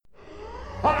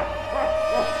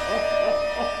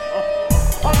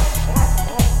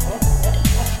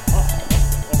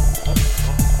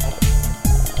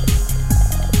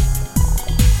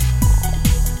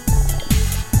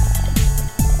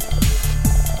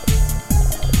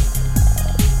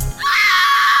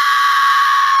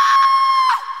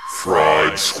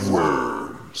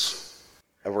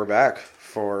back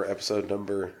for episode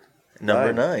number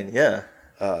nine. Yeah.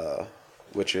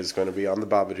 Which is going to be on the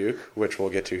Babadook, which we'll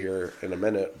get to here in a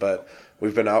minute. But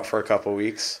we've been out for a couple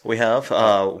weeks. We have.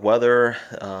 Weather,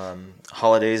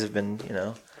 holidays have been,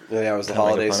 Yeah, it was the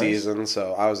holiday season,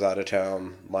 so I was out of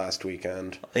town last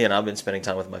weekend. Yeah, and I've been spending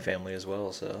time with my family as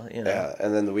well, so, Yeah,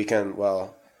 and then the weekend,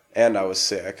 and I was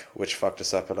sick, which fucked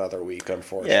us up another week,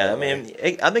 unfortunately. Yeah, I mean,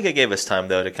 I think it gave us time,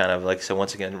 though, to kind of,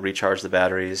 once again, recharge the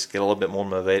batteries, get a little bit more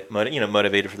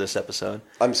motivated for this episode.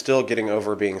 I'm still getting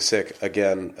over being sick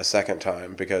again a second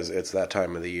time because it's that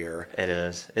time of the year. It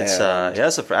is. It's,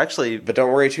 actually... But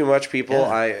don't worry too much, people. Yeah.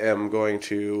 I am going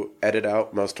to edit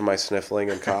out most of my sniffling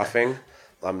and coughing.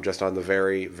 I'm just on the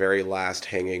very, very last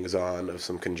hangings on of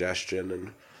some congestion.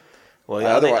 And well,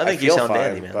 yeah, I think you sound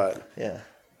dandy, man. But yeah.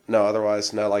 No,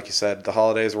 otherwise, no, like you said, the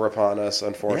holidays were upon us,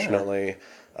 unfortunately.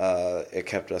 Yeah. It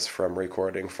kept us from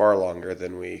recording far longer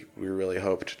than we really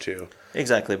hoped to.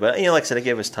 Exactly, but like I said, it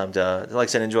gave us time to,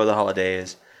 enjoy the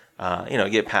holidays.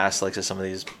 Get past some of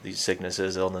these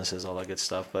sicknesses, illnesses, all that good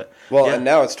stuff. But and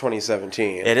now it's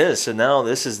 2017. It is. So now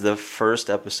this is the first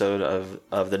episode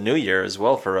of the new year as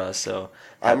well for us. So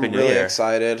happy New Year! I'm really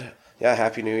excited. Yeah,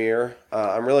 Happy New Year!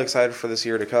 I'm really excited for this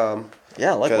year to come.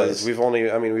 Yeah, likewise. Because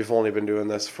we've only been doing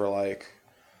this for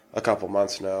a couple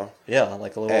months now. Yeah,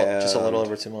 just a little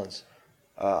over 2 months.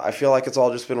 I feel like it's all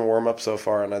just been a warm up so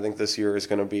far, and I think this year is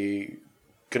going to be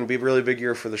a really big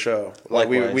year for the show.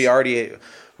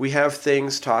 We have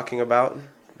things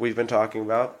we've been talking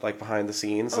about behind the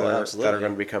scenes that are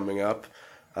going to be coming up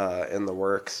in the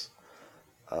works.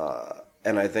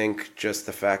 And I think just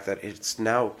the fact that it's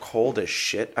now cold as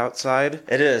shit outside.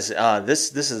 It is.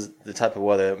 This is the type of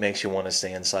weather that makes you want to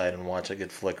stay inside and watch a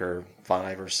good flick or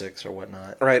 5 or 6 or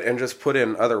whatnot. Right, and just put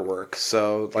in other work.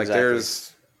 So exactly.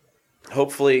 There's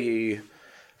hopefully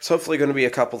going to be a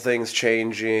couple things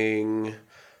changing.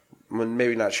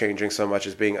 Maybe not changing so much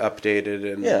as being updated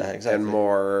and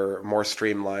more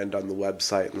streamlined on the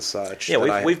website and such.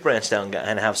 Yeah, we've branched out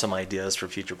and have some ideas for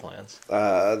future plans.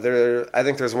 I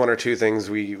think there's 1 or 2 things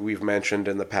we've mentioned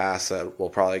in the past that will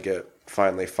probably get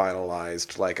finally finalized.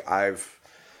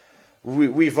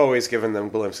 We've always given them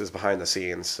glimpses behind the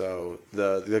scenes, so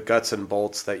the guts and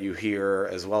bolts that you hear,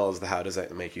 as well as the how does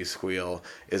that make you squeal,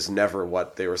 is never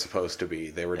what they were supposed to be.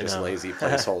 They were just lazy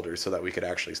placeholders so that we could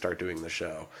actually start doing the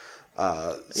show.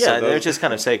 They're just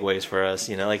kind of segues for us,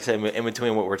 like I said, in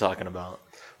between what we're talking about.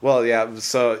 Well, yeah,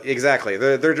 so exactly.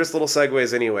 They're just little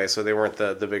segues anyway, so they weren't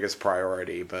the biggest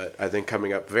priority. But I think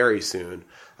coming up very soon,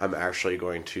 I'm actually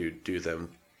going to do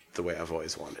them the way I've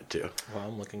always wanted to. Well,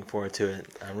 I'm looking forward to it.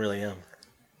 I really am.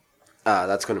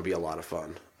 That's going to be a lot of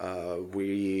fun.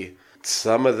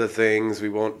 Some of the things, we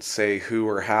won't say who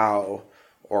or how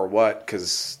or what,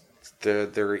 because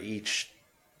they're each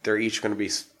going to be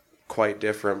quite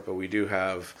different, but we do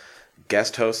have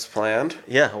guest hosts planned.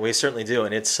 Yeah, we certainly do,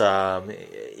 and it's and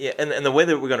the way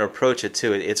that we're going to approach it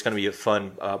too, it's going to be a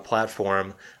fun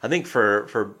platform. I think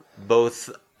for both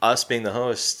us being the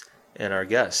host and our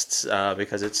guests,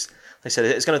 because it's like I said,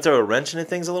 it's going to throw a wrench into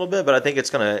things a little bit, but I think it's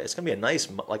going to be a nice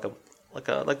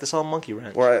like the song Monkey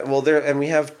Wrench. Right. Well, we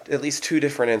have at least 2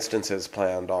 different instances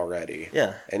planned already.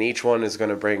 Yeah. And each one is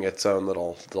going to bring its own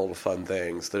little fun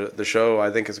things. The show, I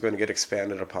think, is going to get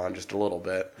expanded upon just a little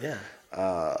bit. Yeah.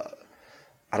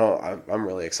 I'm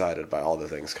really excited by all the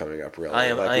things coming up. Really, I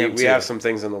am. We have some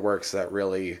things in the works that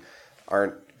really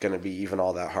aren't going to be even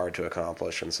all that hard to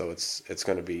accomplish, and so it's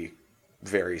going to be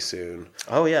very soon.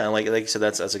 Oh yeah, and like you said,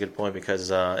 that's a good point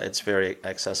because it's very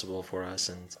accessible for us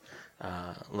and.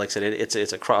 Like I said, it's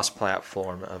a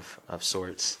cross-platform of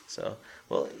sorts. So,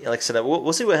 well, like I said,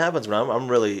 we'll see what happens, but I'm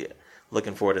really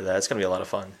looking forward to that. It's going to be a lot of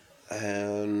fun.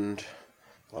 And,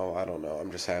 I don't know.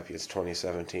 I'm just happy it's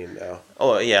 2017 now.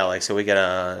 Oh, yeah, like so we get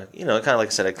kind of like I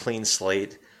said, a clean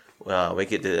slate. We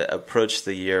get to approach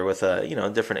the year with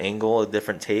a different angle, a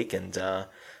different take, and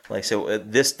like so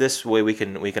this way we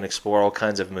can explore all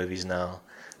kinds of movies now.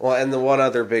 Well, and the one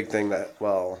other big thing that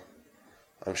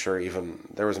I'm sure even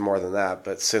there was more than that,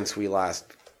 but since we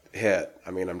last hit,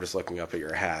 I'm just looking up at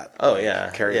your hat. Oh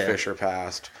yeah, Carrie Fisher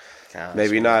passed. Gosh,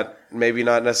 maybe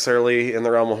not necessarily in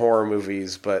the realm of horror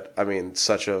movies, but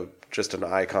just an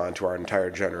icon to our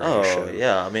entire generation. Oh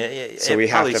yeah, so we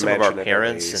have to some mention of our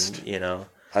parents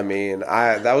and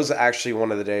that was actually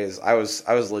one of the days I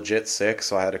was legit sick,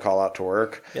 so I had to call out to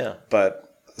work. Yeah,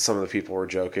 but some of the people were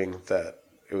joking that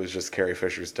it was just Carrie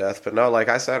Fisher's death. But no,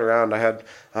 I sat around, I had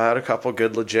a couple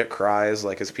good legit cries,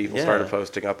 as people started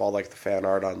posting up all the fan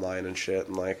art online and shit,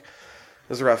 and it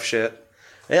was rough shit.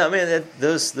 Yeah,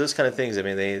 those kind of things,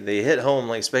 they hit home,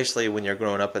 especially when you're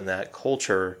growing up in that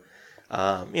culture.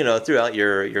 throughout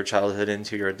your childhood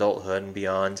into your adulthood and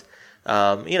beyond.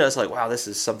 It's like, wow, this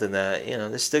is something that,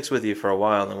 this sticks with you for a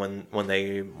while. And when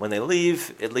they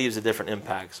leave, it leaves a different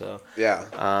impact. So,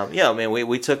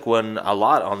 we took one a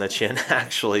lot on the chin,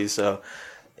 actually. So,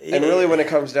 and really when it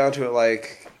comes down to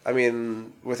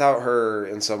it, without her,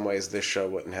 in some ways, this show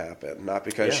wouldn't happen. Not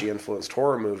because she influenced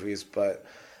horror movies, but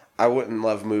I wouldn't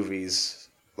love movies.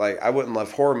 I wouldn't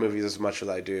love horror movies as much as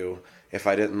I do if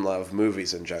I didn't love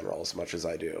movies in general as much as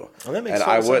I do. Well, that makes and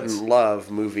I wouldn't sense. love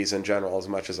movies in general as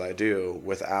much as I do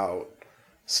without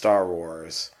Star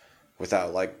Wars,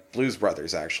 without Blues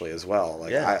Brothers actually as well.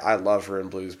 I love her in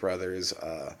Blues Brothers.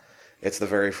 It's the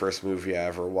very first movie I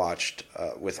ever watched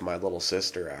with my little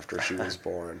sister after she was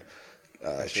born.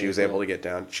 She was able to get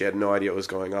down. She had no idea what was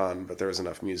going on, but there was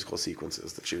enough musical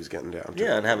sequences that she was getting down to.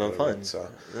 Yeah, and having fun. So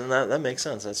and that makes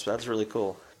sense. That's really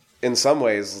cool. In some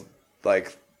ways,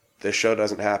 this show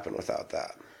doesn't happen without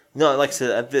that. No, like I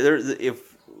said,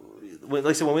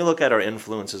 when we look at our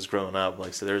influences growing up,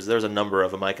 there's a number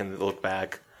of them. I can look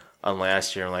back on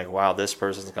last year and wow, this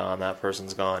person's gone, that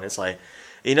person's gone. It's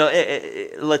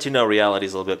it lets you know reality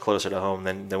is a little bit closer to home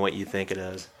than what you think it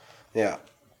is. Yeah.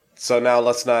 So now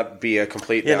let's not be a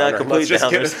complete downer. Not complete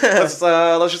downers.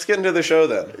 Let's just get into the show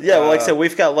then. Yeah, well, like I said,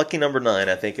 we've got Lucky Number 9.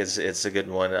 I think it's a good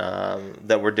one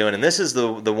that we're doing, and this is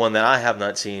the one that I have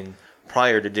not seen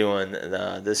prior to doing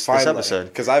this episode,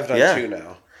 because I've done 2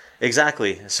 now.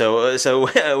 Exactly.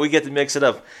 So we get to mix it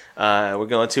up. We're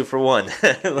going 2 for 1.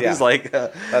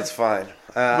 That's fine.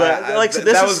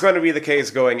 That was going to be the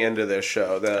case going into this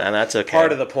show. And that's okay.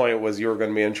 Part of the point was you were going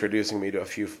to be introducing me to a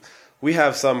few. We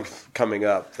have some coming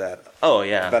up that. Oh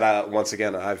yeah. That once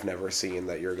again I've never seen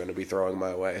that you're going to be throwing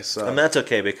my way. So. And that's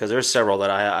okay because there's several that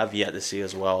I've yet to see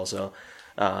as well. So.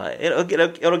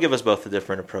 It'll give us both a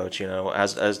different approach,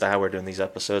 as to how we're doing these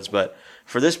episodes. But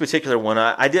for this particular one,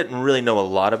 I didn't really know a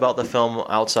lot about the film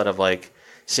outside of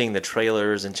seeing the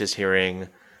trailers and just hearing,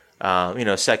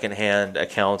 secondhand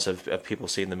accounts of people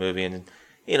seeing the movie and,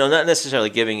 not necessarily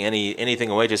giving anything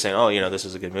away, just saying, oh, this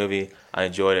is a good movie. I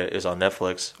enjoyed it. It was on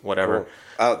Netflix, whatever. Cool.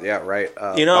 Oh, yeah, right.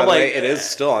 By the way, it is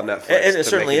still on Netflix. It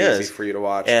certainly is. Easy for you to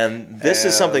watch. And this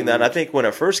is something that I think when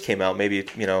it first came out, maybe,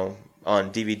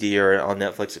 on DVD or on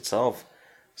Netflix itself.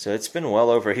 So it's been well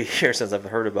over a year since I've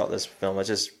heard about this film. I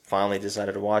just finally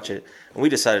decided to watch it, and we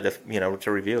decided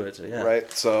to review it. So yeah.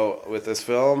 Right. So with this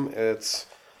film, it's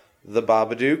The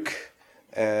Babadook,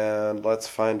 and let's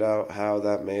find out how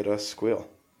that made us squeal.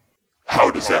 How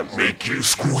does that make you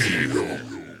squeal?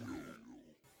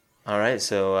 All right.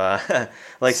 So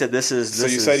like I said, this is. So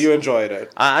you said you enjoyed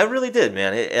it. I really did,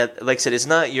 man. Like I said, it's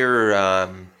not your.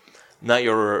 Not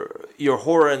your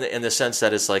horror in the sense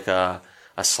that it's like a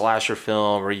slasher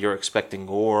film or you're expecting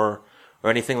gore or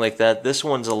anything like that. This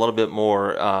one's a little bit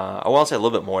more. I won't say a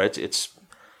little bit more. It's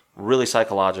really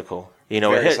psychological.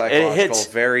 Very psychological, it hits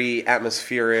very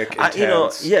atmospheric,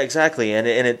 intense. Yeah, exactly. And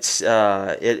it's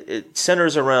it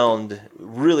centers around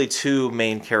really 2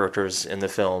 main characters in the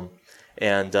film,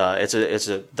 and it's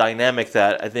a dynamic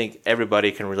that I think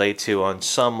everybody can relate to on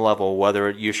some level, whether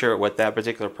you share it with that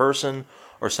particular person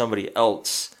or somebody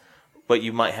else, but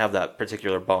you might have that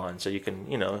particular bond, so you can,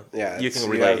 you can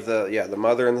relate. You have the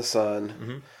mother and the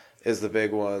son is the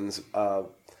big ones.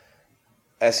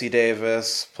 Essie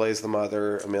Davis plays the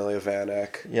mother, Amelia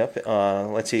Vanek. Yep.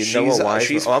 Let's see. Noah Wise.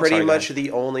 She's pretty much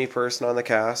the only person on the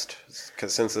cast,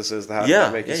 because since this is the How Did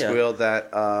That Make You Squeal,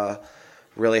 that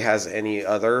really has any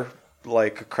other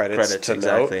credits to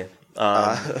exactly.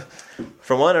 note.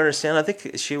 From what I understand, I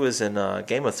think she was in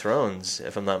Game of Thrones,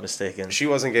 if I'm not mistaken. She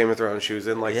was in Game of Thrones. She was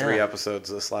in 3 episodes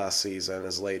this last season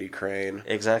as Lady Crane.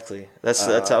 Exactly. That's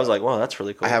I was like, wow, that's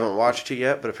really cool. I haven't watched it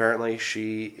yet, but apparently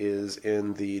she is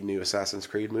in the new Assassin's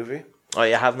Creed movie. Oh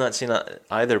yeah, I have not seen it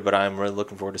either, but I'm really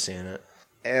looking forward to seeing it.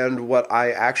 And what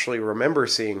I actually remember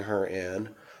seeing her in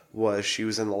was she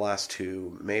was in the last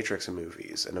 2 Matrix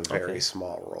movies in a very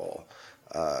small role.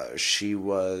 She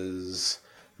was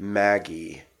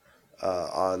Maggie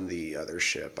on the other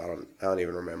ship. I don't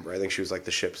even remember. I think she was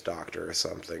the ship's doctor or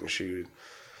something. She,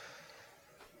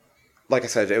 like I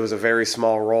said, it was a very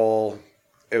small role.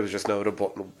 It was just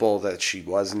notable that she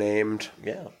was named.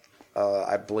 Yeah.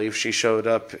 I believe she showed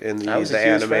up in the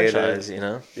animated franchise,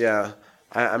 Yeah.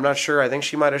 I'm not sure. I think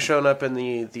she might have shown up in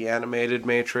the animated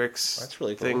Matrix That's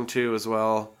really cool. thing too as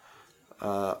well.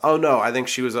 Oh no, I think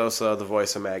she was also the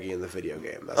voice of Maggie in the video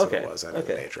game. That's what it was, the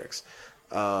Matrix.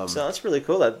 So that's really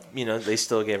cool that they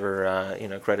still gave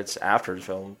her credits after the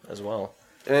film as well.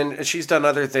 And she's done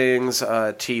other things,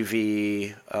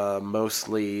 TV,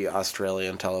 mostly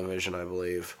Australian television, I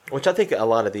believe. Which I think a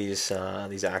lot of these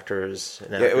actors.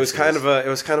 And it was kind of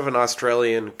an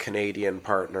Australian Canadian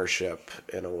partnership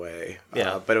in a way.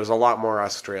 Yeah, but it was a lot more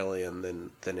Australian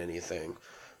than anything.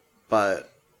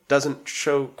 But doesn't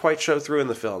quite show through in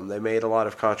the film. They made a lot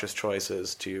of conscious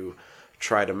choices to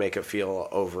try to make it feel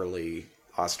overly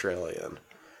Australian,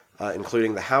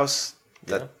 including the house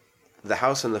that. Yeah. The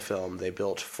house in the film they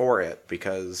built for it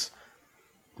because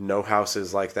no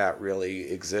houses like that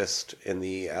really exist in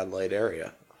the Adelaide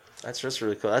area. That's just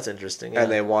really cool. That's interesting. Yeah.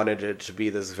 And they wanted it to be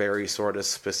this very sort of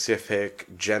specific,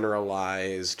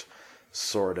 generalized,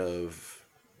 sort of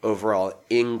overall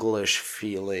English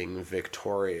feeling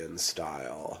Victorian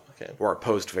style. Okay. Or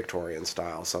post-Victorian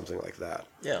style, something like that.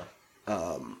 Yeah.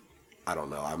 I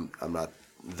don't know. I'm not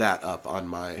that up on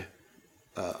my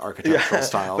architectural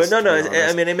styles. But no.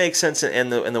 I mean, it makes sense in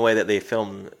the way that they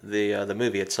filmed the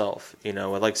movie itself. You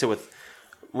know, like I said,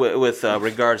 with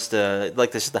regards to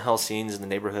like the house scenes in the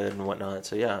neighborhood and whatnot.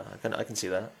 So yeah, I can see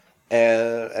that.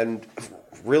 And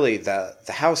really, the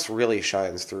house really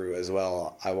shines through as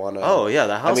well. I want to. Oh yeah,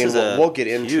 the house. I mean, we'll get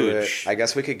into it. I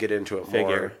guess we could get into it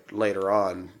more later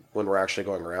on when we're actually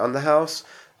going around the house.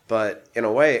 But in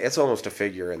a way, it's almost a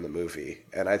figure in the movie,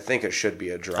 and I think it should be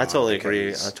a draw. I totally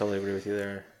agree. I totally agree with you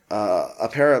there.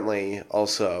 Apparently,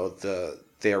 also,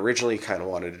 they originally kind of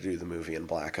wanted to do the movie in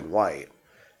black and white,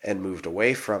 and moved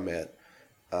away from it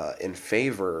in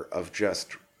favor of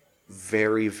just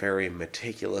very, very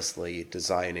meticulously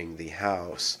designing the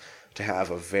house to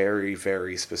have a very,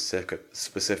 very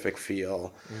specific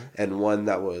feel, and one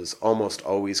that was almost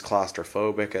always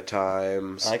claustrophobic at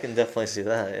times. I can definitely see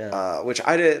that, yeah. Which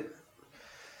I did.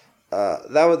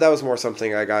 That was more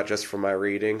something I got just from my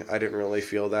reading. I didn't really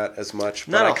feel that as much.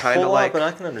 But Not a whole lot, but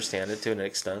I can understand it to an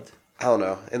extent. I don't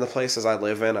know. In the places I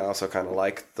live in, I also kind of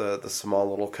like the small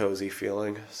little cozy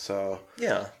feeling. So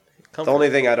yeah, the only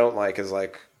thing I don't like is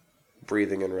like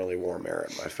breathing in really warm air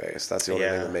in my face. That's the only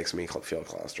thing that makes me feel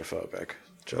claustrophobic.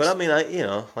 But I mean,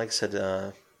 like I said,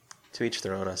 to each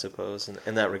their own, I suppose,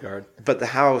 in that regard. But the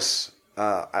house,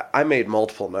 I made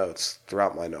multiple notes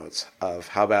throughout my notes of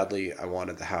how badly I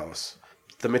wanted the house.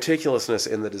 The meticulousness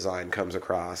in the design comes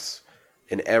across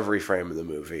in every frame of the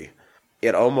movie.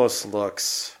 It almost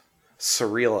looks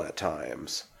surreal at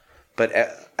times, but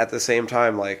at the same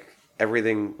time, like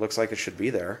everything looks like it should be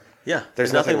there. Yeah,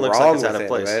 there's nothing looks wrong like it's out of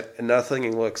place. It, and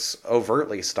nothing looks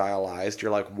overtly stylized. You're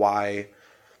like, why?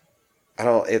 I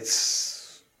don't.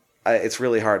 It's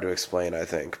really hard to explain, I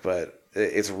think, but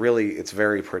it's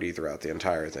very pretty throughout the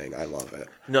entire thing. I love it.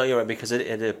 No, you're right, because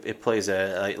it plays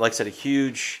like I said, a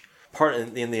huge part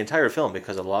in the entire film,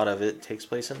 because a lot of it takes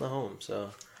place in the home. So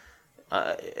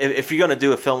if you're going to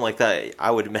do a film like that,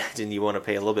 I would imagine you want to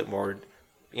pay a little bit more,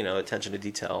 attention to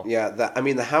detail. Yeah,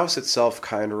 the house itself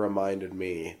kind of reminded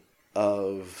me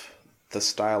of the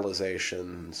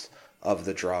stylizations of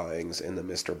the drawings in the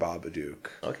Mr. Babadook.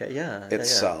 Okay, yeah.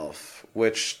 Itself,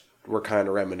 which were kind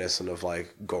of reminiscent of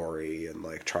like Gory and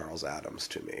like Charles Addams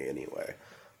to me anyway.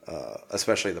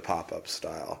 Especially the pop-up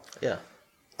style. Yeah.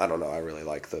 I don't know, I really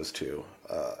like those two.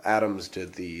 Addams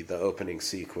did the opening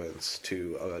sequence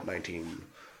to a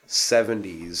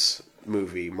 1970s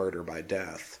movie, Murder by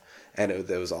Death, and it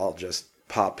was all just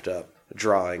popped up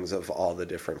drawings of all the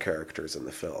different characters in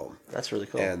the film. That's really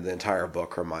cool. And the entire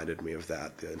book reminded me of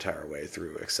that the entire way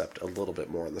through, except a little bit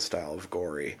more in the style of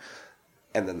Gory.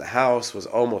 And then the house was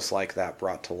almost like that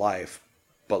brought to life,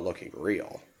 but looking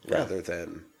real, rather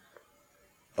than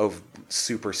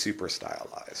super, super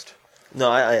stylized. No,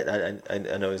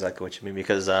 I know exactly what you mean,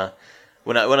 because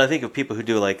when I think of people who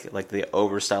do like the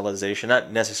over stylization, not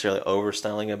necessarily over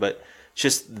styling it, but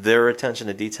just their attention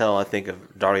to detail, I think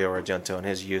of Dario Argento and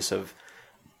his use of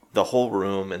the whole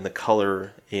room and the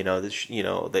color,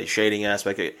 the shading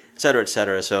aspect, et cetera, et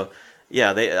cetera. So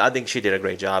yeah, I think she did a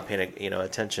great job paying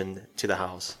attention to the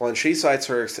house. Well, and she cites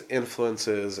her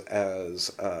influences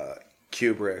as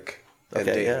Kubrick and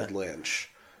David Lynch.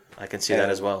 I can see that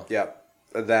as well. Yep.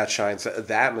 That shines.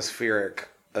 The atmospheric,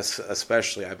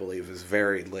 especially, I believe, is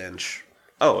very Lynch.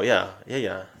 Oh yeah.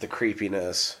 The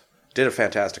creepiness, did a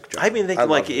fantastic job. I mean, even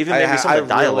maybe some of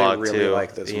the dialogue really too.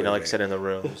 Like this, like I said, in the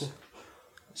rooms.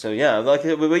 So yeah, but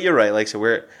you're right. Like, so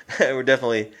we're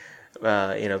definitely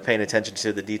paying attention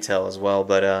to the detail as well.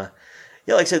 But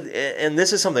yeah, like I said, and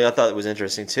this is something I thought was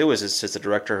interesting too. Is it's just the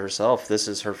director herself. This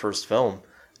is her first film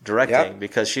directing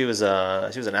because she was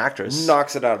an actress.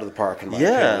 Knocks it out of the park in my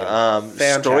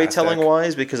opinion. Storytelling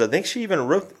wise, because I think she even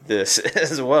wrote this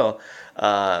as well,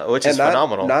 which is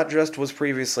phenomenal. Not just was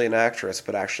previously an actress,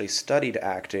 but actually studied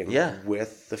acting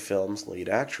with the film's lead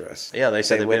actress. Yeah, they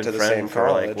said they went to the same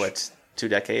college for 2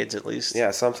 decades at least.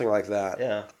 Yeah, something like that.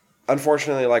 Yeah.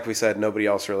 Unfortunately, like we said, nobody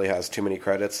else really has too many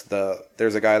credits.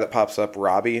 There's a guy that pops up,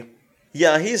 Robbie.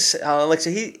 Yeah, he's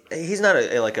he's not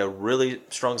a really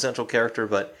strong central character,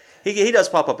 but he does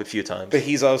pop up a few times. But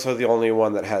he's also the only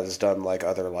one that has done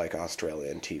other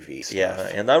Australian TV stuff. Yeah,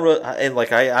 and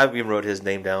I even wrote his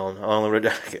name down. I only wrote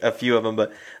down a few of them,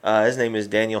 but his name is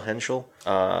Daniel Henschel.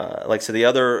 So the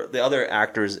other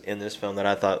actors in this film that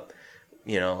I thought,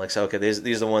 okay, these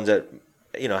are the ones that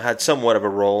had somewhat of a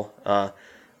role.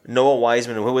 Noah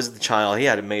Wiseman, who was the child, he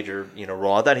had a major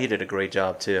role. I thought he did a great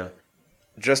job too.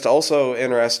 Just also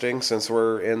interesting, since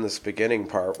we're in this beginning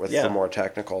part with the more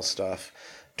technical stuff,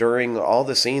 during all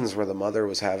the scenes where the mother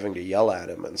was having to yell at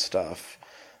him and stuff,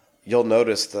 you'll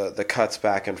notice the cuts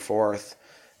back and forth,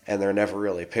 and they're never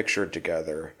really pictured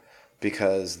together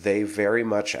because they very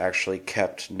much actually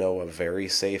kept Noah very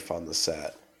safe on the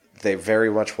set. They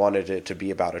very much wanted it to be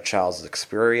about a child's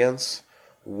experience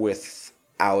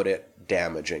without it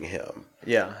damaging him.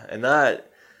 Yeah, and that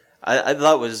I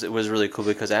thought it was really cool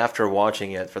because after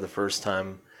watching it for the first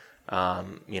time,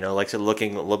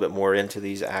 looking a little bit more into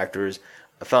these actors,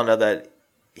 I found out that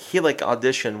he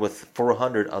auditioned with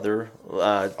 400 other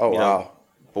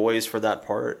boys for that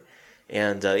part,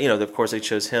 and of course they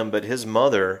chose him, but his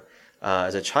mother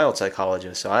is a child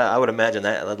psychologist, so I would imagine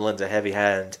that lends a heavy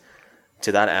hand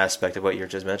to that aspect of what you're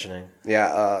just mentioning.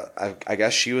 Yeah, I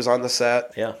guess she was on the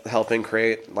set, helping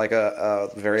create a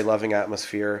very loving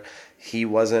atmosphere. He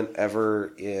wasn't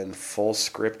ever in full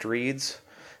script reads.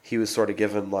 He was sort of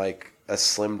given a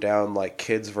slimmed down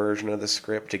kids version of the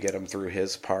script to get him through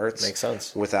his parts. Makes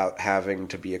sense. Without having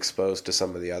to be exposed to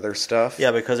some of the other stuff.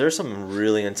 Yeah, because there's some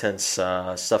really intense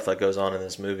stuff that goes on in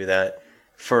this movie that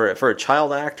for a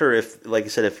child actor, if like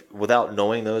you said, if without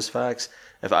knowing those facts,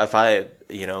 if I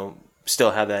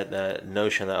still have that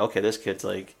notion that okay, this kid's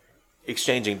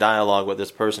exchanging dialogue with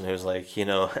this person who's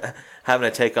having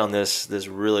to take on this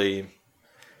really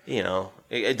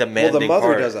a demanding Well, the mother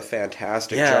part. does a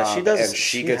fantastic job, she does, and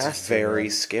she gets very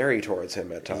scary towards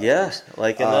him at times. Yeah,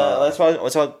 that's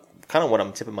why kind of what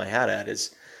I'm tipping my hat at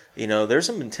is, there's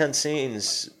some intense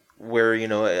scenes where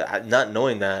not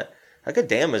knowing that I could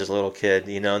damage a little kid,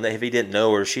 and if he didn't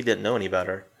know or she didn't know any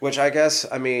better. Which I guess,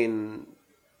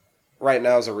 right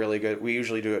now is a really good. We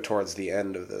usually do it towards the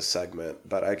end of this segment,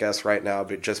 but I guess right now,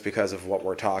 just because of what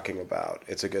we're talking about,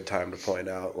 it's a good time to point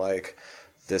out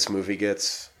this movie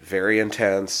gets very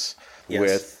intense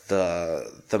with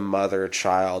the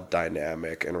mother-child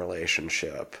dynamic and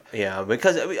relationship. Yeah,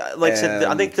 because I said,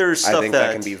 I think there's stuff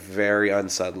that can be very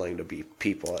unsettling to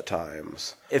people at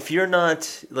times. If you're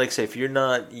not, if you're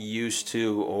not used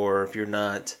to, or if you're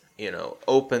not,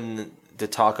 open to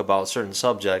talk about certain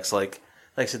subjects, like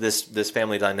I said, this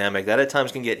family dynamic that at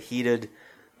times can get heated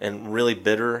and really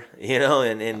bitter,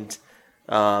 and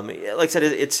like I said,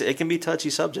 it can be touchy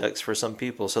subjects for some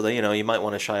people, so that you might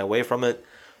want to shy away from it.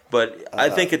 But I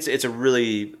think it's a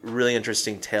really, really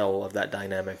interesting tale of that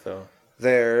dynamic, though.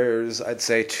 There's, I'd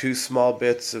say, 2 small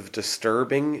bits of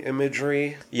disturbing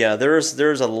imagery. Yeah, there's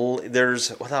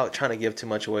without trying to give too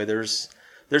much away, there's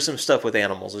some stuff with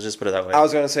animals. Let's just put it that way. I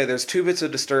was going to say there's 2 bits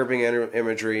of disturbing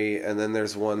imagery, and then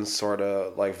there's one sort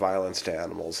of violence to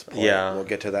animals point. Yeah, we'll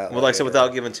get to that. Well, like I said,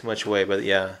 without giving too much away, but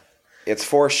yeah. It's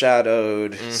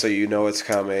foreshadowed, so you know it's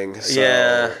coming.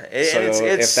 So,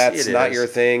 if that's not your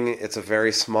thing, it's a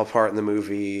very small part in the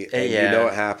movie, and you know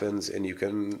it happens, and you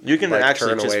can actually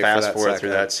turn just away fast for forward through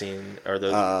that scene. Or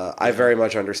I very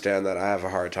much understand that. I have a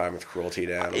hard time with cruelty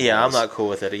to animals. Yeah, I'm not cool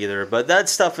with it either. But that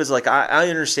stuff is I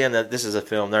understand that this is a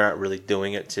film; they're not really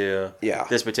doing it to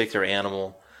this particular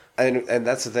animal. And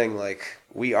that's the thing,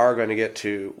 we are going to get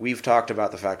to... We've talked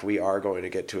about the fact we are going to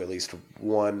get to at least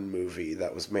one movie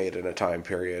that was made in a time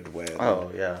period when... Oh,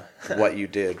 yeah. what you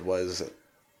did was...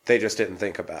 They just didn't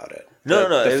think about it. No.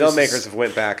 The filmmakers have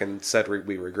went back and said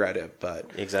we regret it,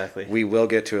 but... Exactly. We will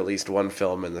get to at least one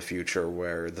film in the future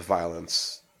where the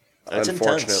vience... That's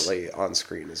unfortunately intense. On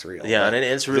screen is real. Yeah, and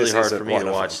it's really hard for me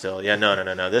to watch still. Yeah,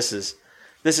 no. This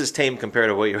is tame compared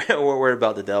to what we're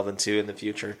about to delve into in the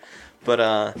future. But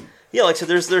like I said,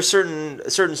 there's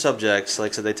certain subjects,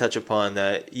 like I said, they touch upon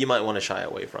that you might want to shy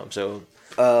away from. So,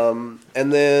 and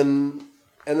then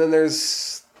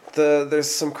there's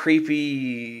some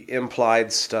creepy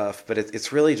implied stuff, but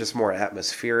it's really just more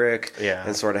atmospheric,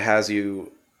 and sort of has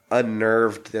you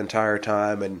unnerved the entire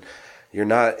time, and you're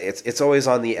not. It's always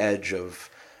on the edge of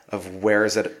of where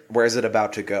is it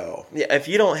about to go. Yeah, if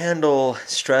you don't handle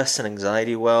stress and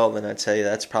anxiety well, then I'd say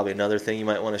that's probably another thing you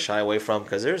might want to shy away from,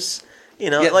 because there's,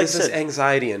 like this is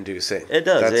anxiety inducing. It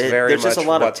does. There's just a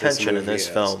lot of tension in this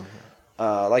film.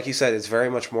 Like you said, it's very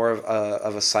much more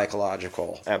of a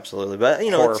psychological, absolutely, but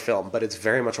horror film. But it's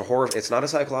very much a horror. It's not a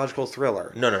psychological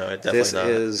thriller. No, it definitely this not.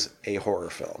 is a horror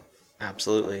film.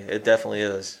 Absolutely, it definitely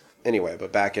is. Anyway,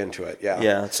 but back into it, yeah.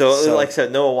 Yeah. So like I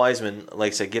said, Noah Wiseman,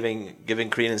 like I said, giving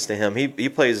credence to him. He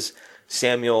plays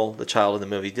Samuel, the child in the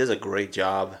movie. He does a great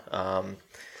job.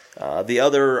 The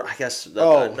other, I guess,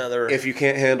 another. If you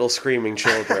can't handle screaming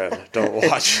children, don't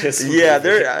watch this movie. Yeah,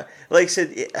 there. Like I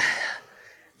said,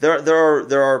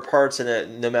 there are parts in it.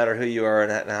 No matter who you are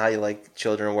and how you like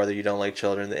children, or whether you don't like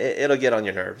children, it'll get on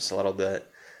your nerves a little bit.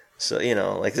 So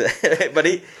but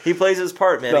he plays his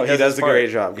part, man. No, he does a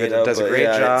great job. He does a great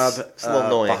job. It's a little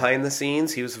annoying. Behind the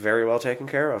scenes, he was very well taken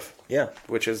care of. Yeah,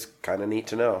 which is kind of neat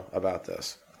to know about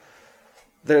this.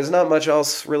 There's not much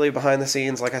else really behind the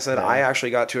scenes. Like I said, I actually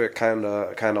got to it kind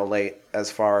of late as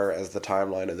far as the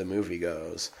timeline of the movie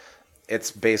goes.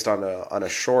 It's based on a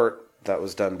short that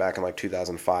was done back in like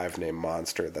 2005 named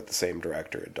Monster that the same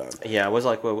director had done. Yeah, it was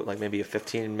like maybe a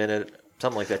 15-minute,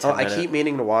 something like that. I keep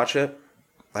meaning to watch it.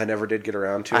 I never did get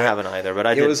around to it. I haven't either,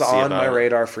 but it was on my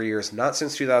radar for years. Not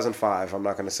since 2005. I'm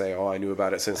not going to say, I knew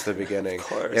about it since the beginning. Of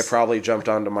course. It probably jumped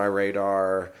onto my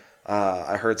radar.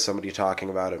 I heard somebody talking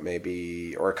about it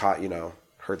maybe, or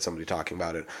heard somebody talking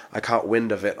about it. I caught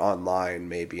wind of it online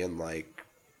maybe in like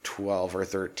 12 or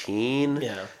 13.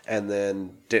 Yeah. And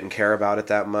then didn't care about it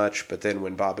that much. But then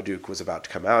when Babadook was about to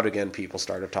come out again, people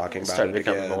started talking about it again.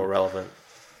 Started becoming more relevant.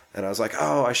 And I was like,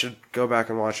 I should go back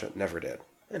and watch it. Never did.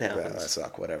 It happens. Yeah, that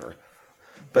suck, whatever.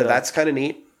 But that's kind of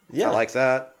neat. Yeah. I like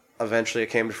that. Eventually it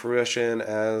came to fruition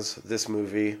as this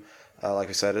movie. Like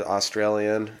I said,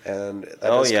 Australian. And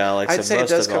I'd say it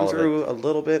does come through a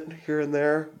little bit here and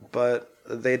there, but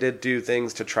they did do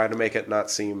things to try to make it not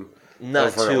seem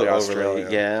overly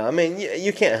Australian. Yeah, I mean,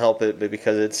 you can't help it, but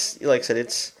because it's, like I said,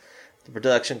 it's the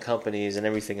production companies and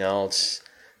everything else,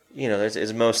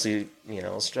 it's mostly,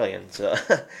 Australian. So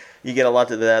you get a lot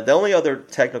to that. The only other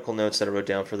technical notes that I wrote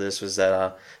down for this was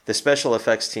that the special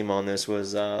effects team on this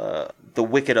was the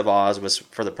Wicked of Oz was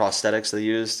for the prosthetics they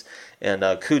used, and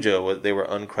Cujo, they were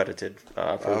uncredited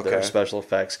for their special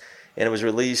effects. And it was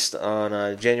released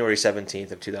on January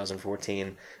 17th of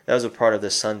 2014. That was a part of the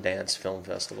Sundance Film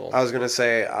Festival. I was going to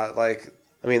say,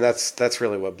 that's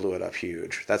really what blew it up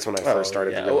huge. That's when I first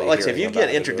started to really if you get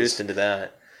introduced into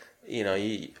that,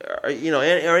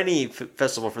 or any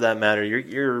festival for that matter,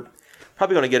 you're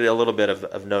probably going to get a little bit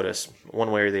of notice one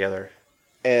way or the other.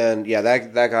 And yeah,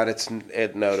 that got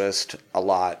it noticed a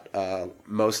lot.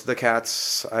 Most of the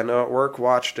cats I know at work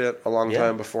watched it a long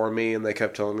time before me, and they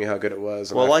kept telling me how good it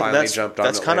was. And I finally jumped on it.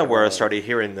 That's kind of where I started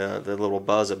hearing the little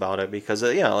buzz about it, because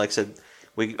like I said,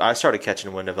 I started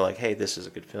catching wind of it, like, hey, this is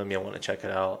a good film, I want to check it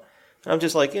out. And I'm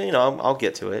just like, I'll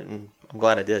get to it, and I'm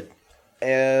glad I did.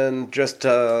 And just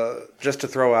to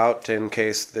throw out, in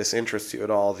case this interests you at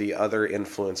all, the other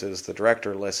influences the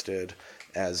director listed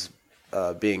as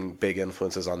being big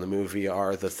influences on the movie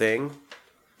are The Thing.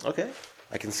 Okay.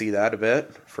 I can see that a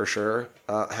bit, for sure.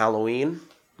 Halloween.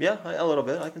 Yeah, a little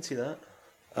bit. I can see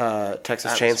that.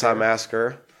 Texas Chainsaw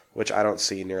Massacre, which I don't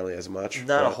see nearly as much.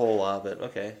 Not a whole lot, but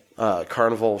okay.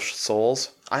 Carnival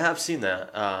Souls. I have seen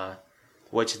that.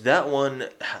 Which that one,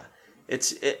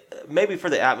 it's maybe for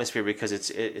the atmosphere, because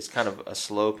it's kind of a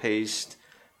slow paced,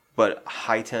 but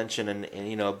high tension,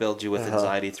 and builds you with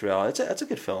anxiety throughout. It's a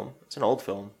good film. It's an old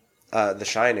film. The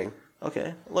Shining.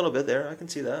 Okay, a little bit there. I can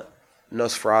see that.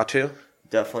 Nosferatu.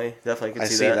 Definitely can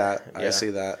see that. Yeah. I see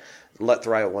that. Let the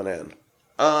Right One In.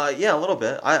 Yeah, a little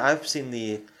bit. I haven't seen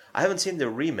the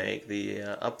remake, the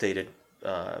updated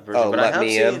version. But I have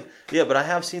seen. Yeah, but I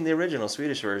have seen the original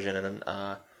Swedish version, and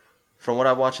from what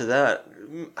I've watched of that,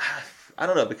 I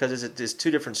don't know, because it's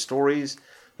two different stories,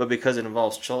 but because it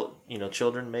involves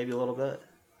children, maybe a little bit.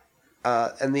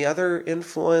 And the other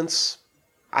influence,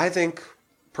 I think.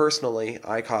 Personally,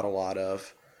 I caught a lot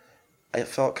of. It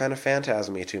felt kind of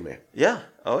phantasmy to me. Yeah.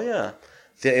 Oh, yeah.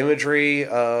 The imagery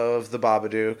of the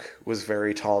Babadook was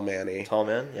very tall man-y. Tall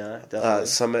man, yeah,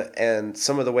 definitely.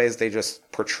 Some of the ways they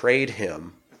just portrayed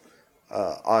him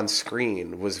on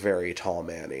screen was very tall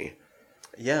man-y.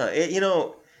 Yeah,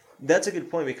 that's a good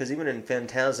point, because even in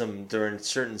Phantasm, during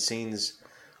certain scenes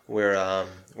where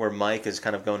Mike is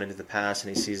kind of going into the past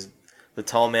and he sees the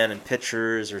tall man in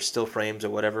pictures or still frames or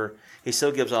whatever, he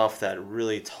still gives off that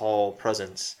really tall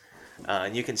presence,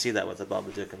 and you can see that with the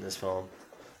Babadook in this film.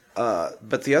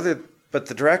 But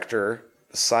the director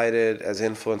cited as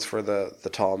influence for the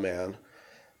tall man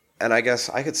And I guess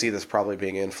I could see this probably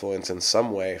being influenced in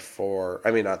some way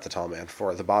not the Tall Man,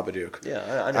 for the Babadook.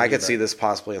 Yeah, I could see this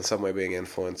possibly in some way being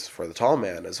influenced for the Tall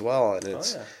Man as well. And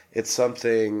it's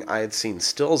something I had seen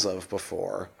stills of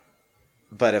before,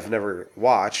 but have never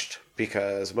watched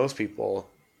because most people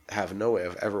have no way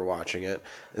of ever watching it.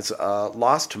 It's a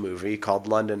Lost movie called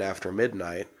London After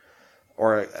Midnight,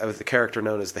 or the character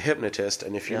known as the Hypnotist.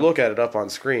 And if you look at it up on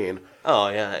screen... Oh,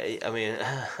 yeah. I mean,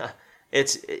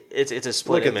 it's a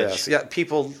split image. Look at this. Yeah,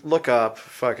 people look up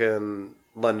fucking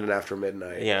London After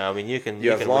Midnight. Yeah, I mean,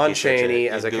 you have Lon Chaney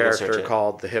as a character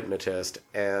called the Hypnotist,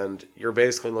 and you're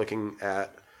basically looking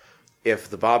at if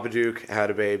the Babadook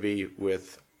had a baby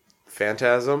with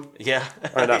Phantasm. Yeah.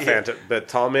 Or not Phantasm, but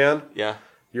Tall Man. Yeah.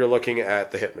 You're looking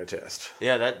at the Hypnotist.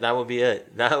 Yeah, that would be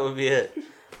it. That would be it.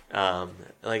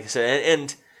 Like I said,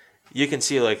 and you can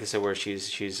see, like I said, where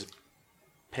she's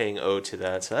paying ode to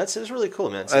that. So that's really cool,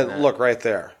 man. Look right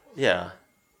there. Yeah.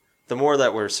 The more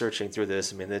that we're searching through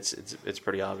this, I mean, it's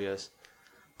pretty obvious.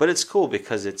 But it's cool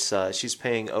because it's she's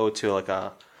paying ode to like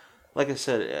I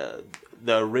said,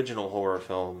 the original horror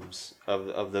films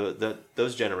of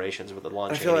those generations with the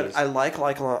Lon Chaney.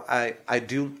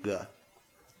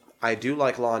 I do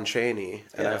like Lon Chaney,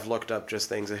 and Yeah. I've looked up just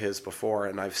things of his before,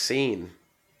 and I've seen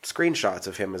screenshots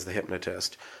of him as the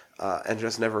Hypnotist, and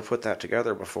just never put that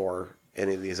together before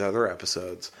any of these other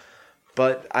episodes.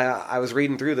 But I was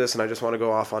reading through this, and I just want to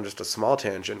go off on just a small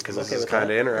tangent, because this is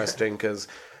kind of interesting, because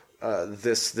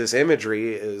this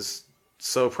imagery is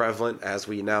so prevalent, as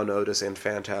we now notice in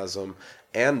Phantasm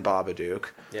and Babadook.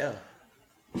 Yeah.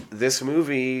 This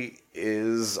movie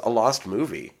is a lost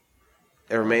movie.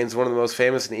 It remains one of the most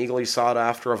famous and eagerly sought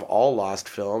after of all lost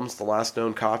films. The last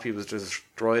known copy was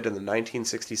destroyed in the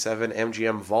 1967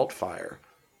 MGM Vault fire.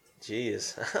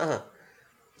 Jeez.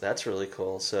 That's really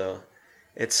cool. So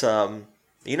it's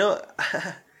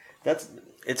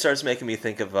it starts making me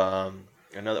think of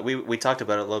another. We talked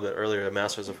about it a little bit earlier,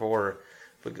 Masters of Horror,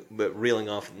 but reeling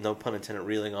off, no pun intended,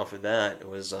 reeling off of that, it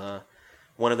was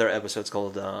one of their episodes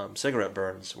called Cigarette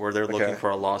Burns, where they're looking for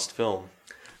a lost film.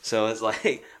 So it's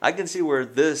like I can see where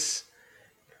it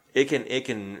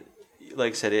can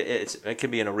like I said, it can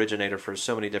be an originator for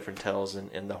so many different tales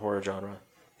in the horror genre.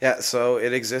 Yeah, so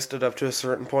it existed up to a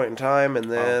certain point in time,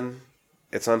 and then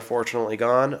it's unfortunately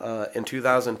gone. In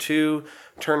 2002,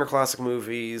 Turner Classic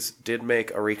Movies did make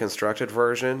a reconstructed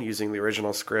version using the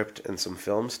original script and some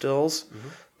film stills,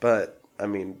 but I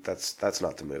mean that's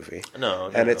not the movie.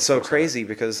 No, and it's so crazy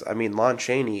because I mean Lon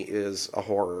Chaney is a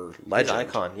horror legend, an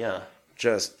icon, yeah.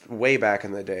 Just way back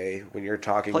in the day when you're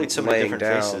talking, played so many different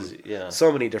faces,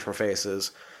 so many different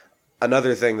faces.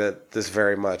 Another thing that this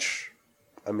very much,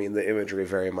 I mean, the imagery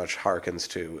very much harkens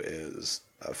to is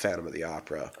Phantom of the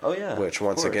Opera. Oh yeah, which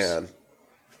once again,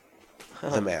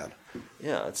 the man.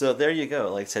 Yeah, so there you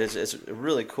go. Like I said, it's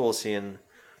really cool seeing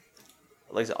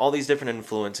like all these different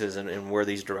influences and where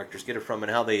these directors get it from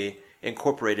and how they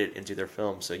incorporate it into their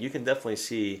films. So you can definitely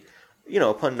see,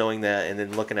 upon knowing that and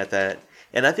then looking at that.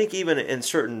 And I think even in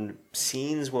certain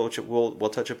scenes, which we'll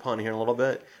touch upon here in a little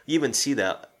bit, you even see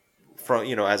that from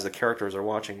as the characters are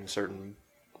watching certain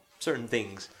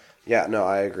things. Yeah, no,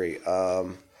 I agree.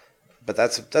 But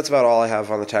that's about all I have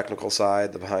on the technical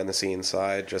side, the behind the scenes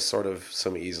side, just sort of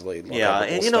some easily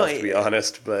lookable stuff, to be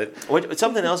honest. But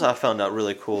something else I found out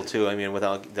really cool too. I mean,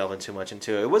 without delving too much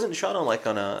into it, it wasn't shot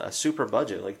on a super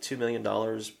budget, like $2 million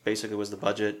basically was the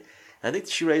budget. And I think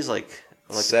she raised like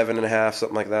 7.5,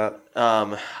 something like that.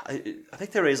 I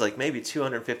think they raised like maybe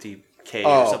 $250K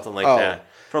or something like that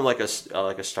from like a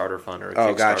starter fund or a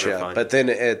Kickstarter fund. But then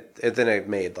it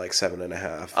made like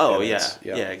 7.5. Oh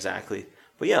yeah, exactly.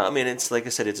 But yeah, I mean, it's like I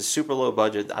said, it's a super low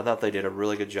budget. I thought they did a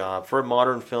really good job for a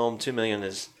modern film. $2 million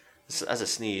is as a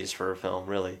sneeze for a film,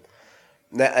 really.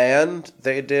 And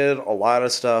they did a lot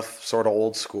of stuff sort of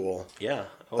old school. Yeah.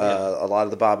 A lot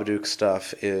of the Babadook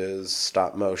stuff is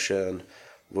stop motion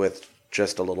with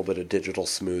just a little bit of digital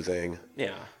smoothing.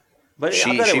 Yeah. But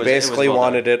she basically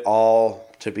wanted it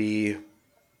all to be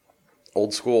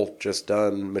old school, just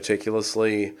done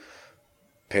meticulously.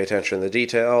 Pay attention to the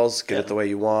details, get it the way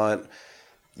you want,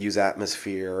 use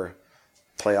atmosphere,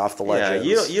 play off the legends.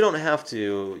 Yeah, you don't have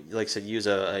to, like I said, use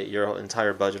your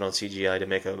entire budget on CGI to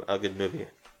make a good movie.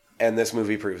 And this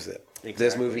movie proves it. Exactly.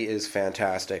 This movie is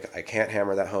fantastic. I can't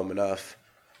hammer that home enough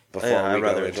before we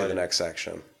go into the next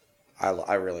section.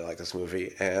 I really like this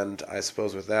movie, and I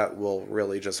suppose with that, we'll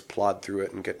really just plod through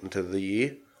it and get into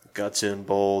the... Guts and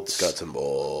bolts. Guts and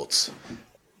bolts.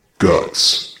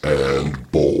 Guts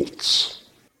and bolts.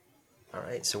 All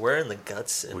right, so we're in the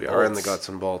guts and bolts. We are in the guts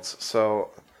and bolts. So,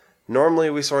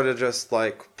 normally we sort of just,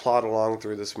 plod along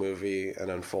through this movie and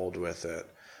unfold with it.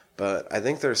 But I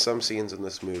think there's some scenes in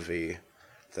this movie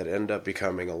that end up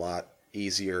becoming a lot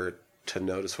easier to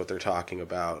notice what they're talking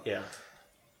about. Yeah.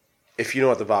 If you know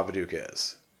what the Babadook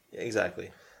is.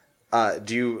 Exactly. I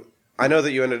know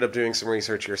that you ended up doing some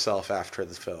research yourself after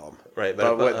the film. Right.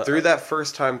 But through that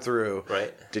first time through,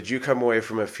 right. Did you come away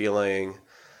from it feeling,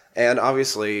 and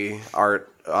obviously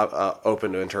art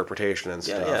open to interpretation and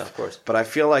stuff. Yeah, of course. But I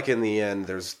feel like in the end,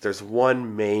 there's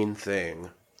one main thing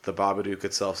the Babadook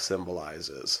itself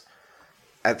symbolizes.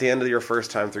 At the end of your first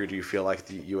time through, do you feel like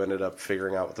you ended up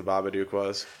figuring out what the Babadook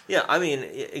was? Yeah, I mean,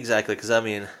 exactly, because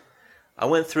I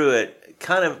went through it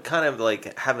kind of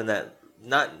like having that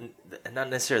not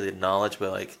necessarily knowledge,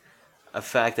 but like a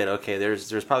fact that okay,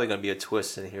 there's probably going to be a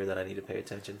twist in here that I need to pay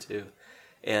attention to,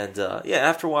 and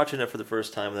after watching it for the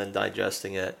first time and then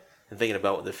digesting it and thinking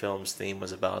about what the film's theme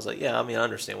was about, I was like, yeah, I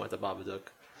understand what the Babadook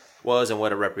was and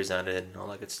what it represented and all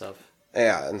that good stuff.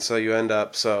 Yeah, and so you end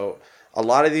up a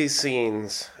lot of these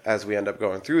scenes as we end up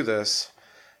going through this,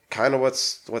 kind of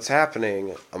what's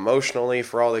happening emotionally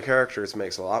for all the characters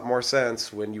makes a lot more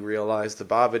sense when you realize the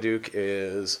Babadook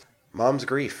is Mom's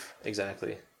grief.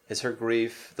 Exactly. It's her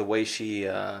grief, the way she's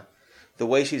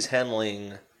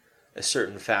handling a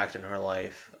certain fact in her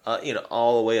life,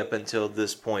 all the way up until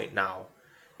this point now.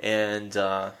 And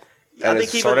I think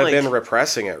it's sort of been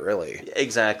repressing it, really.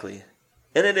 Exactly.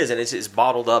 And it is, and it's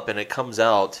bottled up, and it comes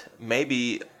out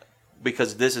maybe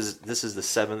because this is the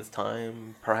seventh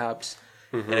time, perhaps,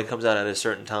 and it comes out at a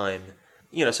certain time.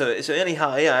 So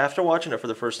anyhow, yeah. After watching it for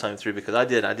the first time through, because I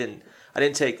didn't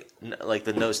take like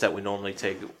the notes that we normally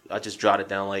take. I just jotted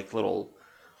down like little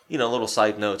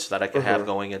side notes that I could have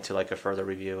going into like a further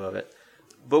review of it.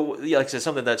 But yeah, like I said,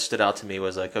 something that stood out to me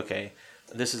was like, okay,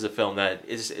 this is a film that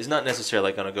is not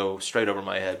necessarily going to go straight over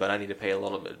my head, but I need to pay a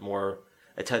little bit more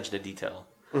attention to detail.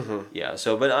 Mm-hmm. Yeah.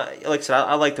 So, but like I said,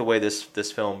 I like the way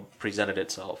this film presented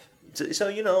itself. So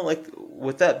like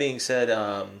with that being said,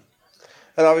 and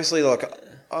obviously, look,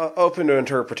 open to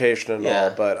interpretation and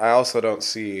all, but I also don't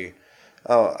see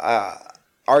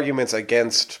arguments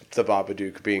against the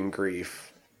Babadook being grief.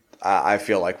 I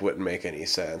feel like wouldn't make any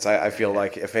sense. I feel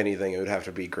like if anything, it would have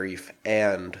to be grief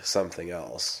and something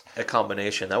else. A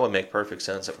combination that would make perfect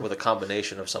sense with a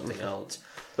combination of something else.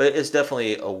 But it's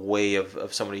definitely a way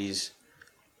of somebody's,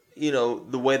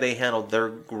 the way they handled their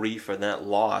grief and that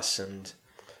loss, and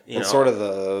sort of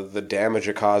the damage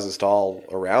it causes to all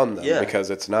around them because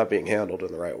it's not being handled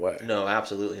in the right way. No,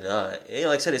 absolutely not. Like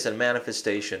I said, it's a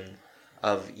manifestation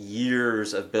of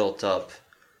years of built up,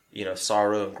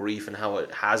 sorrow and grief and how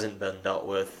it hasn't been dealt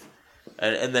with,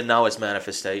 and then now it's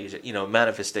manifestation,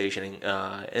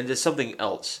 and it's something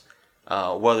else.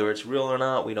 Whether it's real or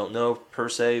not, we don't know per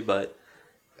se, but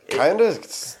I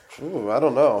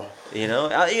don't know. And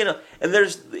I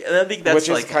think that's which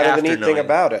is kind of the neat thing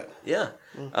about it. Yeah.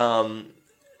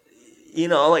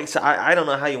 Like so I don't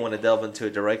know how you want to delve into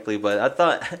it directly, but I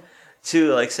thought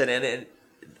too, like I said, and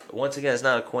once again, it's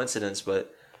not a coincidence,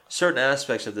 but certain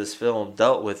aspects of this film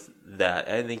dealt with that.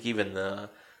 I think even the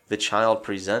child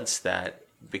presents that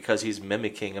because he's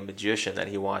mimicking a magician that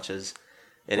he watches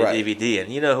in a DVD,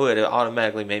 and you know who it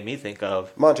automatically made me think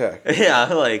of? Montag. Yeah,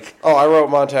 like I wrote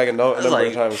Montag a number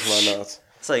of times in my notes.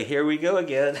 It's like, here we go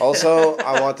again. Also,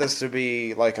 I want this to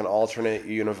be like an alternate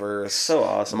universe. So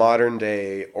awesome. Modern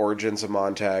day origins of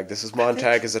Montag. This is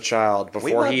Montag as a child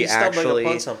before he actually.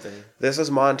 This is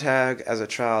Montag as a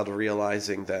child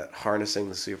realizing that harnessing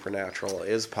the supernatural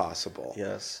is possible.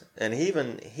 Yes, and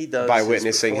he does by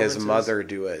witnessing his mother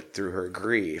do it through her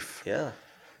grief. Yeah.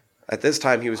 At this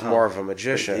time, he was more of a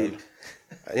magician.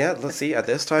 Yeah, let's see. At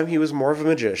this time, he was more of a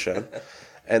magician.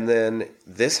 And then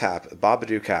this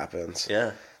Babadook happens.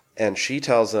 Yeah. And she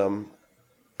tells him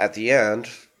at the end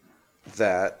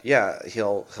that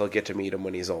he'll get to meet him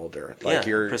when he's older. Like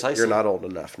you're not old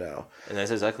enough now. And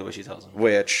that's exactly what she tells him.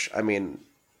 Which,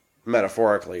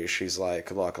 metaphorically, she's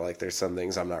like, look, like there's some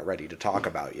things I'm not ready to talk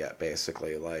about yet,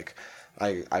 basically. Like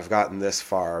I've gotten this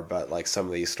far, but like some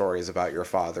of these stories about your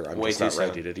father I'm just not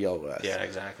ready to deal with. Yeah,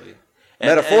 exactly.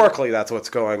 Metaphorically, that's what's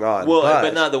going on. Well,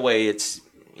 but not the way it's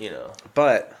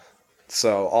But,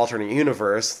 so, alternate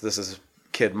universe, this is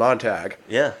Kid Montag.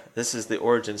 Yeah, this is the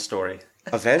origin story.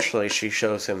 Eventually, she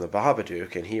shows him the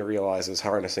Babadook, and he realizes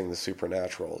harnessing the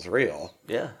supernatural is real.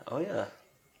 Yeah, oh yeah.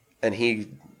 And he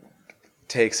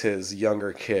takes his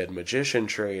younger kid magician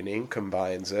training,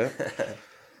 combines it.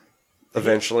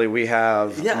 Eventually, we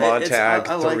have Montag,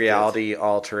 the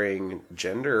reality-altering,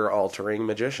 gender-altering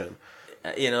magician.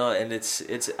 And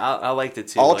I liked it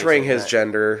too. Altering his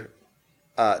gender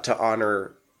to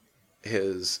honor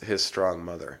his strong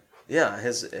mother. Yeah,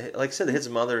 like I said, his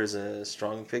mother is a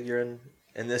strong figure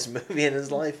in this movie and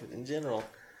his life in general.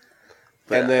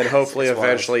 and then hopefully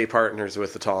eventually partners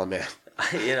with the tall man.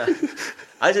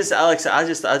 I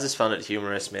just found it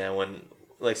humorous, man. When,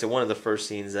 like I said, one of the first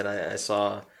scenes that I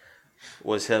saw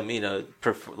was him,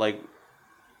 like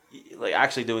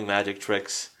actually doing magic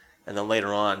tricks, and then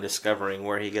later on discovering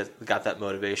where he got that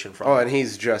motivation from. Oh, and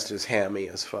he's just as hammy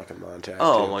as fucking Montag.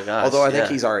 Oh my gosh! Although I think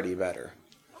he's already better.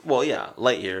 Well, yeah,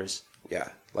 light years. Yeah,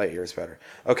 light years better.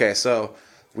 Okay, so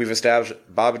we've established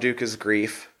Babadook is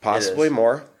grief, possibly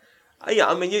more. Yeah,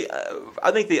 I mean, I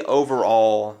think the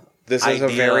overall. This is a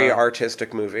very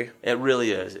artistic movie. It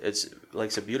really is. It's like I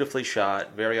said, beautifully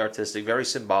shot, very artistic, very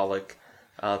symbolic.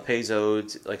 Pays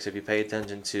ode, like I said, if you pay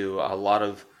attention to a lot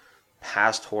of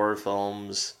past horror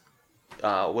films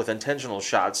with intentional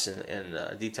shots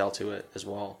and detail to it as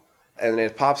well. And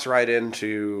it pops right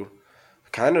into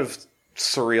kind of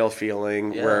surreal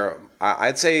feeling where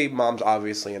I'd say Mom's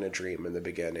obviously in a dream in the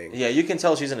beginning. Yeah, you can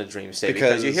tell she's in a dream state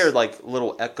because you hear like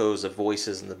little echoes of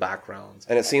voices in the background.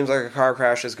 And it seems like a car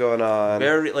crash is going on.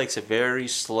 Very, like it's a very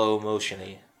slow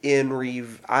motion-y.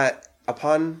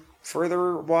 Upon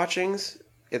further watchings,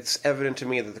 it's evident to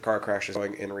me that the car crash is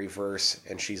going in reverse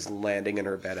and she's landing in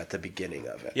her bed at the beginning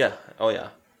of it. Yeah. Oh, yeah.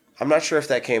 I'm not sure if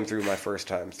that came through my first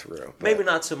time through. Maybe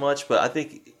not so much, but I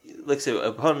think, like I said,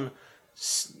 upon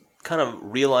kind of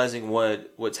realizing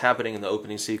what's happening in the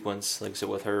opening sequence, like I said,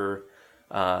 with her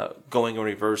going in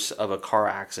reverse of a car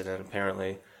accident,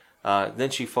 apparently, then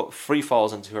she free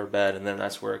falls into her bed, and then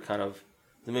that's where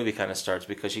the movie kind of starts,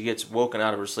 because she gets woken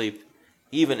out of her sleep.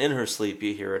 Even in her sleep,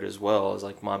 you hear it as well as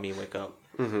like, "Mommy, wake up."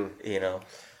 Mm-hmm.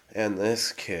 And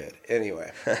this kid.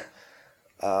 Anyway,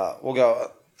 we'll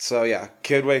go. So yeah,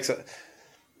 kid wakes up.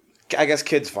 I guess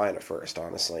kid's fine at first.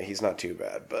 Honestly, he's not too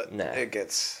bad, but it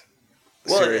gets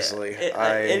seriously.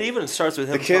 It even starts with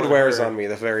him. The kid wears on me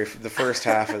the first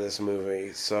half of this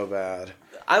movie so bad.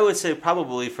 I would say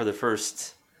probably for the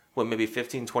first maybe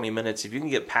 15, 20 minutes. If you can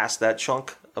get past that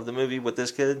chunk of the movie with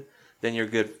this kid, then you're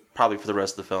good probably for the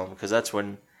rest of the film, because that's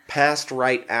when past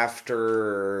right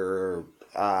after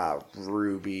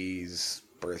Ruby's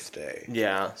birthday.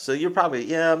 Yeah, so you're probably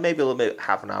maybe a little bit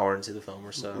half an hour into the film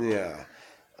or so. Yeah.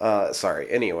 Sorry.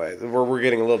 Anyway, we're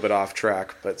getting a little bit off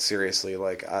track, but seriously,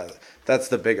 that's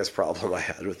the biggest problem I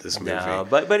had with this movie. Yeah,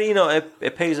 but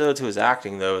it pays ode to his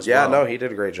acting though as well. Yeah, no, he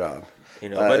did a great job.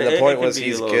 But the point was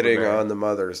he's getting on the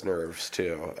mother's nerves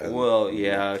too. Well,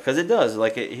 yeah, because it does.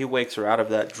 Like he wakes her out of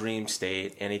that dream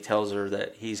state, and he tells her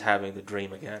that he's having the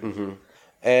dream again. Mm-hmm.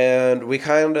 And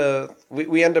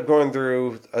we end up going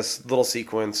through a little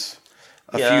sequence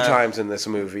a few times in this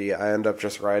movie. I end up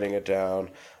just writing it down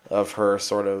of her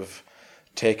sort of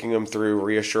taking him through,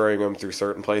 reassuring him through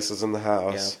certain places in the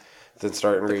house, then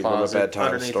starting reading him a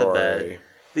bedtime story.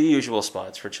 The usual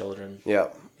spots for children.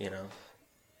 Yep.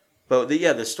 But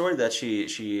the story that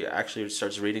she actually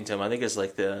starts reading to him, I think, is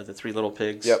like the Three Little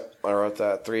Pigs. Yep, I wrote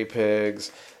that. 3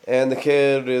 pigs. And the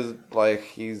kid is like,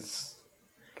 he's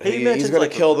going to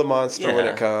kill the monster when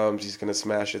it comes. He's going to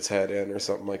smash its head in or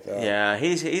something like that. Yeah,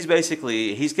 he's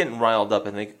basically, he's getting riled up,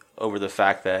 I think, over the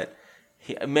fact that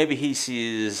maybe he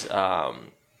sees the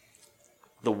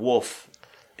wolf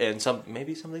and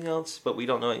maybe something else, but we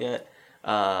don't know it yet,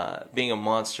 being a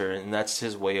monster, and that's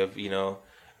his way of,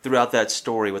 throughout that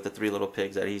story with the 3 little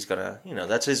pigs, that he's gonna,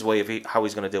 that's his way of how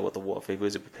he's gonna deal with the wolf if he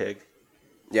was a pig.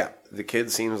 Yeah, the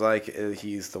kid seems like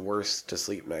he's the worst to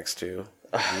sleep next to.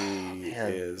 He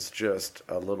is just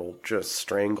a little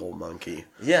strangle monkey.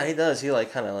 Yeah, he does. He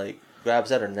kind of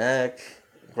grabs at her neck,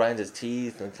 grinds his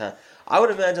teeth, and kind of. I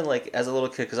would imagine as a little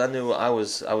kid, because I knew I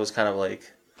was kind of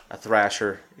like a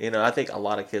thrasher. I think a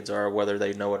lot of kids are, whether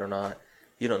they know it or not.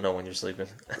 You don't know when you're sleeping.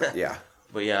 Yeah.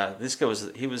 But yeah, this guy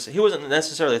he wasn't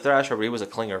necessarily a thrasher, but he was a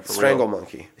clinger for strangle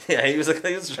monkey. Yeah, he was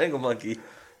a strangle monkey.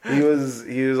 He was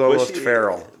almost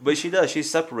feral. But she does. She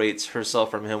separates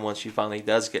herself from him once she finally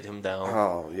does get him down.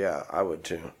 Oh yeah, I would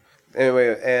too.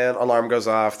 Anyway, and alarm goes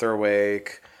off. They're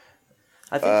awake.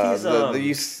 I think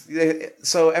he's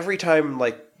so every time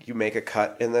you make a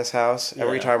cut in this house,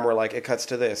 every time we're it cuts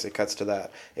to this, it cuts to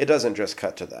that. It doesn't just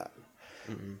cut to that.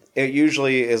 Mm-hmm. It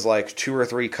usually is 2 or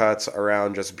 3 cuts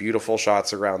around just beautiful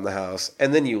shots around the house,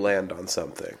 and then you land on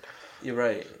something. You're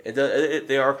right.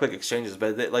 They are quick exchanges,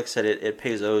 but like I said, it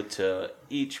pays ode to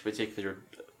each particular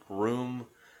room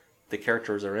the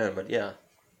characters are in. But yeah,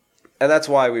 and that's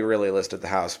why we really listed the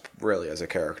house really as a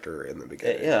character in the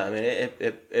beginning. Yeah, I mean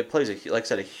it plays like I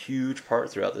said, a huge part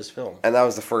throughout this film. And that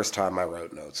was the first time I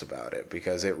wrote notes about it,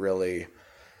 because it really,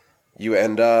 you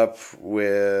end up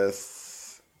with.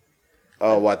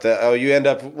 You end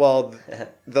up,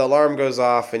 the alarm goes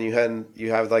off and you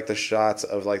have the shots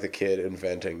of the kid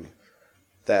inventing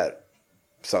that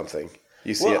something.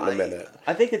 You see it in a minute.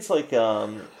 I think it's like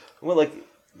like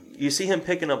you see him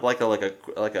picking up like a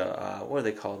what do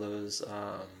they call those?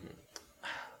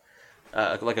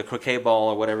 Like a croquet ball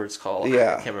or whatever it's called.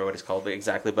 Yeah. I can't remember what it's called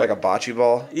exactly. But like a bocce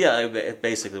ball? Yeah,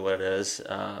 basically what it is.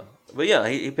 But yeah,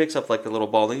 he picks up like a little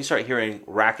ball. Then you start hearing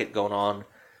racket going on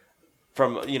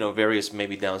from, various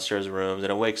maybe downstairs rooms.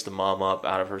 And it wakes the mom up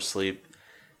out of her sleep.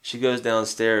 She goes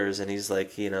downstairs and he's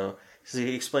like, he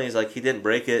explains like he didn't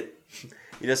break it.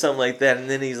 Something like that. And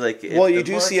then he's like... Well, you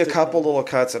do see a couple little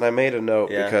cuts, and I made a note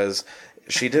because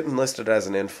she didn't list it as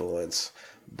an influence,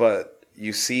 but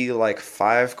you see like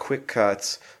 5 quick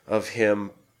cuts of him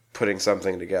putting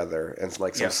something together and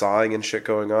like some sawing and shit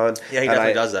going on. Yeah, he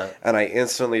definitely does that. And I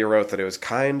instantly wrote that it was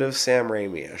kind of Sam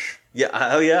Raimi-ish. Yeah,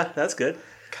 oh yeah, that's good.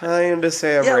 Kind of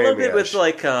Sam Raimi-ish. Yeah, a little bit with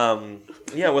like,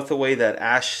 with the way that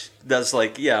Ash does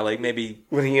like maybe...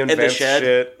 When he invents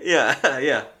shit. Yeah,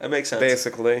 that makes sense.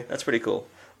 Basically. That's pretty cool.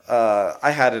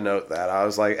 I had to note that. I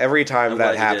was like, every time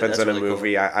that happens in a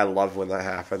movie, cool. I love when that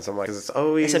happens. I'm like, because it's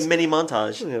always... It's a mini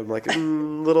montage. I'm like,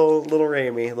 little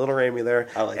Raimi there.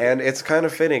 I like and it's kind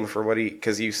of fitting for what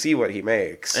because you see what he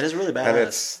makes. And it's really badass. And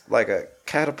it's like a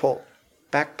catapult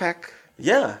backpack.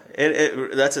 Yeah,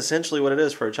 that's essentially what it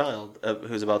is for a child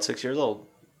who's about 6 years old.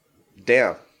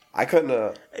 Damn. I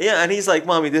couldn't... Yeah, and he's like,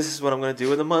 Mommy, this is what I'm going to do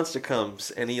when the monster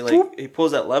comes. And he he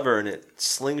pulls that lever and it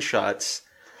slingshots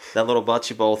that little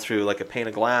bocce ball through like a pane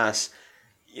of glass.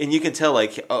 And you can tell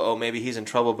like, oh, maybe he's in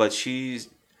trouble, but she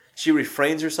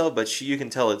refrains herself, but you can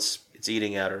tell it's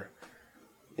eating at her.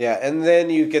 Yeah, and then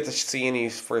you get to see and you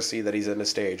first see that he's into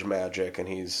stage magic and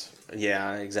he's...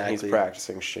 Yeah, exactly. He's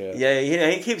practicing shit. Yeah,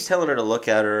 he keeps telling her to look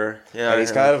at her. Yeah, and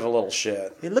he's kind of a little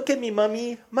shit. Hey, look at me,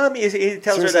 Mommy. Mommy, he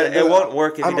tells her that it won't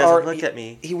work if he doesn't look at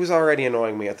me. He was already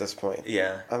annoying me at this point.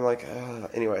 Yeah. I'm like,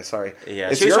 anyway, sorry.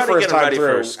 Yeah, it's your first time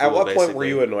through. At what point were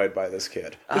you annoyed by this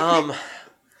kid?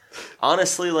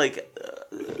 Honestly, like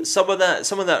some of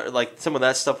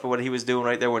that stuff, what he was doing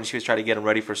right there when she was trying to get him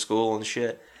ready for school and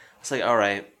shit. It's like, all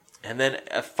right. And then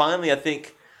finally, I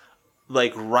think,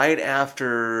 like right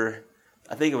after,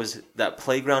 I think it was that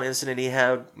playground incident he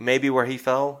had, maybe where he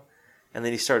fell, and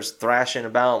then he starts thrashing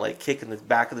about, like kicking the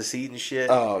back of the seat and shit.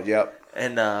 Oh, yep.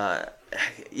 And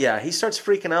he starts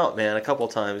freaking out, man, a couple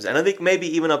of times, and I think maybe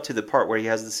even up to the part where he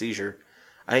has the seizure.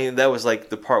 I mean, that was like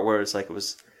the part where it's like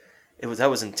that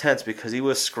was intense because he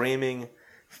was screaming,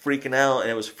 freaking out, and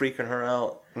it was freaking her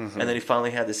out. Mm-hmm. And then he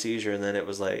finally had the seizure, and then it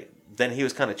was like. Then he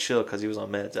was kind of chill because he was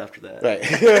on meds after that. Right.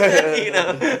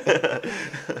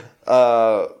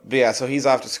 But yeah, so he's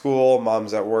off to school.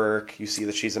 Mom's at work. You see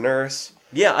that she's a nurse.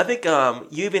 Yeah, I think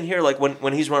you even hear, like,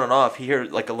 when he's running off, you hear,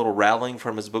 like, a little rattling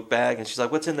from his book bag. And she's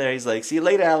like, what's in there? He's like, see you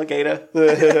later, alligator.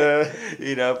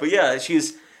 But yeah,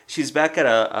 she's back at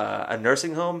a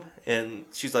nursing home. And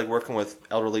she's, like, working with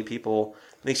elderly people.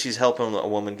 I think she's helping a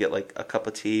woman get, like, a cup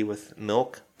of tea with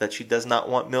milk that she does not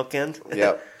want milk in.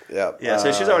 Yep. Yeah,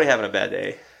 so she's already having a bad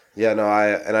day. Yeah, no,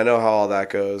 I know how all that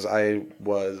goes.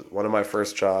 One of my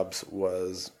first jobs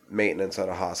was maintenance at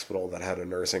a hospital that had a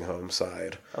nursing home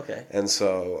side. Okay. And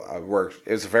so I worked,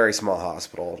 it was a very small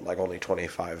hospital, like only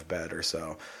 25 bed or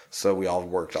so. So we all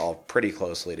worked pretty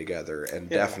closely together and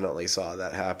definitely saw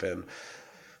that happen.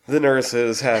 The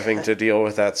nurses having to deal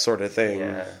with that sort of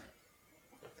thing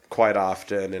quite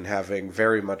often and having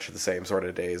very much the same sort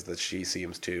of days that she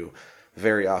seems to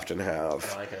very often have.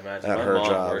 Well, I can imagine. At my her mom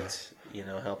job. worked,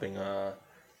 helping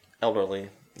elderly,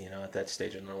 at that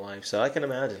stage in their life. So I can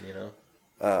imagine,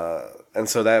 And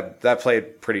so that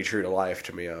played pretty true to life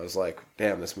to me. I was like,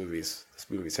 damn, this movie's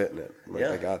hitting it. Like,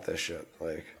 I got this shit.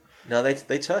 Like, no,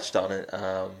 they touched on it.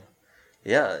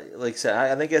 Like so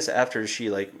I guess after she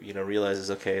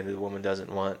realizes, okay, the woman doesn't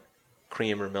want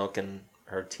cream or milk in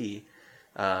her tea,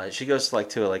 she goes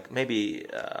to maybe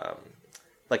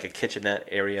like a kitchenette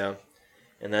area.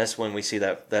 And that's when we see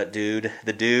that dude,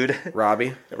 the dude.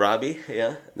 Robbie,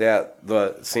 yeah. Yeah,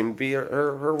 seemed to be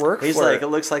her work He's flirt. like, it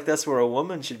looks like that's where a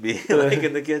woman should be, like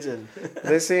in the kitchen.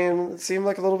 They seem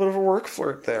like a little bit of a work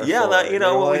flirt there. Yeah,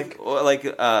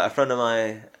 a friend of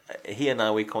mine, he and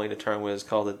I, we coined a term, was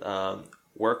called it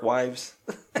work wives.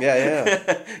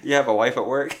 Yeah. You have a wife at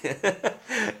work,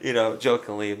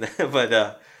 jokingly.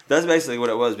 But that's basically what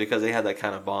it was, because they had that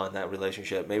kind of bond, that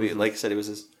relationship. Maybe, like I said, it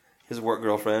was his work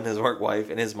girlfriend, his work wife,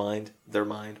 in his mind, their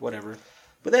mind, whatever.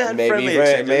 But they had friendly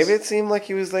exchanges. Maybe it seemed like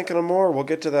he was thinking of more. We'll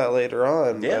get to that later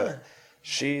on. Yeah. But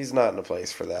she's not in a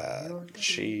place for that.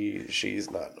 She's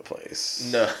not in a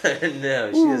place. No,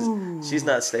 she's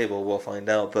not stable. We'll find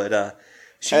out. But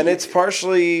and it's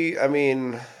partially, I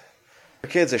mean, her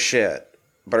kid's a shit.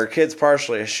 But her kid's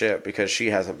partially a shit because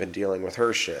she hasn't been dealing with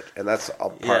her shit, and that's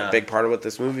a big part of what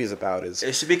this movie is about.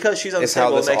 It's because she's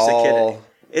unstable. It makes the kid.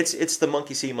 It's the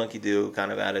monkey see, monkey do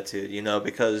kind of attitude, you know,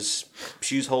 because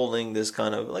she's holding this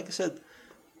kind of, like I said,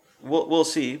 we'll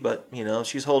see, but you know,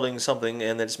 she's holding something,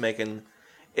 and it's making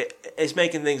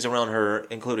things around her,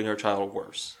 including her child,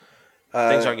 worse.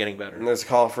 Things aren't getting better. And there's a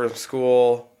call from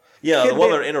school. Yeah, the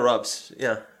woman interrupts.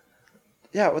 Yeah.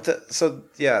 Yeah,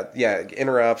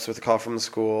 interrupts with a call from the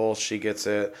school. She gets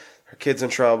it. Her kid's in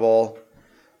trouble.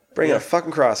 Bring in a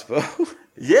fucking crossbow.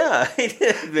 Yeah, he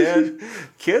did, man.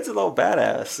 Kid's a little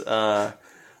badass.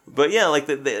 But yeah, like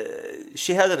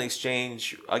she has an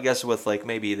exchange, I guess, with like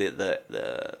maybe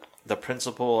the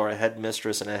principal or a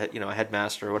headmistress and a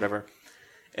headmaster or whatever,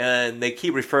 and they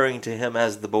keep referring to him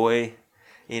as the boy,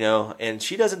 you know, and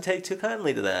she doesn't take too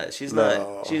kindly to that. She's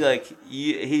not. She's like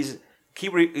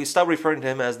stop referring to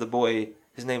him as the boy.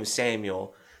 His name is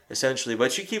Samuel, essentially.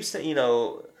 But she keeps, you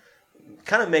know,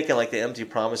 kind of making like the empty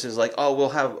promises, like, oh,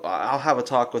 I'll have a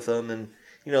talk with him, and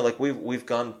you know, like we've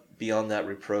gone beyond that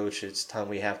reproach. It's time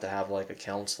we have to have like a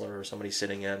counselor or somebody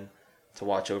sitting in to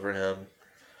watch over him.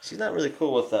 She's not really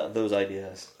cool with those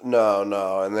ideas.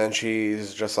 No, and then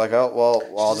she's just like, oh well,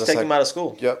 I'll just take him out of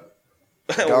school. Yep,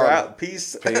 we're out.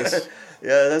 Peace. Yeah,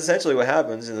 that's essentially what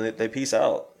happens, and they peace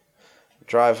out.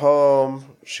 Drive home.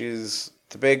 She's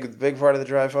the big part of the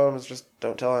drive home is just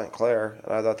don't tell Aunt Claire,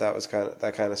 and I thought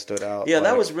that kind of stood out. Yeah,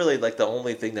 that was really like the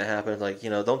only thing that happened. Like, you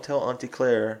know, don't tell Auntie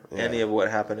Claire any of what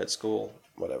happened at school.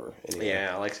 Whatever. Anyway.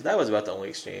 Yeah, like so that was about the only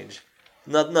exchange.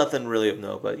 Nothing really of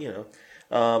note, but you know,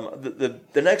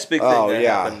 the next big thing that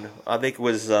happened, I think,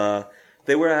 was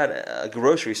they were at a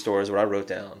grocery store, is what I wrote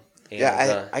down.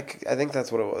 And, I think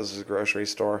that's what it was a grocery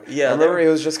store. Yeah, I remember it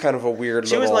was just kind of a weird.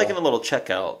 She was like in a little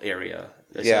checkout area,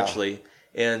 essentially,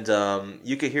 and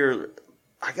you could hear,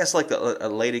 I guess, like a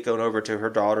lady going over to her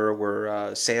daughter,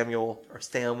 where Sam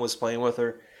was playing with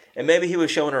her, and maybe he was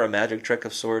showing her a magic trick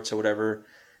of sorts or whatever.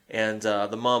 And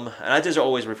the mom, and I just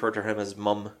always refer to him as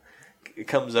Mum,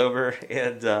 comes over,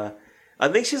 and I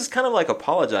think she's kind of like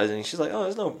apologizing. She's like, "Oh,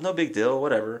 there's no big deal,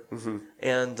 whatever." Mm-hmm.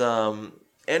 And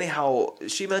anyhow,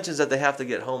 she mentions that they have to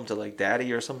get home to like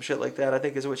Daddy or some shit like that. I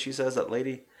think is what she says. That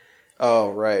lady.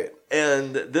 Oh, right.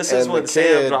 And this is when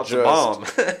Sam drops a bomb.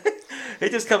 He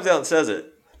just comes out and says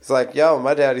it. It's like, yo,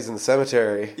 my daddy's in the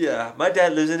cemetery. Yeah, my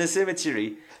dad lives in a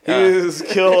cemetery. He was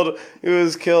killed. He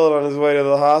was killed on his way to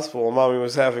the hospital. Mommy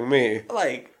was having me.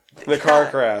 Like in a car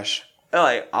crash.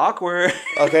 Like awkward.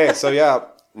 Okay, so yeah,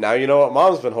 now you know what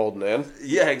Mom's been holding in.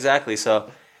 Yeah, exactly. So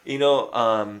you know,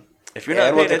 if you're not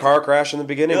and what the car crash in the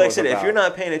beginning like was I said, about. If you're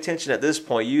not paying attention at this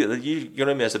point, you're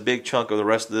gonna miss a big chunk of the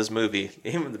rest of this movie,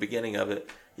 even the beginning of it.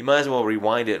 You might as well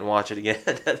rewind it and watch it again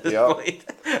at this point.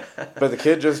 But the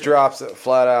kid just drops it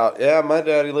flat out. Yeah, my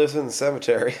daddy lives in the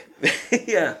cemetery.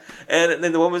 Yeah. And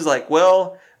then the woman's like,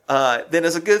 well, then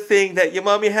it's a good thing that your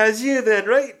mommy has you then,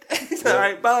 right? All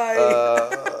right,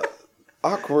 bye.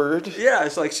 Awkward. Yeah,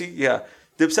 it's like she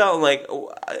dips out and like,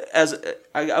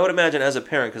 I would imagine as a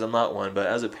parent, because I'm not one, but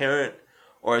as a parent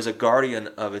or as a guardian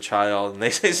of a child, and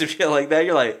they say some shit like that,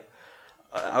 you're like,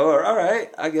 all right,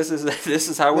 I guess this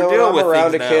is how we're dealing with things now.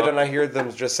 I'm around a kid and I hear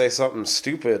them just say something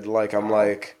stupid, like I'm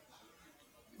like,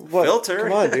 what? Filter.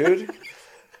 Come on, dude.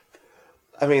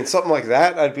 I mean, something like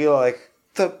that, I'd be like,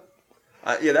 that's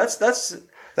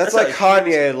like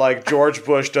Kanye, like George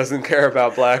Bush doesn't care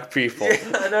about black people.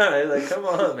 Yeah, I know. Like, come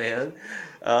on, man.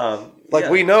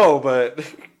 We know, but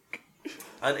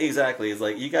exactly. It's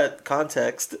like you got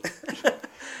context.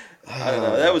 I don't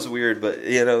know. That was weird, but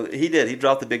you know, he did. He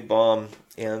dropped the big bomb,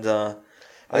 and then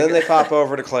they pop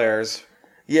over to Claire's.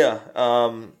 Yeah.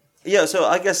 So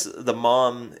I guess the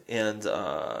mom and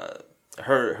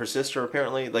her sister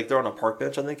apparently, like, they're on a park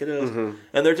bench, I think it is, and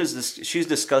they're she's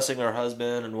discussing her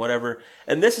husband and whatever.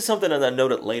 And this is something that I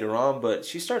noted later on, but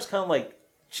she starts kind of like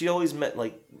she always looks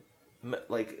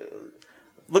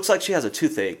like she has a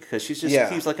toothache because she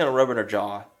just keeps like kind of rubbing her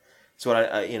jaw. That's what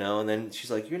I and then she's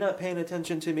like, "You're not paying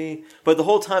attention to me." But the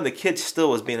whole time the kid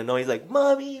still was being annoying. He's like,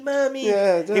 "Mommy."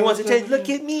 Yeah, he wants to change. Look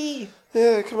at me.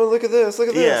 Yeah, come on, look at this.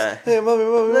 Yeah. Hey, mommy.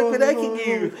 Look what I can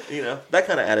do. You know, that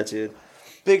kind of attitude.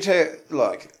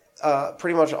 Look,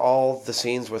 pretty much all the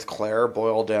scenes with Claire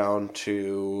boil down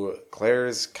to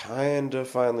Claire's kind of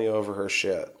finally over her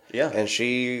shit. Yeah. And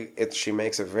she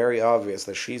makes it very obvious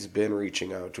that she's been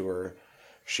reaching out to her.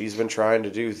 She's been trying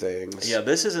to do things. Yeah,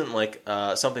 this isn't like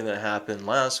something that happened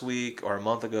last week or a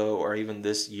month ago or even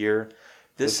this year.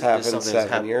 This happened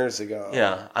 7 years ago.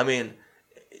 Yeah, I mean,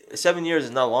 7 years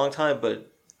is not a long time, but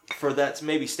for that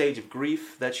maybe stage of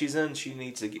grief that she's in, she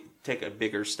needs to take a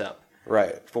bigger step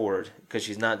forward because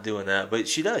she's not doing that. But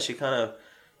she does. She kind of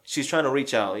she's trying to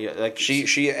reach out. Yeah, like she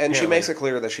makes it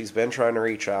clear that she's been trying to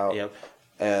reach out. Yep.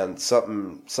 And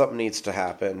something needs to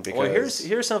happen because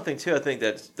here's something too. I think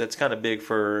that's kind of big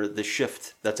for the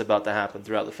shift that's about to happen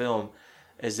throughout the film,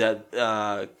 is that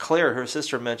Claire, her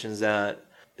sister, mentions that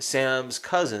Sam's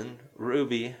cousin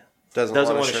Ruby doesn't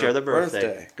want to share the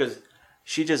birthday because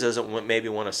she just doesn't maybe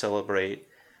want to celebrate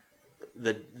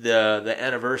the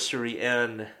anniversary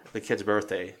and the kid's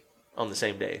birthday on the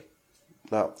same day.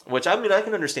 No, which I mean I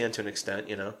can understand to an extent,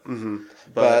 you know. Mm-hmm.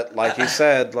 But like you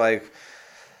said, like.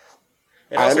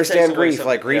 I understand grief.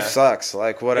 Like grief sucks.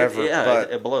 Like whatever.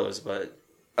 It blows. But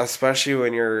especially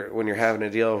when you're having to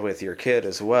deal with your kid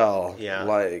as well. Yeah.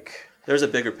 Like there's a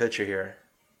bigger picture here,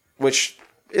 which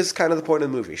is kind of the point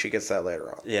of the movie. She gets that later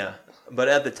on. Yeah, but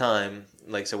at the time,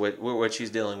 like so, what she's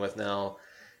dealing with now,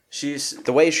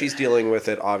 the way she's dealing with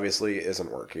it obviously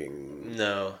isn't working.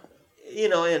 No, you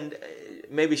know, and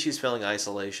maybe she's feeling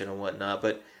isolation and whatnot,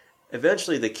 but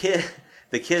eventually the kid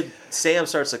Sam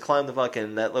starts to climb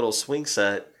that little swing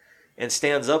set and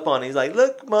stands up on it. He's like,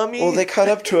 "Look, mommy." Well, they cut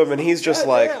up to him and he's just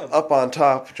like up on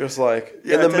top, just like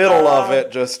in the middle of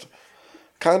it, just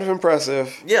kind of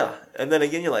impressive. Yeah, and then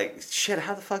again, you're like, "Shit,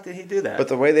 how the fuck did he do that?" But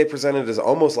the way they present it is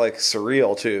almost like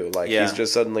surreal too. Like he's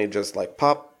just suddenly just like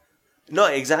pop. No,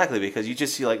 exactly, because you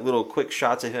just see like little quick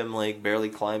shots of him like barely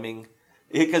climbing,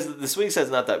 because the swing set's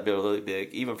not that really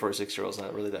big, even for a 6-year-old. It's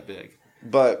not really that big.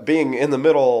 But being in the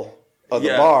middle of the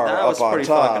bar that was up on pretty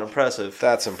top, fucking impressive.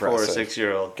 That's impressive for a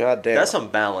 6-year-old. God damn, that's some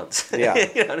balance. Yeah,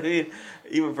 you know what I mean.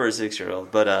 Even for a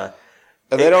 6-year-old, but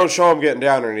and they don't show him getting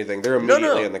down or anything. They're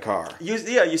immediately in the car. You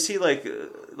see, like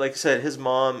I said, his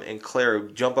mom and Claire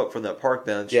jump up from that park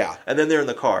bench. Yeah, and then they're in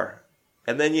the car,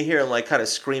 and then you hear him like kind of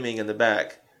screaming in the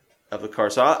back of the car.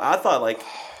 So I thought like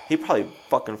he probably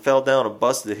fucking fell down and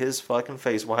busted his fucking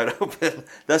face wide open.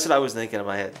 That's what I was thinking in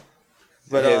my head.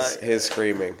 But his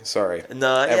screaming. Sorry.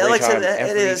 No, every like time, I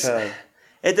said, every time.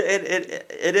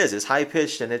 It is. It's high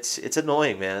pitched and it's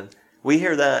annoying, man. We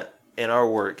hear that in our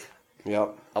work.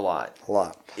 Yep. A lot.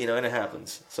 You know, and it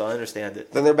happens. So I understand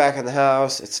it. Then they're back in the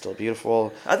house. It's still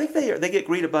beautiful. I think they get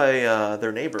greeted by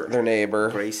their neighbor.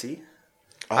 Gracie.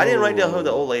 Oh. I didn't write down who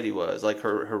the old lady was, like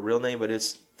her real name, but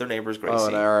it's their neighbor's Gracie. Oh,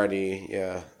 and I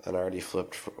already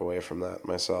flipped away from that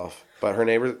myself. But her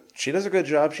neighbor, she does a good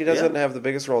job. She doesn't have the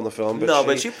biggest role in the film.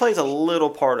 But she plays a little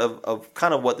part of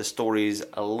kind of what the story's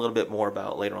a little bit more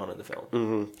about later on in the film.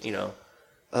 Mm-hmm. You know.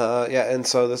 And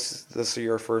so this is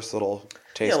your first little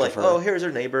taste of her. Oh, here's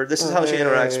her neighbor. This is how she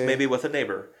interacts maybe with a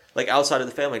neighbor. Like outside of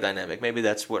the family dynamic. Maybe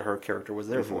that's what her character was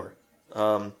there for.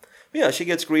 She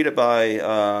gets greeted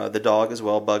by the dog as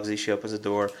well, Bugsy. She opens the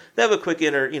door. They have a quick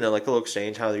like a little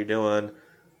exchange. How you doing?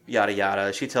 Yada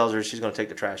yada. She tells her she's going to take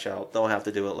the trash out. They'll have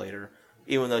to do it later.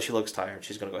 Even though she looks tired,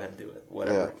 she's going to go ahead and do it.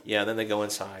 Whatever. Yeah, then they go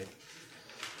inside.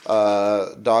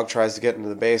 Dog tries to get into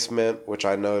the basement, which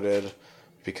I noted,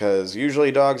 because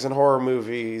usually dogs in horror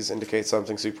movies indicate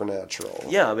something supernatural.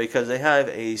 Yeah, because they have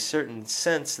a certain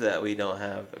sense that we don't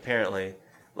have, apparently.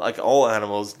 Like all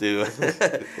animals do.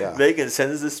 Yeah. They can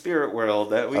sense the spirit world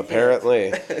that we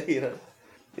apparently. Can't.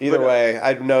 Either way,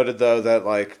 I noted though that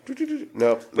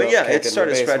nope. But it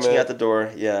started scratching at the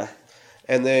door. Yeah.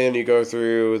 And then you go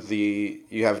through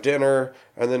you have dinner,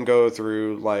 and then go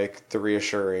through like the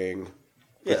reassuring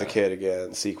with the kid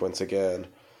again, sequence again.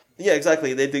 Yeah,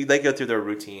 exactly. They go through their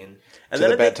routine. And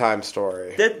then the bedtime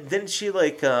story. Then she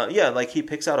he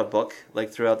picks out a book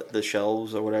like throughout the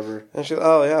shelves or whatever. And she,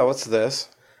 what's this?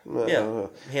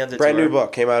 Hands it brand to new her.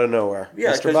 book came out of nowhere.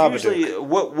 Yeah, because usually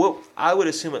what I would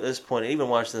assume at this point, even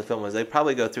watching the film, is they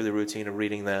probably go through the routine of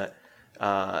reading that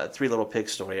Three Little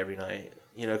Pigs story every night.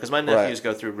 You know, because my nephews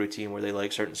go through a routine where they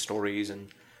like certain stories, and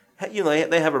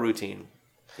they have a routine.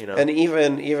 You know, and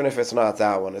even if it's not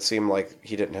that one, it seemed like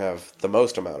he didn't have the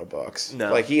most amount of books.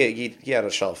 No, like he had a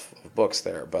shelf of books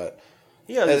there, but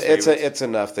it's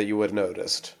enough that you would have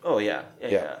noticed. Oh yeah.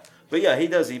 But he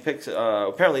does. He picks.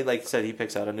 Apparently, like I said, he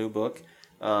picks out a new book.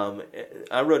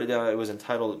 I wrote it down. It was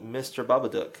entitled Mr.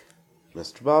 Babadook.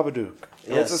 Mr. Babadook.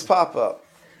 Yes. It's his pop-up.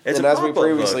 It's and a as pop-up we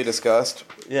previously book. Discussed,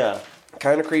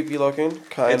 kind of creepy looking,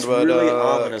 it's really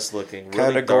ominous looking, really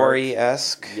kind of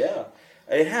gory-esque. Yeah,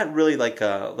 it had really like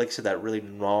I said, that really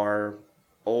noir,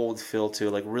 old feel to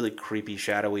it, like really creepy,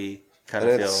 shadowy kind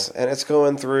of feel. And it's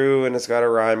going through, and it's got a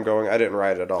rhyme going. I didn't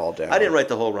write it all down. I didn't write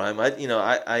the whole rhyme.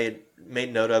 I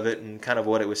made note of it, and kind of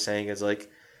what it was saying is like,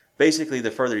 basically,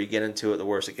 the further you get into it, the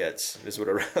worse it gets. Is what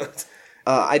I wrote.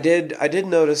 I did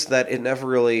notice that it never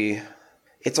really.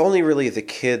 It's only really the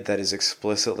kid that is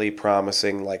explicitly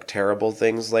promising like terrible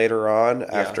things later on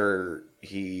after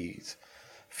he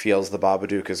feels the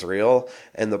Babadook is real,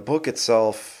 and the book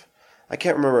itself. I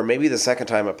can't remember. Maybe the second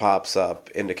time it pops up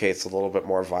indicates a little bit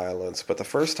more violence, but the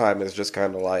first time is just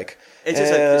kind of like, it's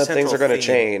just like things are going to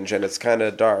change, and it's kind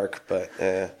of dark, but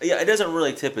yeah, it doesn't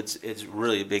really tip it's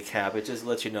really a big cap. It just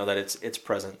lets you know that it's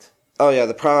present. Oh yeah,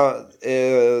 the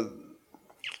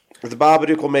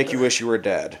Babadook will make you wish you were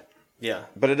dead. Yeah,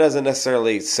 but it doesn't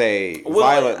necessarily say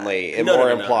violently. It more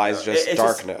implies just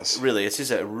darkness. It's just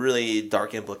a really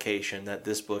dark implication that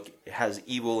this book has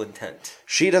evil intent.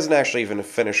 She doesn't actually even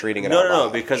finish reading it out loud. No,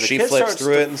 because she flips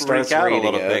through it and starts reading a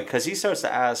little bit. Because he starts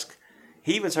to ask,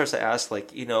 he even starts to ask,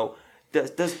 like, you know,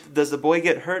 does the boy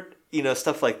get hurt? You know,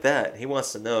 stuff like that. He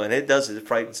wants to know, and it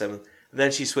frightens him. And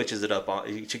then she switches it up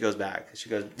on. She goes back. She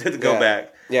goes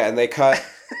back. Yeah, and they cut.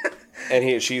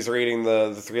 And she's reading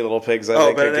the Three Little Pigs, I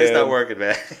think, but it's not working,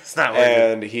 man. It's not working.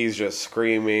 And he's just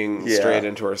screaming straight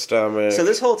into her stomach. So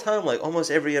this whole time, like,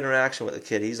 almost every interaction with the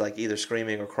kid, he's, like, either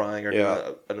screaming or crying or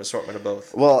doing an assortment of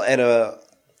both. Well, and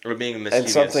or being mischievous. And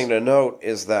something to note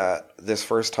is that this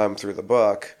first time through the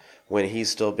book, when he's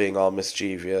still being all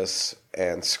mischievous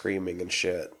and screaming and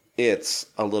shit, it's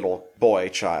a little boy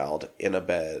child in the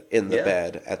bed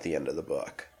at the end of the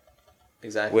book.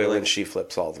 Exactly. When she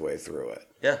flips all the way through it.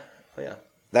 Yeah. Oh, yeah.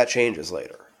 That changes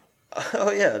later.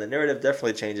 Oh, yeah. The narrative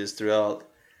definitely changes throughout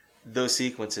those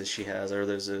sequences she has, or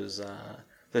those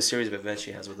series of events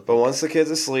she has with the book. But once the kid's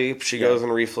asleep, she goes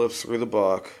and reflips through the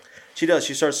book. She does.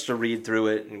 She starts to read through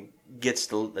it and gets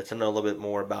to know a little bit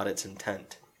more about its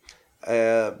intent.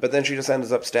 But then she just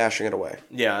ends up stashing it away.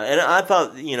 Yeah, and I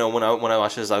thought, you know, when I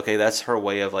watched this, okay, that's her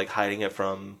way of, like, hiding it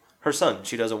from her son.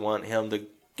 She doesn't want him to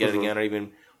get it again or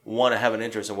even want to have an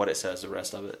interest in what it says, the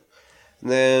rest of it. And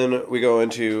then we go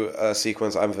into a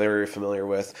sequence I'm very familiar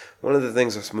with. One of the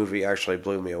things this movie actually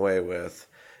blew me away with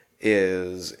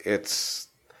is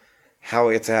how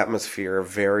its atmosphere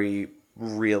very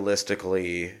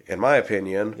realistically, in my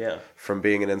opinion, from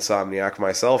being an insomniac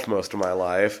myself most of my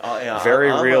life,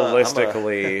 very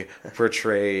realistically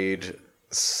portrayed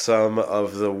some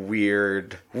of the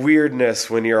weirdness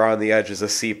when you're on the edges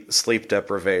of sleep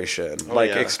deprivation,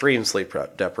 extreme sleep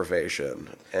deprivation.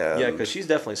 And because she's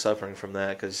definitely suffering from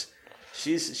that, because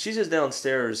she's just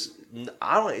downstairs.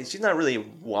 She's not really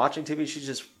watching TV. She's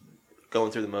just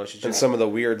going through the motions. And some of the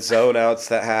weird zone outs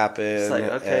that happen. It's like,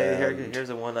 okay, here's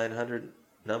a 1-900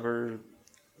 number,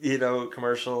 you know,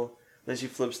 commercial. Then she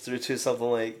flips through to something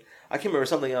like, I can't remember,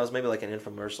 something else, maybe like an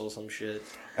infomercial or some shit.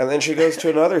 And then she goes to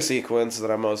another sequence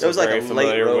that I'm also very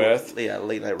familiar with. Yeah,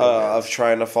 late night of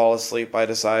trying to fall asleep by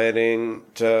deciding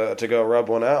to go rub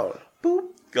one out. Boop.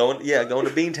 Going to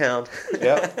Beantown.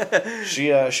 Yeah. She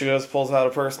goes, pulls out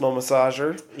a personal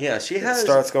massager. Yeah, she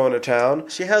starts going to town.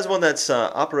 She has one that's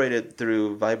operated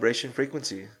through vibration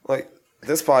frequency. Like,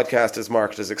 this podcast is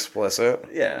marked as explicit.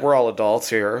 Yeah. We're all adults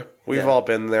here. We've all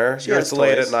been there. It's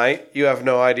late at night. You have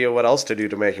no idea what else to do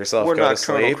to make yourself go to sleep.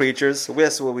 We're nocturnal creatures.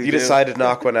 That's what we do. You decide to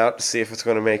knock one out to see if it's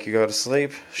going to make you go to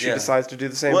sleep. She decides to do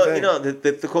the same thing. Well, you know,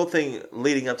 the cool thing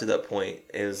leading up to that point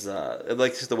is,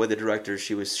 like, just the way the director,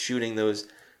 she was shooting those,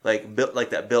 like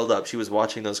that build up. She was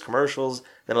watching those commercials.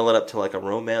 Then it led up to, like, a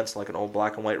romance, like an old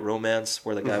black and white romance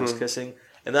where the guy was kissing.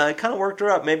 And then I kind of worked her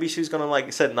up. Maybe she was going to, like I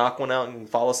said, knock one out and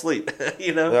fall asleep,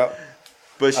 you know? Yeah.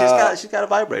 But she's got a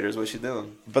vibrator is what she's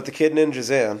doing. But the kid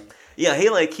ninja's in. Yeah,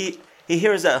 he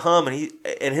hears that hum, and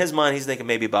in his mind he's thinking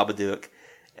maybe Babadook.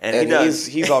 And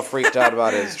he's all freaked out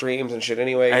about his dreams and shit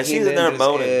anyway. And she's in there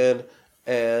moaning.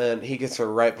 And he gets her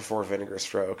right before Vinegar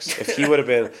Strokes. If he would have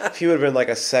been like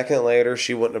a second later,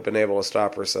 she wouldn't have been able to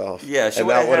stop herself. Yeah,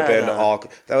 that would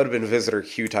have been Visitor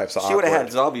Q types of awkward. She would have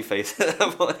had zombie face at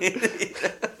that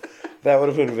point. That would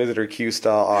have been Visitor Q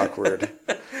style awkward.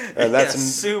 And that's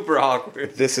super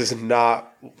awkward. That's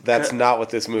not what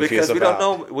this movie is about.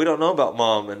 Because we don't know about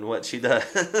Mom and what she does.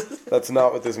 That's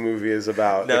not what this movie is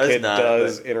about. No, the kid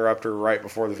does interrupt her right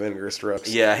before the Vinegar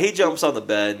Strokes. Yeah, he jumps on the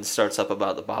bed and starts up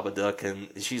about the Babadook, and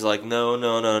she's like, no,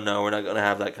 we're not going to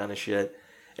have that kind of shit.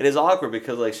 It is awkward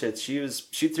because, like, shit, she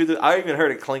threw I even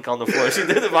heard it clink on the floor. She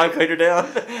threw the vibrator down,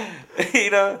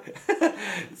 you know?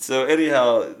 So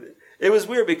anyhow, it was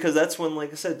weird because that's when,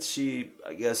 like I said,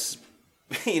 I guess,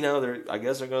 you know, they're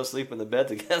going to sleep in the bed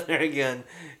together again,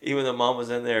 even though Mom was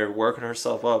in there working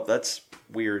herself up. That's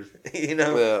weird, you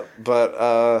know? Yeah,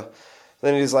 but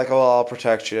then he's like, oh, I'll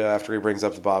protect you after he brings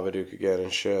up the Babadook again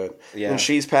and shit. Yeah. And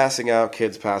she's passing out,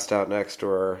 kid's passed out next to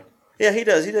her. Yeah, he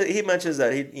does. He mentions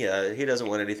that he doesn't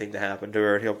want anything to happen to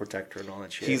her. He'll protect her and all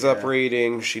that shit. He's up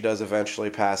reading. She does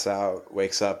eventually pass out,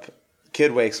 wakes up.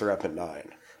 Kid wakes her up at 9.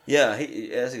 Yeah,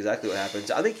 that's exactly what happens.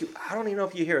 I don't even know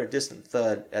if you hear a distant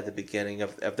thud at the beginning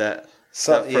of that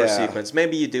first sequence.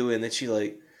 Maybe you do, and then she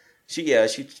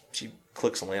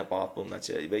clicks a lamp off them. That's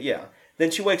it. But yeah, Then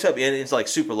she wakes up and it's like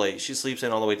super late. She sleeps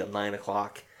in all the way to 9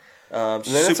 o'clock. And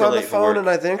then it's on the phone, and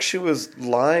I think she was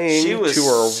lying to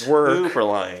her work. Super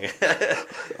lying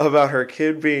about her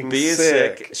kid being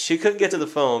sick. She couldn't get to the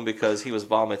phone because he was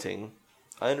vomiting.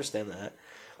 I understand that.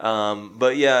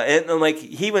 But yeah, and like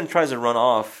he even tries to run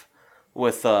off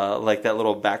with like that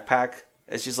little backpack.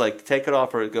 And she's like, take it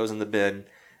off or it goes in the bin.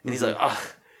 And he's like,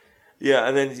 oh. Yeah,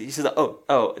 and then he says,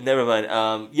 oh, never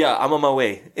mind. Yeah, I'm on my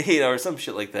way, or some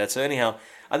shit like that. So anyhow,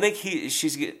 I think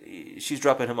she's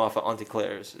dropping him off at Auntie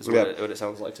Claire's. Is what it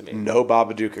sounds like to me. No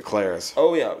Babadook at Claire's.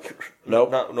 Oh yeah,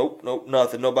 nope,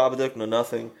 nothing. No Babadook, no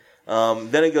nothing.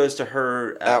 Then it goes to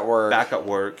her at work, back at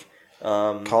work,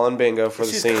 calling bingo for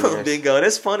the seniors. Calling bingo, and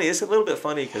it's funny. It's a little bit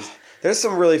funny because there's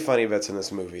some really funny bits in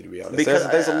this movie. To be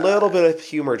honest, there's a little bit of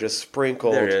humor just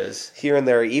sprinkled here and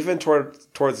there. Even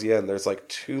towards the end, there's like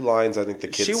 2 lines. I think the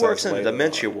kid. She works in a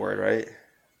dementia ward, right?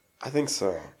 I think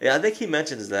so. Yeah, I think he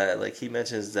mentions that. Like he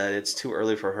mentions that it's too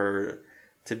early for her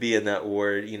to be in that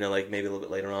ward. You know, like maybe a little bit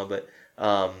later on, but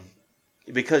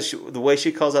because the way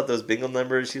she calls out those bingo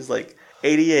numbers, she's like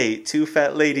 88, 2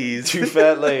 fat ladies, 2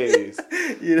 fat ladies.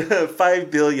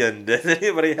 5 billion. Does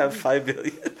anybody have 5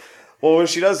 billion? Well, when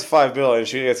she does 5 billion,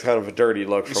 she gets kind of a dirty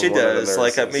look from one of the nurses.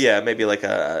 Like maybe like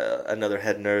another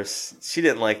head nurse. She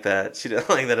didn't like that. She didn't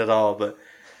like that at all. But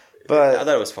I thought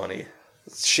it was funny.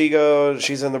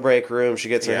 She's in the break room. She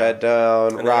gets her head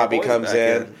down. And Robbie comes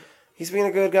in. He's being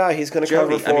a good guy. He's going to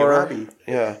cover for her. Robbie.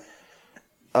 Yeah.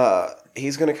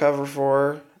 He's going to cover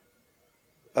for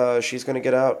her. She's going to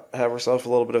get out, have herself a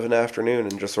little bit of an afternoon,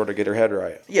 and just sort of get her head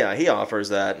right. Yeah, he offers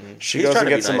that. And she goes and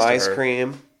gets some ice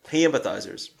cream. He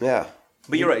empathizes. Yeah.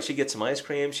 But you're right. She gets some ice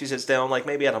cream. She sits down, like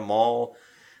maybe at a mall.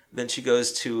 Then she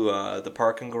goes to the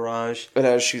parking garage. And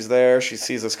as she's there, she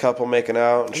sees this couple making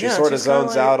out. And she sort of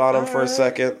zones out on him for a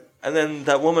second. And then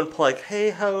that woman like, hey,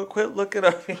 ho, quit looking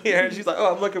over here. And she's like,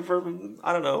 oh, I'm looking for,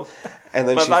 I don't know. And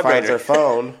then she finds her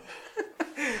phone.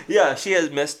 Yeah, she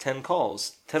has missed 10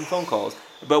 phone calls.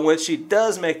 But when she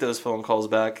does make those phone calls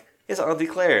back, it's Auntie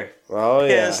Claire. Oh,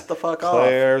 yeah. Pissed the fuck off.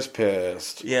 Claire's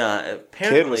pissed. Yeah,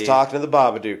 apparently. Kid was talking to the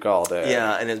Babadook all day.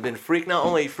 Yeah, and it's been not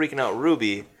only freaking out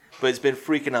Ruby, but it's been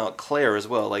freaking out Claire as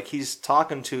well. Like, he's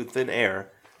talking to thin air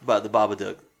about the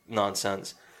Babadook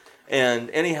nonsense. And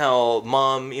anyhow,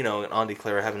 Mom, and Auntie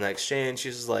Claire are having that exchange.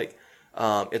 She's just like,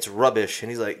 it's rubbish.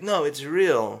 And he's like, no, it's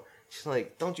real. She's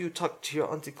like, don't you talk to your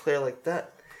Auntie Claire like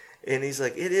that. And he's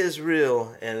like, it is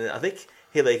real. And I think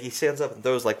he stands up and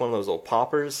throws like one of those little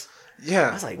poppers. Yeah.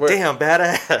 I was like, damn,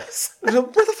 badass. Where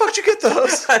the fuck did you get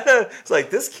those? It's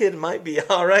like, this kid might be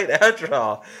all right after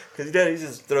all. Because he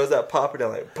just throws that popper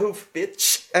down like, poof,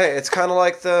 bitch. Hey, it's kind of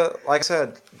like like I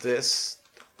said, this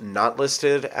not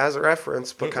listed as a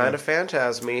reference, but kind of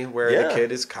Phantasmy, where the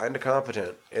kid is kind of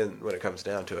competent when it comes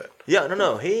down to it. Yeah,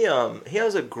 no. He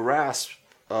has a grasp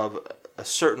of a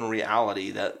certain reality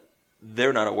that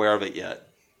they're not aware of it yet.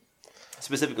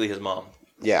 Specifically his mom.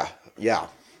 Yeah.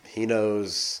 He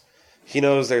knows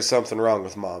there's something wrong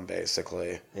with Mom,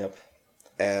 basically. Yep.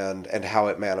 And how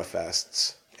it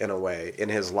manifests in a way in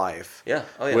his life. Yeah.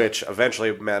 Oh, yeah. Which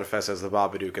eventually manifests as the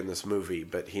Babadook in this movie,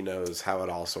 but he knows how it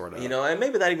all sort of. And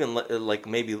maybe that even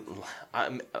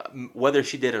whether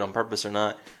she did it on purpose or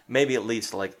not, maybe it leads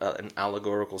to like an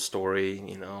allegorical story,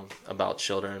 about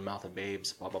children, mouth of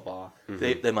babes, blah blah blah.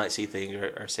 Mm-hmm. They might see things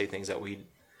or say things that we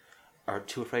are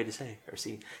too afraid to say or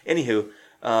see. Anywho,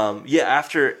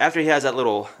 after he has that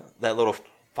little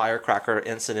firecracker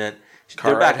incident,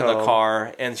 they're back in the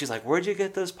car, and she's like, "Where'd you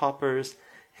get those poppers?"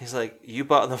 He's like, "You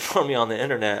bought them for me on the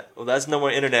internet." Well, that's no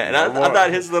more internet. And I thought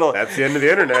his little... That's the end of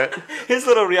the internet. His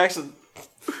little reaction,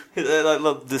 his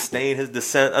little disdain, his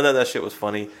dissent, I thought that shit was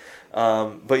funny.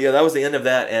 But yeah, that was the end of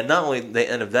that. And not only the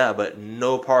end of that, but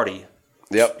no party.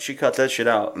 Yep. She cut that shit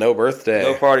out. No birthday.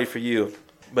 No party for you.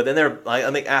 But then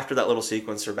I think after that little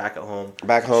sequence, they're back at home.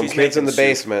 Back home, kids in the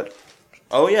basement.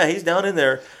 Oh yeah, he's down in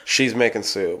there. She's making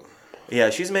soup. Yeah,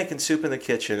 she's making soup in the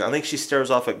kitchen. I think she stares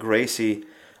off at Gracie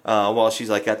while she's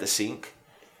like at the sink,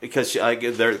 because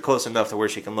they're close enough to where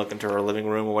she can look into her living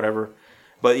room or whatever.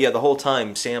 But yeah, the whole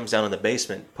time Sam's down in the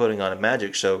basement putting on a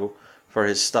magic show for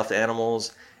his stuffed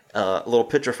animals. A little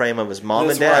picture frame of his mom and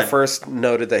dad. This is where I first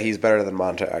noted that he's better than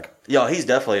Montag. Yeah, he's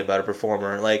definitely a better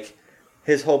performer. Like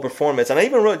his whole performance, and I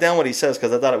even wrote down what he says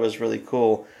because I thought it was really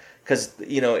cool. Because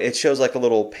it shows like a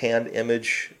little panned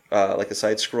image, like a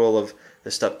side scroll of the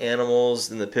stuffed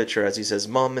animals in the picture as he says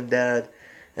 "Mom and Dad,"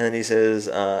 and then he says,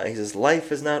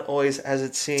 "Life is not always as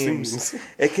it seems.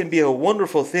 It can be a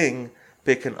wonderful thing,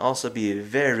 but it can also be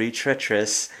very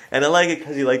treacherous." And I like it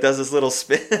because he like does this little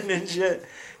spin and shit.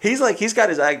 He's got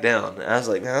his act down. And I was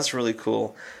like, man, that's really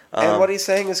cool. And what he's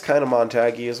saying is kind of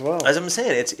Montaggy as well. As I'm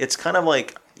saying, it's kind of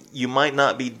like you might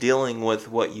not be dealing with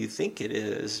what you think it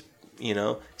is.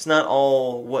 It's not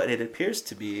all what it appears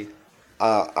to be.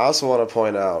 I also want to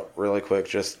point out really quick,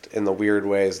 just in the weird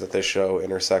ways that this show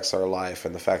intersects our life,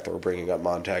 and the fact that we're bringing up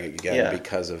Montag again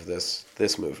because of this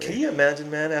movie. Can you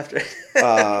imagine, man? After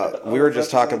we were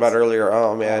just talking about earlier.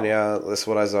 Oh man, yeah, this is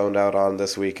what I zoned out on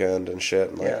this weekend and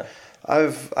shit. And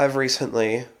I've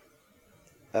recently,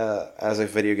 as a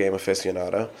video game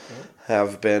aficionado,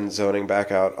 have been zoning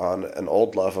back out on an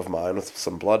old love of mine with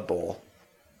some Blood Bowl.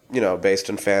 Based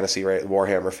in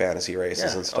Warhammer fantasy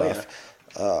races and stuff.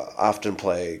 Often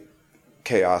play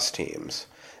chaos teams.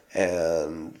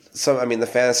 And the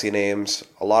fantasy names,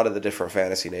 a lot of the different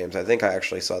fantasy names, I think I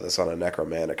actually saw this on a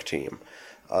Necromantic team.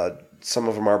 Some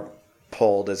of them are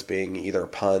pulled as being either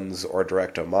puns or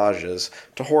direct homages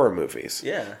to horror movies.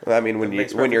 Yeah.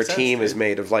 When your team is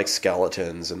made of like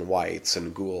skeletons and wights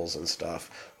and ghouls and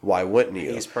stuff, why wouldn't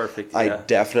you? He's perfect. I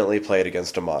definitely played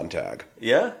against a Montag.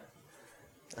 Yeah?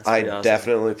 I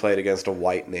definitely played against a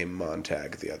white named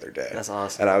Montag the other day. That's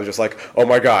awesome. And I was just like, oh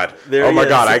my god,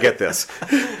 I get this.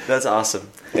 That's awesome.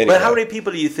 Anyway. But how many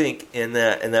people do you think in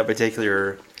that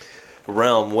particular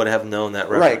realm would have known that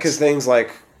reference? Right, because things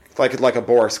like a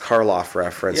Boris Karloff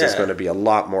reference is going to be a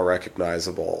lot more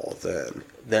recognizable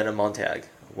than a Montag,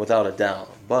 without a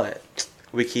doubt. But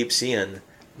we keep seeing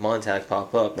Montag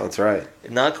pop up. That's right.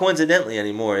 Not coincidentally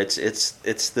anymore. It's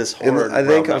this horror. I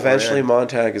think eventually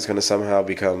Montag is going to somehow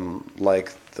become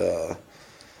like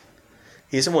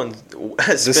he's someone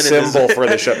the symbol for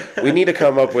the show. We need to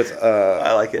come up with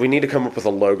I like it. We need to come up with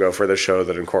a logo for the show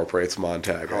that incorporates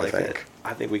Montag. I think.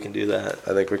 I think we can do that.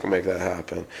 I think we can make that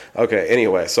happen. Okay.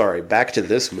 Anyway, sorry. Back to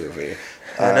this movie.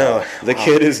 I know the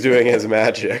kid is doing his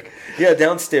magic. Yeah,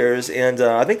 downstairs, and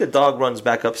I think the dog runs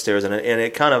back upstairs, and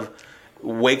it kind of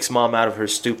wakes Mom out of her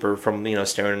stupor from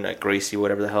staring at Gracie,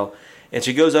 whatever the hell, and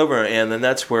she goes over, and then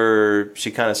that's where she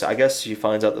kind of, I guess she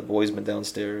finds out the boy's been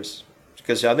downstairs,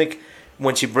 because I think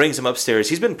when she brings him upstairs,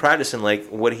 he's been practicing like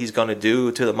what he's gonna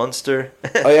do to the monster.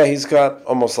 Oh yeah, he's got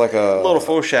almost like a little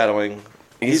foreshadowing.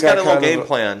 He's got a little game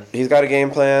plan. He's got a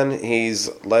game plan. He's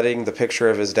letting the picture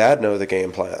of his dad know the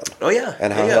game plan. Oh yeah,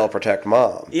 and how he'll protect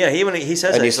Mom. Yeah, he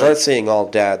says. And you start seeing all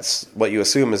Dad's, what you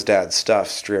assume is Dad's stuff,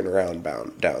 strewn around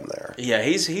down there. Yeah,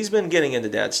 he's been getting into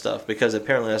Dad's stuff because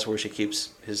apparently that's where she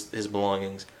keeps his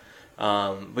belongings.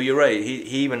 But you're right. He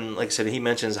even, like I said, he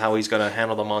mentions how he's going to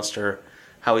handle the monster,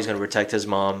 how he's going to protect his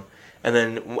mom, and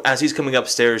then as he's coming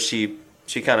upstairs, she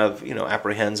kind of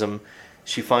apprehends him.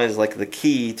 She finds like the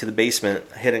key to the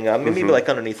basement hidden, maybe like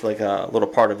underneath like a little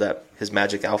part of his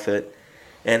magic outfit,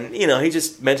 and he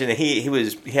just mentioned that he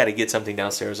had to get something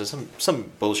downstairs or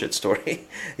some bullshit story,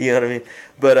 you know what I mean?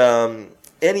 But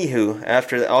anywho,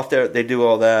 after they do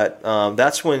all that,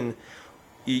 that's when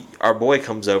our boy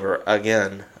comes over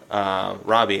again,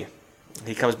 Robbie.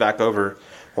 He comes back over.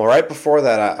 Well, right before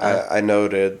that, I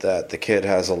noted that the kid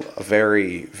has a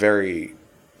very, very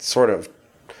sort of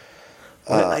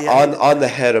on the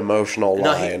head emotional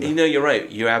line. You're right.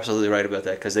 You're absolutely right about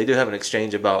that, because they do have an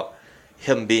exchange about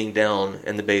him being down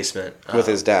in the basement with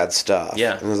his dad's stuff.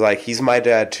 Yeah, and it's like, he's my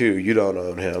dad too. You don't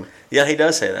own him. Yeah, he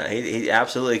does say that. He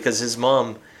absolutely, because his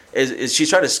mom she's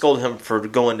trying to scold him for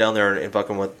going down there and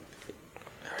fucking with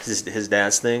his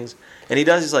dad's things, and he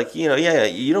does. He's like, you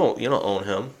don't own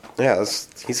him. Yeah,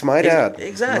 he's my dad.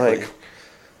 Exactly.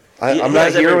 Like, I'm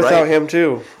not here without him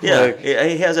too. Yeah,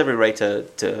 he has every right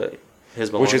to his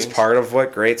belongings. Which is part of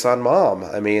what grates on Mom.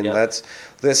 I mean, that's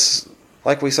this,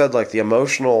 like we said, like the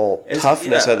emotional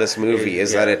toughness of this movie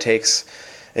is that it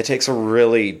takes a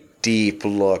really deep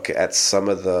look at some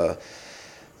of the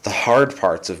hard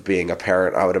parts of being a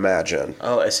parent, I would imagine.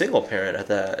 Oh, a single parent at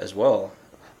that as well.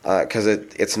 Because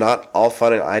it's not all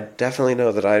fun. I definitely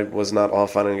know that I was not all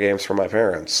fun and games for my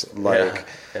parents. Like,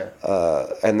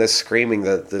 and this screaming,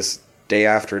 this day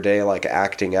after day, like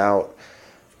acting out,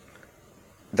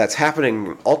 that's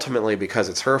happening ultimately because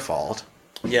it's her fault.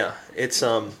 Yeah, it's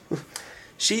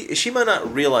she might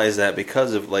not realize that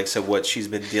because of what she's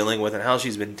been dealing with and how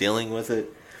she's been dealing with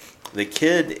it. The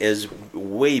kid is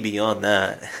way beyond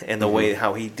that, and the way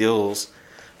how he deals,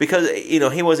 because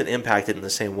he wasn't impacted in the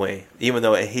same way, even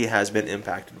though he has been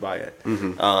impacted by it.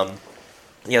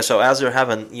 So as they're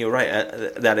having, you're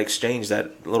right, that exchange,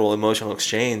 that little emotional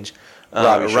exchange,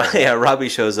 Robbie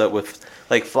shows up with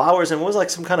like flowers and what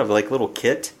was some kind of little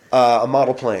kit. A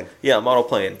model plane. Yeah, a model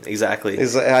plane, exactly.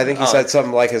 I think he said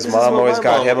something like his mom always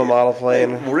got him a model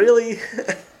plane. Like, really?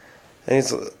 And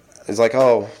he's like,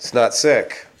 oh, it's not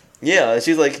sick. Yeah,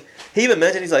 she's like, he even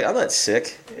mentioned, he's like, I'm not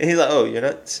sick. And he's like, oh, you're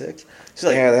not sick? She's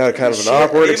like, yeah, they had kind of an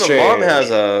awkward exchange. Even Mom has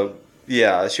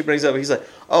Yeah, she brings up. He's like,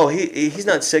 oh, he's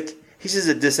not sick. He's just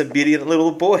a disobedient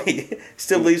little boy.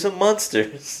 Still believes in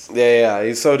monsters. Yeah.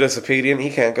 He's so disobedient he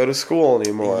can't go to school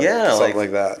anymore. Yeah, something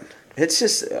like that. It's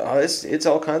just it's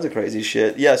all kinds of crazy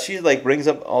shit. Yeah, she like brings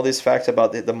up all these facts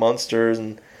about the monsters,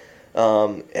 and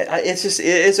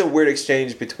it's a weird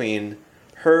exchange between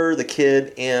her, the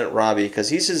kid, and Robbie, because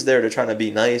he's just there to try to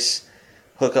be nice,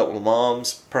 hook up with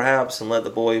moms perhaps, and let the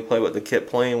boy play with the kid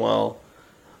playing while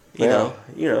you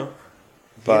know.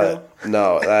 But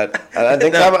no, that I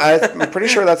think no. I'm pretty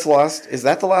sure that's the last. Is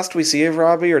that the last we see of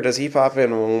Robbie, or does he pop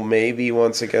in maybe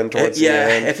once again towards the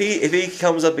end? If he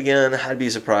comes up again, I'd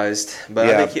be surprised. But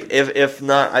I think if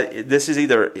not, this is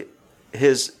either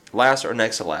his last or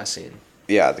next to last scene.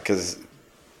 Yeah, because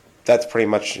that's pretty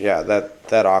much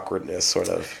that awkwardness sort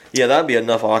of. Yeah, that'd be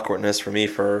enough awkwardness for me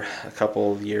for a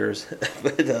couple of years.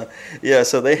 But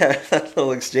so they have that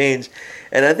little exchange.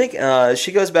 And I think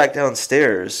she goes back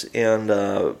downstairs,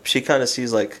 and she kind of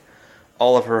sees like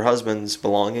all of her husband's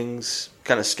belongings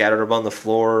kind of scattered on the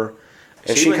floor.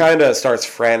 And she kind of starts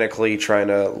frantically trying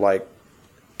to like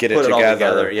get it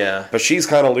together. Yeah. But she's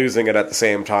kind of losing it at the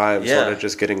same time, sort of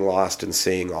just getting lost and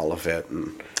seeing all of it.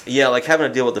 And yeah, like having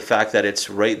to deal with the fact that it's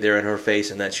right there in her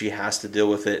face and that she has to deal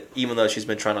with it, even though she's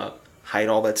been trying to hide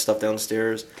all that stuff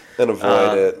downstairs and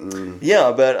avoid it. And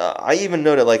yeah, but I even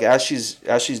noted like as she's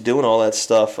doing all that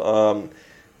stuff,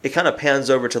 it kind of pans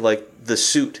over to like the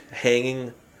suit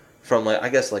hanging from like I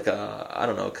guess like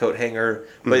a coat hanger,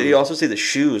 but you also see the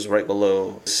shoes right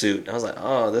below the suit. I was like,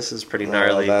 oh, this is pretty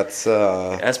gnarly. That's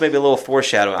maybe a little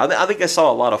foreshadowing. I think I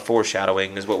saw a lot of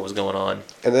foreshadowing is what was going on.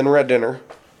 And then we're at dinner.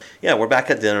 Yeah, we're back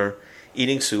at dinner,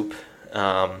 eating soup,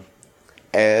 and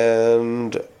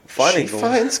she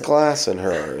finds glass in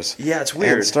hers. Yeah, it's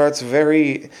weird. And starts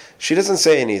she doesn't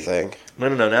say anything. No,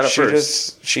 not at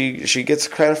first. She gets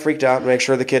kind of freaked out and makes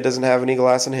sure the kid doesn't have any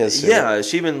glass in his suit. Yeah,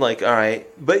 she even like, all right.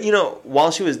 But,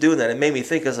 while she was doing that, it made me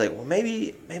think, I was like, well,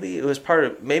 maybe it was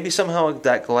maybe somehow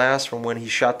that glass from when he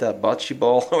shot that bocce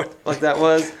ball or like that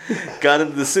was, got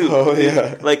into the soup. Oh,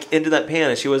 yeah. Like, into that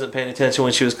pan, and she wasn't paying attention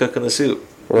when she was cooking the soup.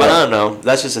 Right. But I don't know.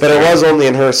 That's just But it was only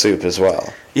in her soup as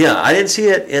well. Yeah, I didn't see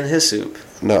it in his soup.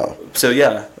 No. So,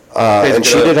 yeah. And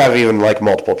she did have even like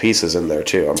multiple pieces in there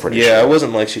too. I'm pretty sure. Yeah, it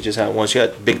wasn't like she just had one. She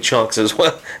had big chunks as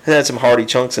well. It had some hearty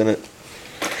chunks in it.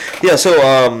 Yeah.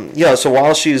 So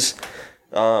while she's,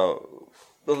 like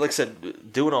I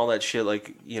said, doing all that shit,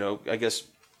 like I guess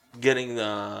getting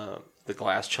the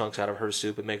glass chunks out of her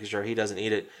soup and making sure he doesn't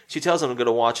eat it. She tells him to go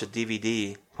to watch a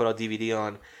DVD, put a DVD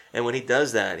on, and when he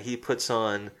does that, he puts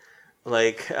on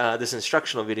like this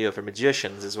instructional video for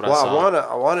magicians is what I saw. Well,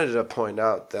 I wanted to point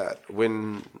out that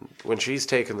when she's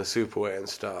taking the soup away and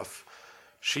stuff,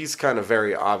 she's kind of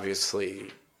very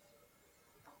obviously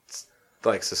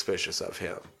like suspicious of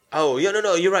him. Oh, yeah,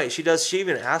 no, you're right. She does. She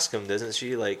even asks him, doesn't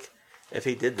she? Like if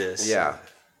he did this. Yeah,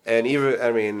 and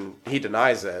even he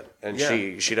denies it, and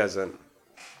she doesn't.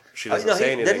 She doesn't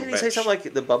say anything. Didn't he say something like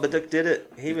the Babadook did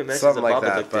it? He even mentions the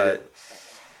Babadook did it.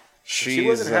 She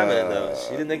wasn't having it, though.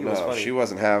 She didn't think it was funny. She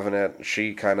wasn't having it.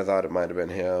 She kind of thought it might have been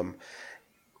him.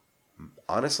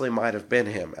 Honestly, might have been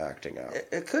him acting out.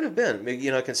 It could have been,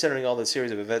 considering all the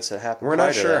series of events that happened. We're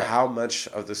not sure how much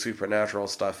of the supernatural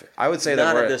stuff. I would say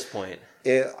not at this point.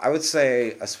 I would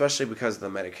say, especially because of the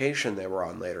medication they were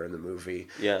on later in the movie,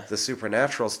 the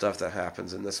supernatural stuff that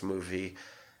happens in this movie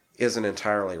isn't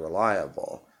entirely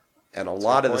reliable. And a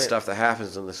lot of the stuff that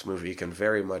happens in this movie can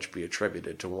very much be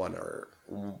attributed to one or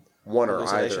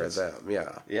either of them.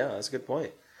 Yeah. Yeah, that's a good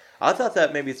point. I thought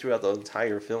that maybe throughout the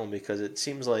entire film because it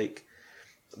seems like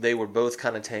they were both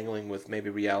kind of tangling with maybe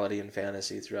reality and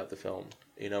fantasy throughout the film.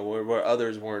 Where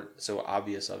others weren't so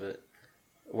obvious of it,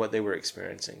 what they were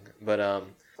experiencing. But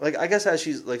I guess as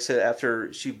she's like said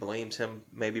after she blames him,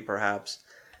 maybe perhaps,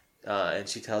 and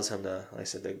she tells him to, like I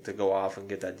said, to go off and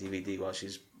get that DVD while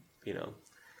she's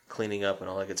cleaning up and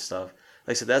all that good stuff.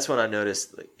 Like I said, that's when I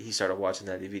noticed he started watching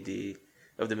that DVD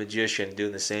of the magician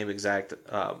doing the same exact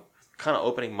kind of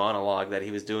opening monologue that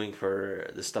he was doing for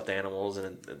the stuffed animals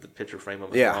and the picture frame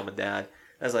of his mom and dad.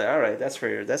 I was like, all right, that's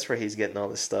where he's getting all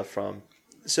this stuff from.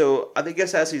 So I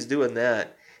guess as he's doing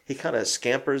that, he kind of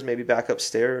scampers maybe back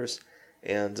upstairs,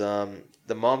 and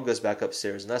the mom goes back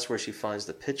upstairs, and that's where she finds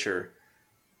the picture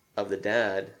of the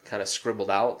dad kind of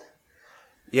scribbled out.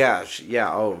 Yeah.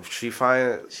 She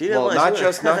finds. Not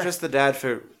just the dad.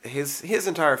 For his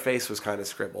entire face was kind of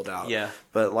scribbled out. Yeah.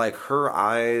 But like her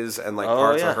eyes and like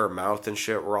parts of her mouth and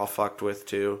shit were all fucked with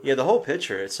too. Yeah, the whole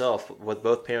picture itself with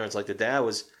both parents, like the dad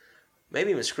was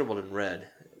maybe even scribbled in red,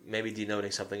 maybe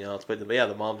denoting something else. But yeah,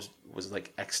 the mom was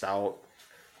like X'd out,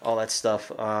 all that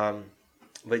stuff.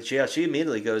 But yeah, she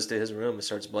immediately goes to his room and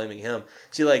starts blaming him.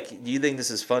 She's like, "Do you think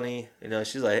this is funny?"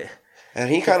 She's like, and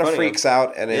he kind of freaks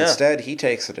out, and instead he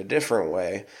takes it a different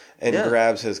way and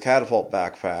grabs his catapult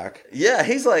backpack. Yeah,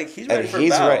 he's ready for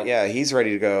battle. He's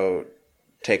ready to go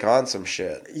take on some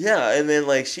shit. Yeah, and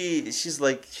then she's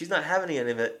not having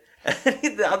any of it. I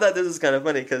thought this was kind of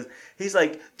funny because he's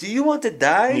like, "Do you want to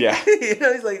die?" Yeah,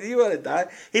 he's like, "Do you want to die?"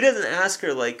 He doesn't ask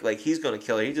her like he's gonna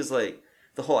kill her. He just like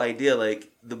the whole idea like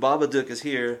the Babadook is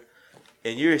here,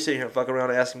 and you're sitting here fucking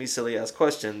around asking me silly ass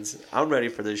questions. I'm ready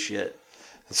for this shit.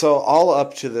 So all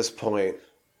up to this point,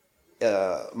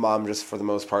 Mom just for the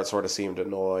most part sort of seemed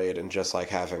annoyed and just like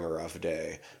having a rough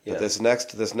day. But this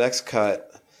next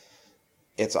cut,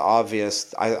 it's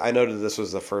obvious. I noted this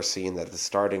was the first scene that it's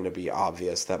starting to be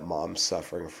obvious that Mom's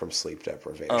suffering from sleep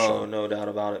deprivation. Oh, no doubt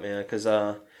about it, man. Because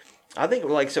I think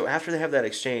so after they have that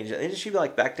exchange, isn't she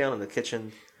like back down in the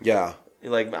kitchen? Yeah.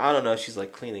 Like I don't know, she's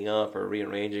like cleaning up or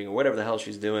rearranging or whatever the hell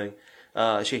she's doing.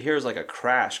 She hears like a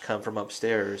crash come from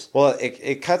upstairs. Well,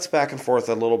 it cuts back and forth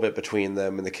a little bit between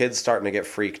them, and the kid's starting to get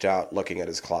freaked out looking at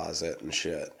his closet and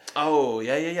shit. Oh,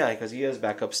 yeah, because he is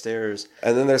back upstairs.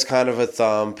 And then there's kind of a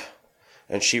thump,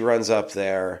 and she runs up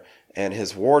there, and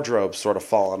his wardrobe's sort of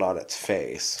fallen on its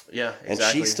face. Yeah, exactly. And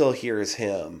she still hears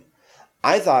him.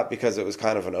 I thought because it was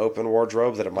kind of an open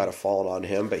wardrobe that it might have fallen on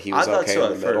him, but he was okay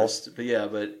in the middle. But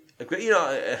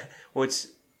yeah, which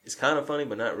is kind of funny,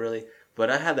 but not really. But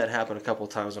I had that happen a couple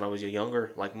of times when I was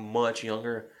younger, like much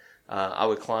younger. I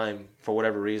would climb, for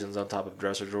whatever reasons, on top of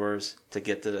dresser drawers to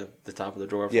get to the top of the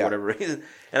drawer for whatever reason.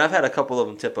 And I've had a couple of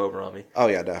them tip over on me. Oh,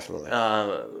 yeah, definitely.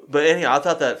 But anyhow, I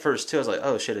thought that first, too. I was like,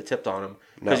 oh, shit, it tipped on him.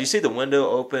 Because you see the window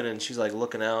open, and she's, like,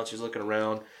 looking out. She's looking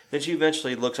around. Then she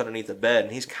eventually looks underneath the bed,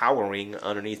 and he's cowering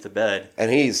underneath the bed.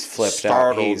 And he's flipped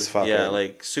startled, out. He's fucking... Yeah,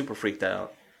 like, super freaked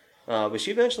out. But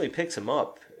she eventually picks him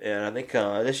up. And I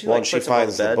think she she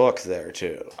finds the book there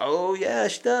too. Oh yeah,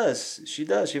 she does. She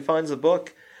finds the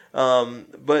book.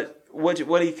 But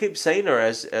what he keeps saying to her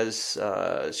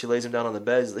as she lays him down on the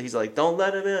bed, he's like, "Don't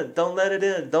let it in. Don't let it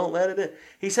in. Don't let it in."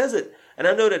 He says it, and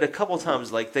I noted a couple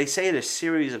times. Like they say it a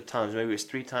series of times. Maybe it's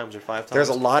 3 times or 5 times. There's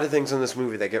a lot of things in this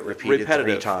movie that get repeated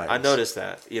 3 times. I noticed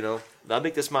that. I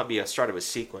think this might be a start of a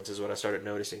sequence. Is what I started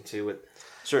noticing too with.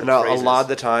 A lot of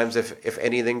the times, if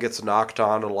anything gets knocked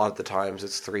on, a lot of the times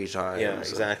it's 3 times. Yeah,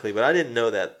 exactly. But I didn't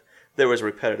know that there was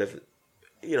repetitive,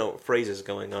 phrases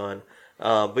going on.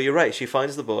 But you're right. She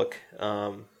finds the book.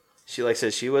 She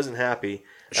says she wasn't happy.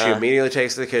 She immediately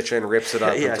takes it to the kitchen, rips it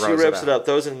up, and throws it out. She rips it up,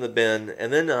 throws it in the bin,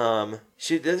 and then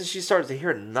she starts to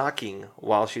hear knocking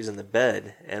while she's in the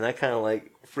bed, and that kind of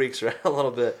freaks her out a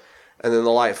little bit. And then the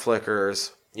light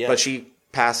flickers, but she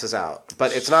passes out.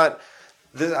 But it's not.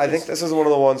 I think this is one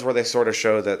of the ones where they sort of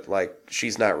show that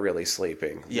she's not really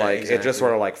sleeping. Yeah, exactly. It just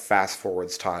sort of fast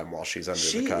forwards time while she's under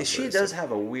the covers. She does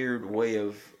have a weird way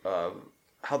of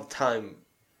how the time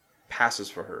passes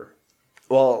for her.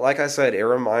 Well, like I said, it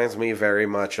reminds me very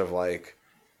much of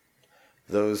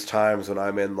those times when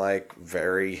I'm in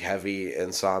very heavy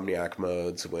insomniac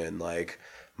modes when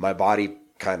my body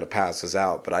kind of passes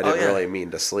out, but I didn't really mean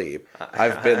to sleep.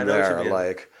 I've been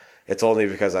there. It's only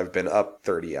because I've been up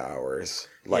 30 hours.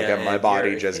 And my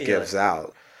body just gives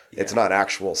out. Yeah. It's not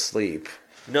actual sleep.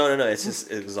 No. It's just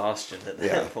exhaustion at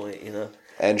that point,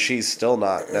 And she's still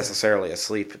not necessarily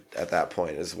asleep at that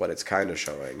point, is what it's kind of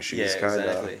showing. She's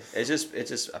exactly. It's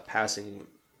just a passing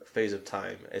phase of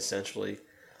time, essentially.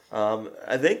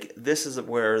 I think this is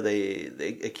where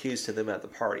they accused them at the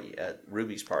party, at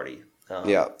Ruby's party.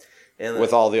 And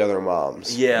with all the other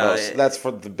moms. Yeah. That's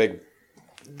for the big...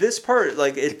 This part,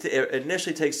 it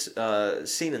initially takes a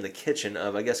scene in the kitchen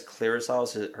of, I guess, Claire's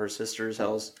house, her sister's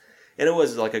house. And it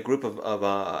was a group of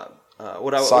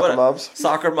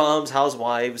soccer moms,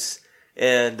 housewives.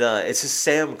 And it's just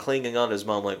Sam clinging on to his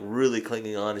mom, really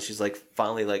clinging on. And she's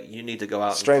finally, you need to go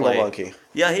out Strangle and play. Monkey.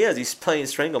 Yeah, he is. He's playing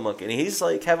Strangle Monkey. And he's,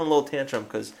 having a little tantrum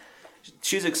because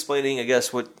she's explaining, I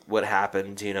guess, what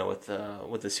happened, with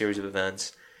the series of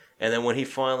events. And then when he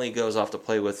finally goes off to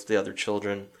play with the other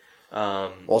children...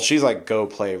 she's go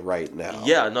play right now.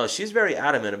 Yeah, no, she's very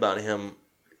adamant about him.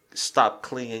 Stop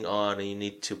clinging on, and you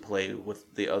need to play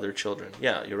with the other children.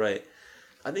 Yeah, you're right.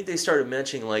 I think they started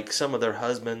mentioning some of their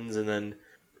husbands, and then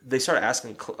they started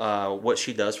asking what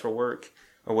she does for work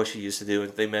or what she used to do.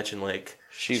 And they mentioned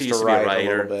she used to be a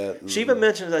writer. A little bit. She even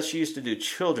mentioned that she used to do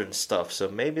children's stuff. So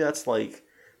maybe that's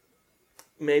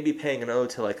maybe paying an ode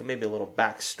to maybe a little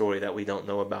backstory that we don't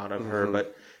know about of her,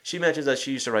 but. She mentions that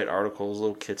she used to write articles,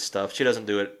 little kid stuff. She doesn't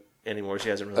do it anymore. She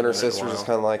hasn't really. And her sister's just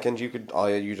kind of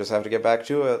and you just have to get back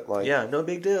to it. Yeah, no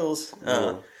big deals.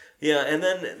 Yeah, and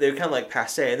then they're kind of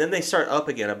passe, and then they start up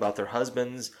again about their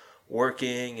husbands,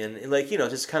 working and like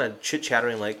just kind of chit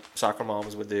chattering like soccer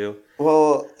moms would do.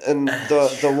 Well, and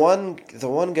the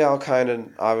one gal kind of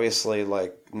obviously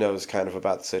like knows kind of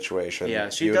about the situation. Yeah,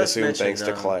 she you would does assume mention, thanks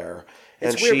to Claire,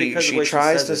 and it's weird because she the way she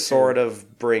tries says to it, sort too.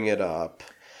 of bring it up,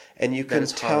 and you can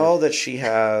it's tell hard. that she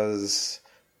has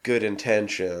good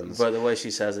intentions, But the way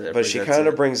she says it, but she kind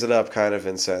of brings it up kind of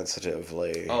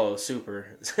insensitively. Oh,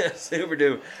 super, super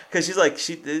duper. Because she's like,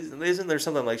 isn't there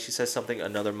something like she says something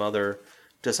another mother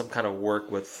does some kind of work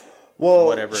with. Well,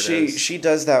 whatever it is. she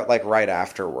does that like right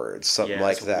afterwards, something Yeah,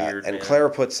 like it's that, weird, and man. Claire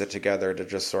puts it together to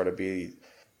just sort of be.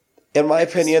 In my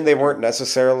opinion, they weren't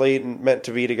necessarily meant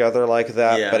to be together like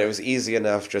that, Yeah. but it was easy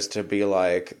enough just to be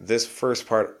like, this first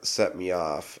part set me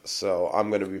off, so I'm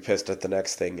going to be pissed at the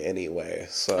next thing anyway.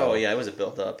 So. Oh yeah, it was a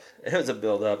build up. It was a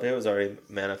build up. It was already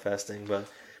manifesting, but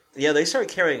yeah, they start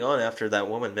carrying on after that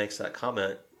woman makes that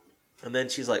comment, and then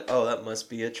she's like, "Oh, that must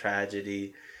be a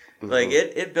tragedy." Mm-hmm. Like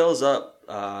it builds up.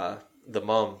 The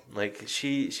mom, like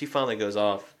she finally goes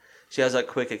off. She has that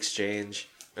quick exchange,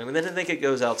 and then I think it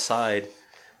goes outside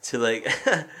to like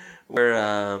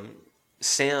where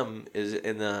Sam is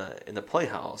in the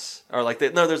playhouse, or like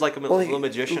there's like a little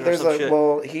magician or some shit.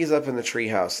 Well, he's up in the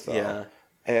treehouse though, Yeah.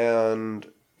 and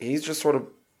he's just sort of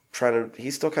trying to.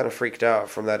 He's still kind of freaked out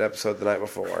from that episode the night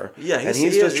before. Yeah, and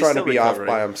he's just trying to be recovering.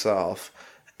 off by himself,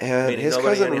 and Meaning his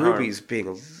nobody cousin any harm. Ruby's being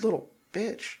a little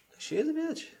bitch. She is a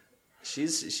bitch.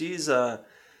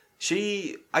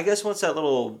 She I guess once that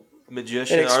little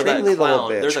magician An or that extremely little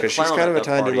clown. bitch There's a because she's clown kind of at a the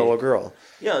tiny party. little girl.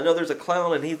 Yeah, no, there's a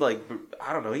clown and he's like,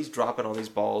 I don't know, he's dropping all these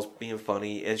balls, being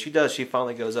funny, and she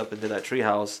finally goes up into that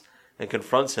treehouse and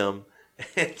confronts him,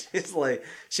 and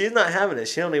she's not having it.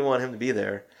 She don't even want him to be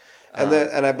there.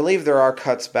 And I believe there are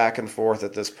cuts back and forth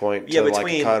at this point to like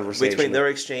a conversation between their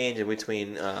exchange and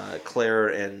between Claire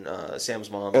and Sam's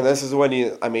mom. And this is when you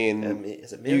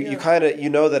Is it Amelia? you kind of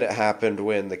know that it happened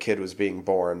when the kid was being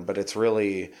born, but it's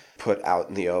really put out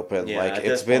in the open. Yeah, like at it's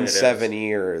this been point it 7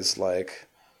 years. Like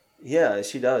Yeah,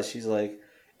 she does. She's like,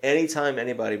 anytime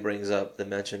anybody brings up the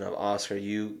mention of Oscar,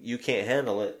 you can't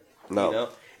handle it. No. You know?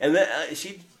 And then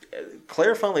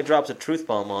Claire finally drops a truth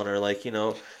bomb on her. Like,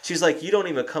 she's like, you don't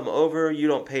even come over. You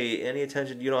don't pay any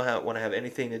attention. You don't want to have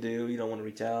anything to do. You don't want to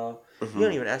reach out. Mm-hmm. You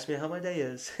don't even ask me how my day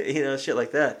is. Shit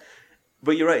like that.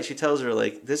 But you're right. She tells her,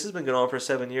 like, this has been going on for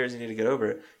 7 years. You need to get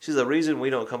over it. She's the reason we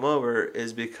don't come over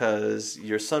is because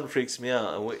your son freaks me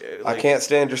out. And I can't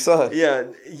stand your son. Yeah,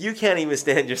 you can't even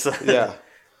stand your son. Yeah.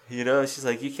 She's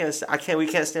like, we can't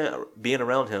stand being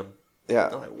around him. Yeah.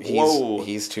 like, whoa.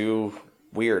 He's too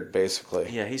weird, basically.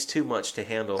 Yeah, he's too much to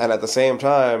handle. And at the same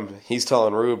time, he's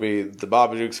telling Ruby the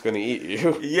Babadook's going to eat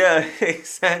you. Yeah,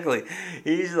 exactly.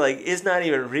 He's like, it's not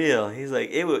even real. He's like,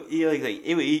 it would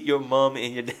eat your mom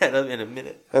and your dad up in a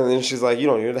minute. And then she's like, you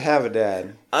don't even have a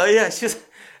dad. Oh yeah,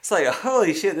 it's like,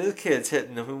 holy shit, this kid's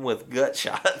hitting him with gut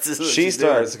shots. She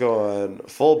starts going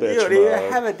full bitch You don't mode.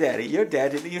 even have a daddy. Your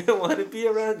dad didn't even want to be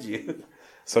around you.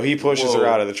 So he pushes Whoa. her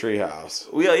out of the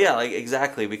treehouse. Well, yeah, like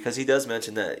exactly, because he does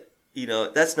mention that,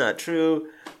 that's not true.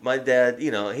 My dad,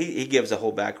 he gives a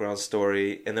whole background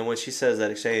story, and then when she says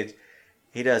that exchange,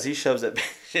 he shoves that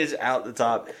bitch out the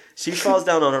top. She falls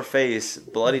down on her face,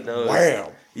 bloody nose.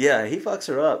 Wham! Yeah, he fucks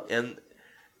her up, and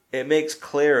it makes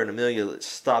Claire and Amelia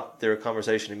stop their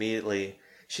conversation immediately.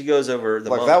 She goes over the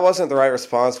Like, mom. that wasn't the right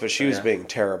response, but she was Yeah. being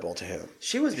terrible to him.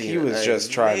 She was being He was a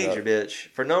just trying major to- bitch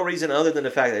for no reason other than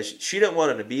the fact that she didn't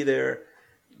want him to be there.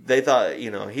 They thought,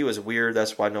 he was weird.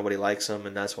 That's why nobody likes him,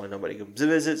 and that's why nobody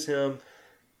visits him.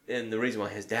 And the reason why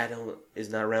his dad is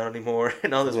not around anymore,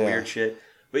 and all this Yeah. weird shit.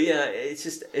 But yeah, it's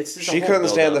just She a whole couldn't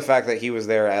stand the build-up. fact that he was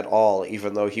there at all,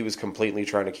 even though he was completely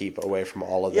trying to keep away from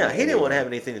all of them. Yeah, he didn't want to anyway. have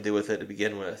anything to do with it to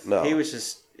begin with. No. It was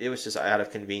just out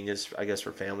of convenience, I guess,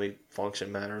 for family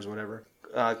function matters, whatever.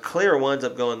 Claire winds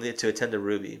up going to attend to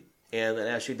Ruby, and then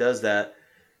as she does that,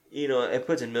 it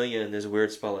puts Amelia in this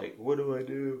weird spot. Like, what do I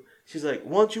do? She's like,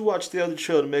 why don't you watch the other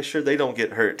show to make sure they don't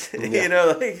get hurt?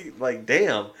 Yeah. like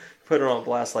damn, put her on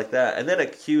blast like that, and then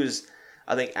accuse,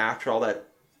 I think after all that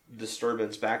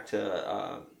disturbance, back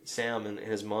to Sam and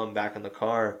his mom back in the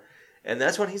car. And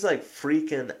that's when he's like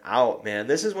freaking out, man.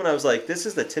 This is when I was like, this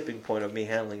is the tipping point of me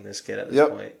handling this kid at this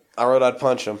point. I wrote I'd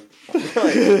punch him.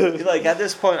 like at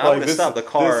this point, I would have stopped the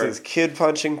car. This is kid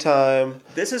punching time.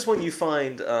 This is when you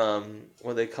find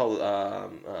what they call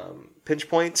pinch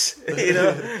points. I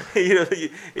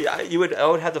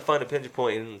would have to find a pinch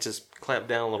point and just clamp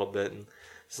down a little bit. And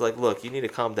it's like, look, you need to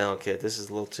calm down, kid. This is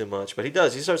a little too much. But he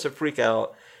does. He starts to freak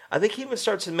out. I think he even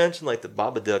starts to mention like the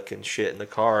Babadook and shit in the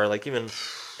car. Like even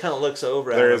kind of looks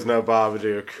over at him. There is no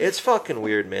Babadook. It's fucking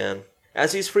weird, man.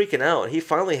 As he's freaking out, he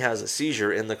finally has a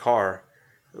seizure in the car.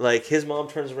 Like, his mom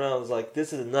turns around and is like,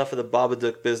 this is enough of the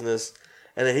Babadook business.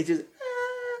 And then he just...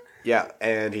 Yeah,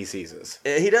 and he seizes.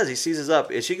 And he does. He seizes up.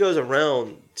 And she goes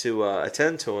around to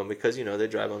attend to him because, they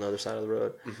drive on the other side of the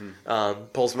road. Mm-hmm.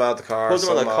 Pulls him out of the car. Pulls him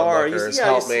out of the car.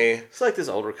 Help me. It's like this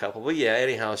older couple. But yeah,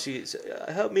 anyhow, she's,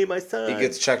 help me, my son. He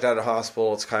gets checked out of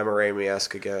hospital. It's Kyma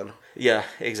Raimi-esque again. Yeah,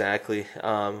 exactly.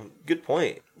 Good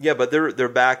point. Yeah, but they're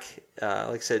back. Like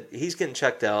I said, he's getting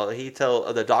checked out.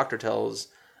 The doctor tells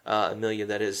Amelia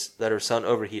that her son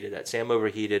overheated. That Sam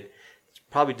overheated. It's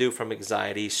probably due from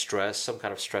anxiety, stress, some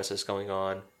kind of stress that's going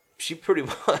on. She pretty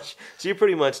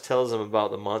much tells him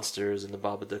about the monsters and the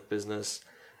Babadook business,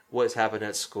 what's happened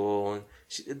at school, and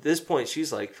at this point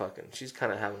she's like she's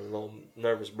kind of having a little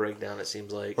nervous breakdown. It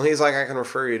seems like. Well, he's like, I can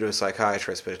refer you to a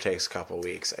psychiatrist, but it takes a couple of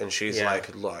weeks, and she's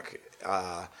like, look.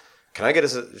 Can I get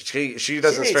a... She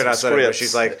doesn't straight out sedative, but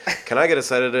she's like, can I get a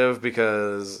sedative?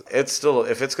 Because it's still...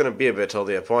 If it's going to be a bit till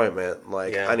the appointment,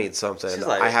 I need something.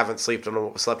 Like, I haven't slept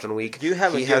in a week. He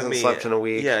hasn't slept in a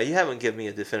week. Yeah, you haven't given me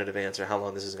a definitive answer how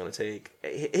long this is going to take.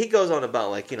 He goes on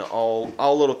about,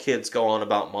 all little kids go on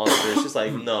about monsters. She's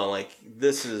like, no,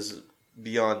 this is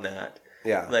beyond that.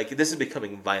 Yeah. This is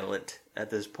becoming violent at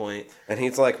this point. And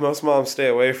he's like, most moms stay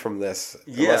away from this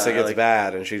unless it gets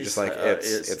bad. And she's just like,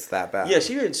 it's that bad. Yeah,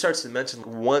 she even starts to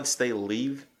mention once they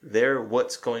leave there,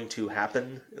 what's going to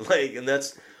happen. And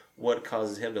that's what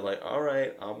causes him to all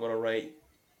right, I'm going to write,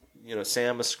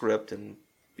 Sam a script and,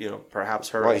 perhaps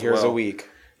her as here's well. a week.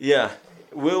 Yeah,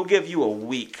 we'll give you a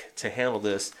week to handle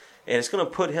this. And it's going to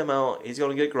put him out. He's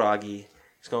going to get groggy.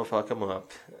 It's going to fuck him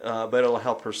up. But it'll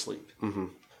help her sleep. Mm-hmm.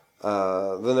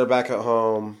 Then they're back at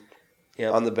home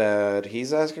on the bed.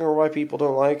 He's asking her why people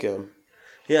don't like him.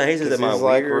 Yeah, he says that he's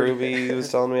like, Ruby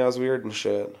was telling me I was weird and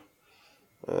shit.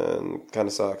 And kind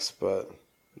of sucks, but,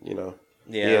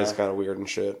 he is kind of weird and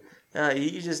shit.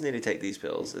 You just need to take these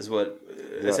pills is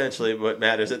essentially what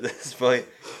matters at this point.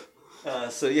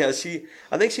 So yeah,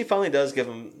 I think she finally does give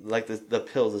him the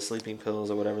pills, the sleeping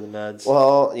pills or whatever, the meds.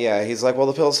 Well, yeah, he's like, well,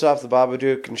 the pills stop the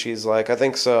Babadook, and she's like, I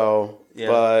think so,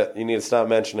 but you need to stop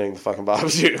mentioning the fucking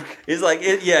Babadook. He's like,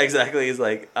 yeah, exactly. He's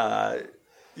like, well,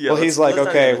 he's like,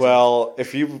 okay, well,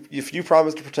 if you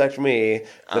promise to protect me,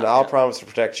 then I'll promise to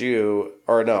protect you.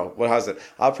 Or no, how's it?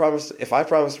 If I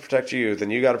promise to protect you, then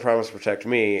you got to promise to protect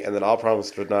me, and then I'll promise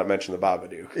to not mention the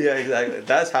Babadook. Yeah, exactly.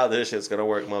 That's how this shit's gonna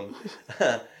work, Mom.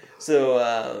 So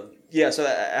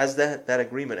as that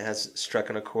agreement has struck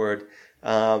an accord,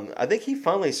 I think he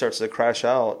finally starts to crash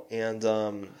out,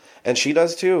 and she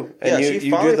does too. And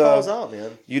she finally falls out,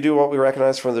 man. You do what we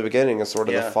recognize from the beginning as sort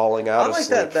of the falling out. I like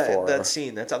that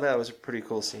scene. That was a pretty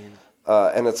cool scene.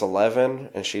 And it's 11,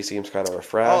 and she seems kind of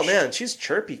refreshed. Oh man, she's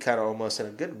chirpy, kind of almost in a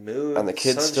good mood. And the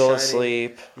kid's still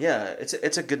asleep. Yeah,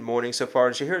 it's a good morning so far,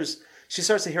 and she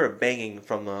starts to hear a banging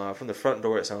from the front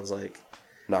door. It sounds like.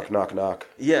 Knock, knock, knock.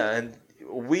 Yeah, and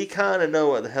we kind of know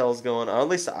what the hell's going on. Or at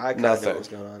least I kind of know what's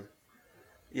going on.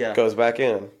 Yeah. Goes back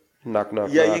in. Knock, knock,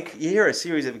 knock. Yeah, you hear a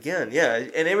series of again. Yeah,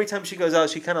 and every time she goes out,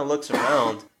 she kind of looks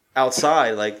around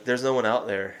outside like there's no one out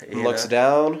there. Looks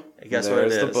down. And guess what it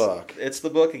is? The book. It's the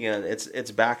book again.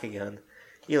 It's back again.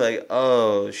 You're like,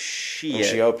 oh shit. And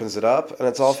she opens it up, and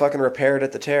it's all fucking repaired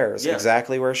at the tears,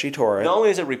 exactly where she tore it. Not only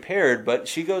is it repaired, but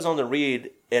she goes on to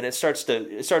read, and it starts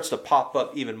to pop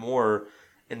up even more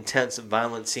intense,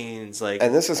 violent scenes.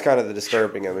 And this is kind of the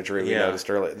disturbing imagery we noticed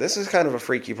earlier. This is kind of a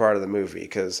freaky part of the movie,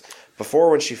 because before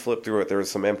when she flipped through it, there was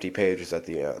some empty pages at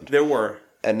the end. There were.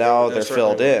 And now they're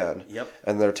filled in. Yep.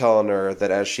 And they're telling her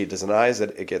that as she denies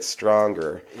it, it gets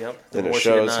stronger. Yep. Then it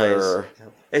shows her...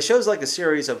 Yep. It shows a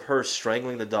series of her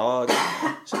strangling the dog.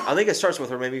 So I think it starts with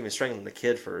her maybe even strangling the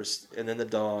kid first, and then the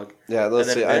dog. Yeah,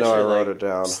 let's see. I know I wrote it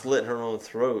down. Slit her own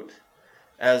throat.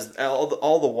 As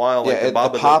all the while, the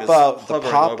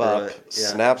pop-up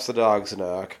snaps the dog's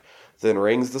neck, then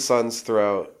wrings the son's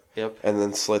throat, and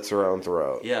then slits her own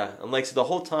throat. Yeah, and so the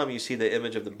whole time you see the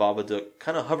image of the Babadook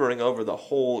kind of hovering over the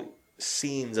whole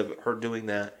scenes of her doing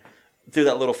that through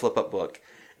that little flip-up book.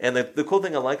 And the cool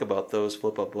thing I like about those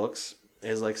flip-up books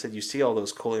is, like I said, you see all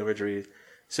those cool imagery.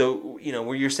 So,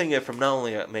 where you're seeing it from not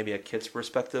only maybe a kid's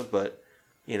perspective, but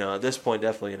at this point,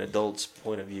 definitely an adult's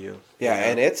point of view. Yeah,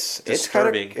 and it's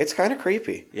kind of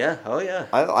creepy. Yeah, oh yeah.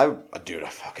 I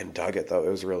fucking dug it though. It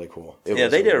was really cool. They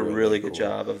did a really good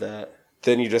job of that.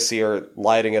 Then you just see her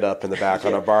lighting it up in the back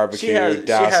on a barbecue,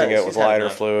 dousing it with lighter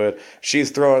fluid.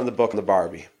 She's throwing the book on the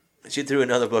Barbie. She threw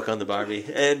another book on the Barbie,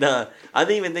 and I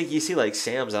didn't even think you see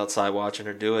Sam's outside watching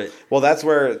her do it. Well, that's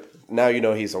where now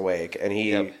he's awake, and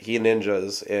he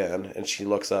ninjas in, and she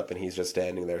looks up, and he's just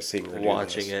standing there seeing her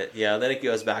watching it. Yeah, then it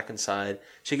goes back inside.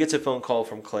 She gets a phone call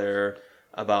from Claire.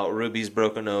 about Ruby's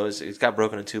broken nose. It's got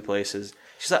broken in 2 places.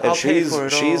 She's like, I'll pay for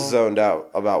it all. She's zoned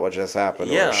out about what just happened.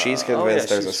 Yeah. She's convinced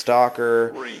there's a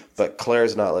stalker, but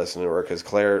Claire's not listening to her because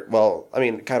Claire, well, I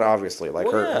mean, kind of obviously, like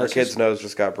her kid's nose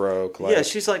just got broke. Like, yeah,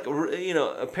 she's like,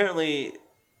 apparently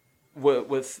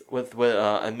with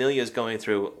Amelia's going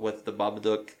through with the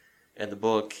Babadook and the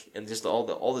book and just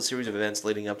all the series of events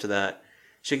leading up to that,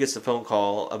 she gets the phone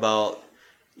call about,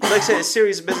 like I say, a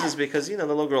serious business because, the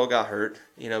little girl got hurt,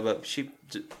 but she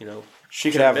could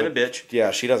have been a bitch.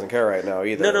 Yeah, she doesn't care right now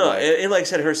either. No. And like I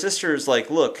said, her sister's like,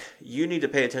 look, you need to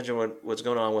pay attention to what's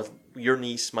going on with your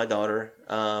niece, my daughter.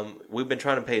 We've been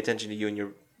trying to pay attention to you and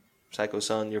your psycho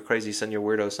son, your crazy son, your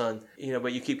weirdo son,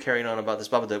 but you keep carrying on about this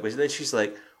Babadook. But then she's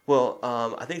like, well,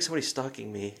 I think somebody's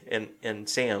stalking me and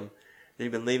Sam.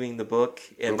 They've been leaving the book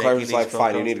and Claire was like,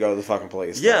 fine, you need to go to the fucking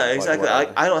police. Yeah, exactly.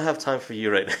 I don't have time for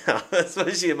you right now. That's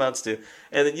what she amounts to.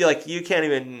 And then you can't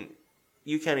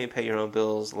even pay your own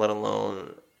bills, let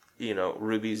alone,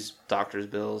 Ruby's doctor's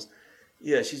bills.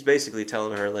 Yeah, she's basically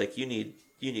telling her like, you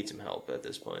need some help at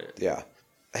this point. Yeah.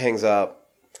 Hangs up.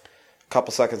 A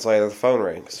couple seconds later, the phone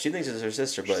rings. She thinks it's her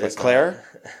sister, but she's it's like, Claire?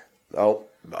 Oh.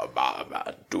 I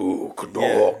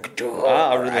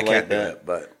really like that,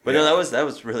 but no, that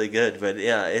was really good. But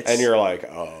yeah, and you're like,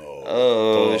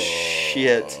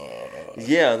 shit,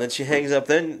 yeah. And then she hangs up.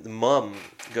 Then the mom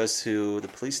goes to the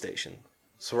police station.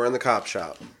 So we're in the cop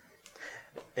shop.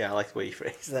 Yeah, I like the way you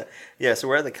phrase that. Yeah, so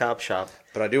we're in the cop shop.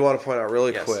 But I do want to point out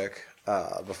really quick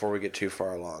before we get too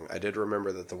far along. I did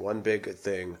remember that the one big good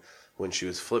thing when she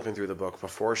was flipping through the book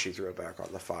before she threw it back on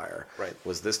the fire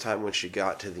was this time when she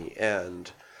got to the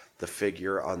end, the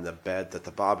figure on the bed that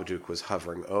the Babadook was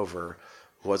hovering over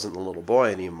wasn't the little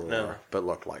boy anymore, but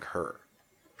looked like her.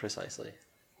 Precisely.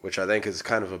 Which I think is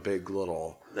kind of a big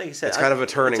little... Like you said, it's kind of a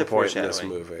turning point in this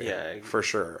movie. Yeah, for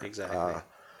sure. Exactly.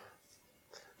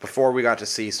 Before we got to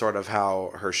see sort of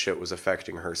how her shit was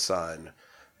affecting her son,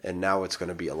 and now it's going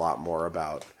to be a lot more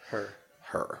about her.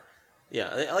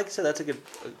 Yeah, like I said, that's a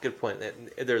good point.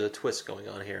 There's a twist going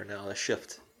on here now, a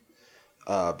shift.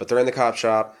 But they're in the cop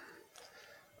shop,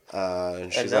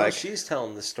 and she's like... she's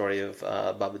telling the story of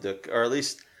Babadook, or at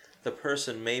least the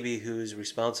person maybe who's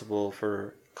responsible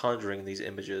for conjuring these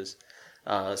images.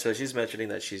 So she's mentioning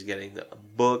that she's getting a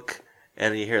book,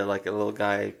 and you hear like a little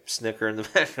guy snicker in the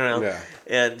background. Yeah.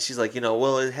 And she's like,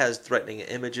 well, it has threatening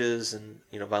images and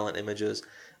violent images.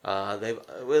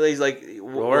 He's like,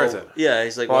 where is it? Yeah,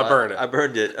 he's like, I burned it. I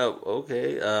burned it. Oh,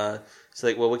 okay. He's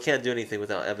like, well, we can't do anything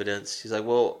without evidence. He's like,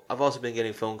 well, I've also been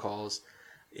getting phone calls.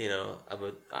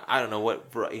 I don't know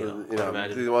what.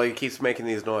 Well, he keeps making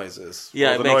these noises.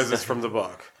 Yeah, the noises from the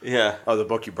book. Yeah. Oh, the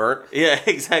book you burnt. Yeah,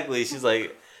 exactly. She's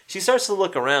like, she starts to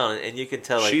look around, and you can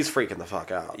tell like she's freaking the fuck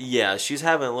out. Yeah, she's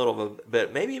having a little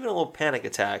bit, maybe even a little panic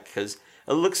attack because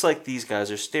it looks like these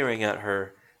guys are staring at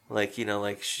her. Like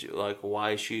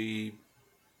why is she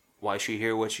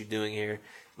here? What's she doing here? It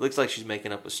looks like she's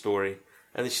making up a story,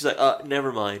 and then she's like,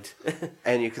 never mind.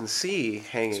 And you can see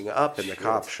hanging up in the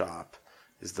cop shop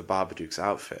is the Babadook's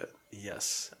outfit.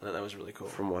 Yes, that was really cool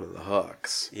from one of the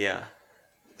hooks. Yeah,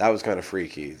 that was kind of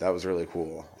freaky. That was really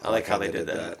cool. I like how they did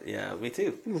that. Yeah, me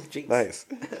too. Jinx. Nice.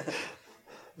 It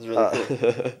was really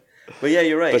cool. But yeah,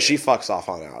 you're right. But she fucks off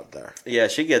on out there. Yeah,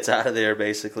 she gets out of there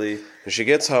basically. When she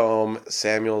gets home,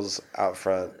 Samuel's out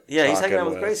front. Yeah, he's hanging out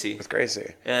with Gracie. With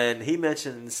Gracie. And he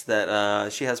mentions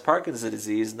that she has Parkinson's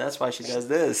disease, and that's why she does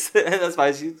this. And that's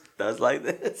why she does like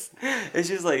this. And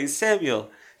she's like, Samuel.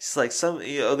 She's like,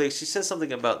 she says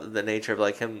something about the nature of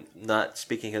like him not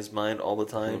speaking his mind all the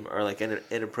time, or like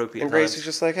inappropriate. And Gracie's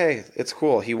just like, hey, it's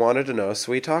cool. He wanted to know,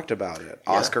 so we talked about it.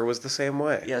 Yeah. Oscar was the same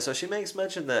way. Yeah, so she makes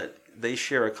mention that they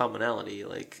share a commonality,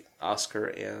 like Oscar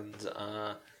and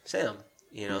Sam.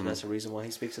 And that's the reason why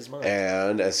he speaks his mind.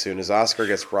 And as soon as Oscar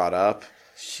gets brought up,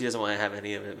 she doesn't want to have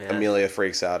any of it, man. Amelia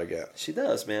freaks out again. She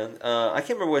does, man. I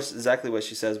can't remember exactly what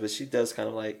she says, but she does kind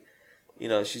of like,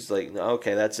 she's like,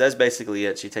 okay, that's basically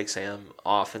it. She takes Sam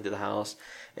off into the house,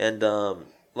 and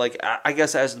I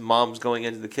guess as the mom's going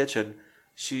into the kitchen,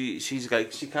 she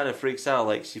kind of freaks out,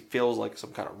 like she feels like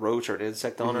some kind of roach or an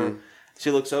insect on her. She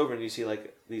looks over and you see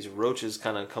like these roaches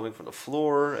kind of coming from the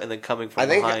floor and then coming from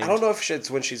behind. I don't know if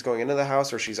it's when she's going into the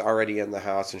house or she's already in the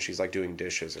house and she's like doing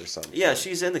dishes or something. Yeah,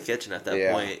 she's in the kitchen at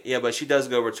that point. Yeah, but she does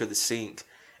go over to the sink.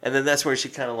 And then that's where she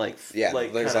kind of like... Yeah,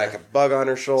 there's like a bug on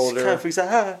her shoulder. She kind of freaks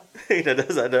out.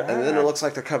 Does that. And then it looks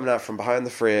like they're coming out from behind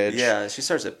the fridge. Yeah, she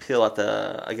starts to peel at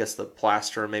the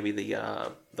plaster, maybe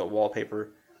the wallpaper.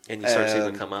 And you start seeing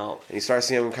them come out. And you start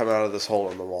seeing them come out of this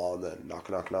hole in the wall and then knock,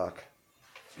 knock, knock.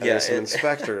 And there's some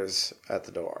inspectors at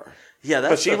the door. Yeah,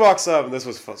 but she walks up, and this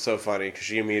was so funny, because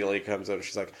she immediately comes up and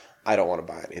she's like, I don't want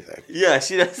to buy anything. Yeah,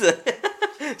 she does.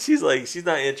 She's like, she's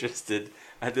not interested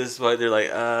at this point. They're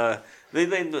like,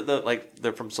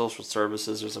 they're from social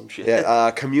services or some shit.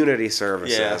 Yeah, community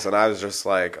services. Yeah. And I was just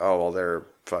like, oh, well, they're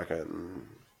fucking...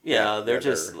 Yeah, they're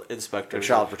just inspectors.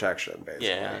 They're child protection, basically.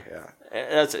 Yeah.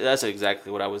 That's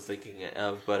exactly what I was thinking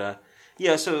of. But,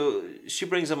 yeah, so she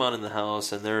brings them on in the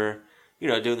house, and they're,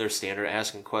 doing their standard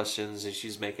asking questions, and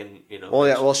she's making,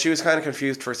 Well, she was kind of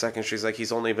confused for a second. She's like,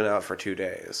 he's only been out for 2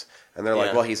 days. And they're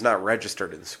like, well, he's not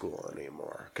registered in school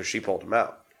anymore, because she pulled him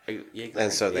out. Yeah,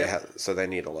 exactly. And so they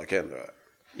need to look into it.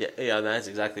 Yeah, that's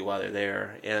exactly why they're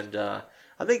there. And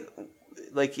I think,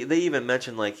 like, they even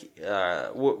mentioned, like,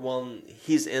 when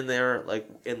he's in there, like,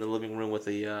 in the living room with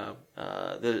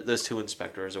those 2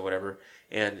 inspectors or whatever,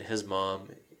 and his mom,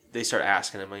 they start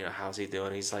asking him, how's he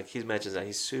doing? He's like, he mentions that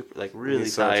he's super, like, really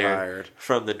tired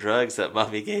from the drugs that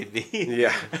mommy gave me.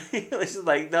 Yeah. He's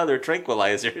like, no, they're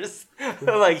tranquilizers.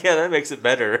 I'm like, yeah, that makes it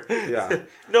better. Yeah.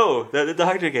 No, the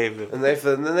doctor gave them. And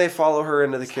then they follow her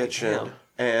into the kitchen,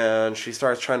 and she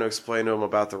starts trying to explain to him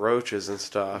about the roaches and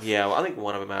stuff. Yeah, well, I think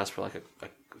one of them asked for, like, a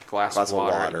glass of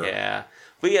water. Yeah.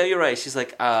 But yeah, you're right. She's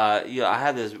like, I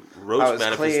had this roach manifestation. I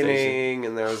was cleaning,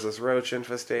 and there was this roach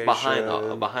infestation. Behind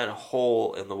a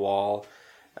hole in the wall.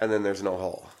 And then there's no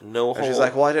hole. No hole. And she's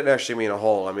like, well, I didn't actually mean a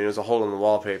hole. I mean, it was a hole in the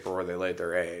wallpaper where they laid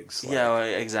their eggs. Like, yeah,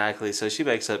 exactly. So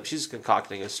she's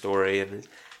concocting a story, and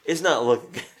it's not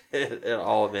looking good at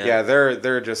all, man. Yeah,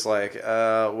 they're just like,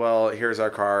 well, here's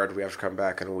our card. We have to come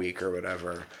back in a week or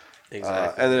whatever.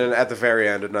 Exactly. And then at the very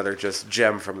end, another just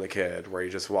gem from the kid where he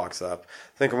just walks up.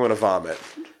 I think I'm going to vomit.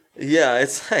 Yeah,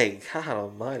 it's like, God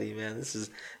almighty, man. This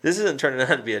isn't turning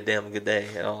out to be a damn good day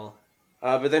at all.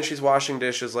 But then she's washing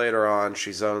dishes later on.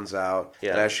 She zones out. Yeah.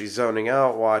 And as she's zoning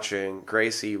out watching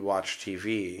Gracie watch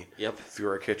TV through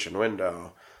her kitchen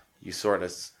window, you sort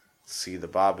of see the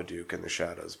Babadook in the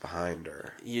shadows behind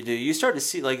her. You do. You start to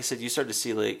see, like I said,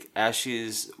 like, as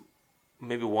she's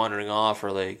maybe wandering off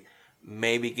or, like,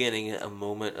 maybe getting a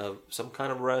moment of some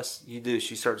kind of rest.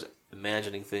 She starts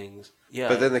imagining things. Yeah.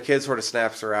 But then the kid sort of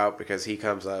snaps her out because he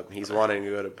comes up. He's wanting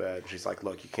to go to bed. She's like,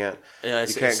 "Look, you can't go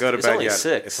to bed yet.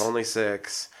 6. It's only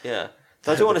 6. Yeah.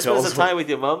 Don't you want to spend some time with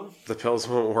your mom? The pills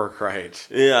won't work right.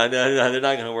 Yeah, no, they're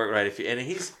not going to work right.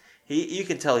 You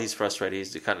can tell he's frustrated.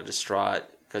 He's kind of distraught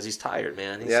because he's tired,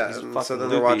 man. He's so then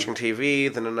they're watching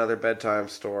TV. Then another bedtime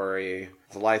story.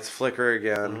 The lights flicker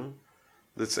again. Mm-hmm.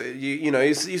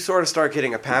 You sort of start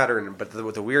getting a pattern, but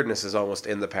the weirdness is almost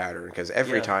in the pattern because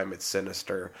every time it's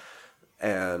sinister,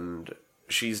 and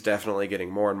she's definitely getting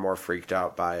more and more freaked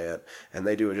out by it. And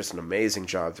they do just an amazing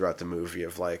job throughout the movie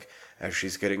of, like, as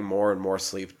she's getting more and more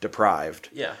sleep deprived.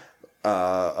 Yeah.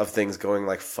 Of things going,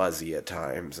 like, fuzzy at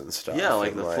times and stuff. Yeah,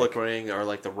 like the flickering or,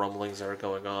 like, the rumblings that are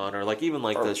going on, or, like, even,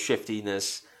 like, the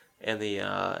shiftiness and the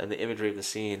imagery of the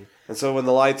scene. And so when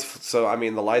the lights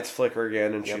flicker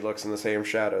again, and she looks in the same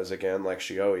shadows again, like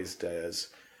she always does.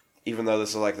 Even though this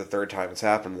is like the 3rd time it's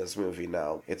happened in this movie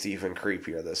now, it's even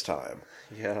creepier this time.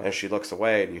 Yeah. And she looks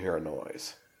away, and you hear a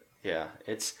noise. Yeah,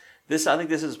 it's this. I think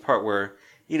this is the part where,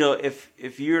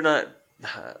 if you're not,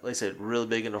 like I said, really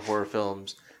big into horror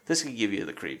films, this can give you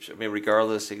the creeps. I mean,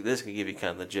 regardless, this can give you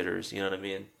kind of the jitters. You know what I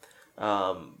mean?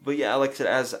 But yeah, like I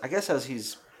said, as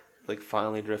he's, like,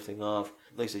 finally drifting off,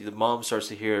 like I said, the mom starts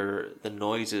to hear the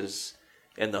noises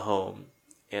in the home,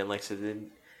 and like I said,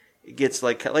 then it gets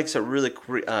like I said, really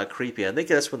creepy. I think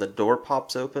that's when the door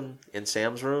pops open in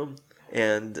Sam's room,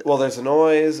 and there's a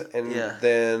noise, and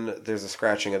then there's a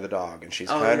scratching of the dog, and she's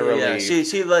kind of relieved. Yeah,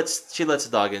 she lets the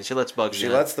dog in. She lets Bugs in.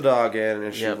 She lets the dog in,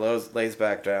 and she lays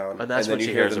back down, and that's when you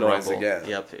she hear hears the the noise rumble again.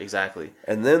 Yep, exactly.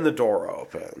 And then the door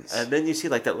opens, and then you see,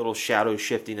 like, that little shadow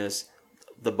shiftiness,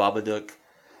 the Babadook.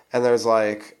 And there's,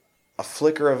 like, a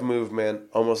flicker of movement,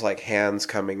 almost like hands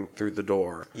coming through the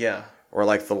door. Yeah. Or,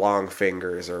 like, the long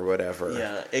fingers or whatever.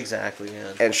 Yeah, exactly,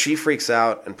 man. And she freaks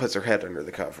out and puts her head under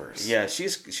the covers. Yeah,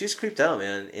 she's creeped out,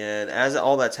 man. And as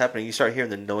all that's happening, you start hearing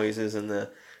the noises and the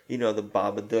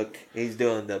Babadook. He's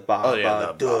doing the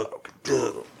Babadook,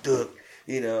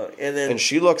 and then... And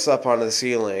she looks up onto the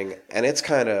ceiling, and it's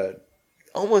kind of...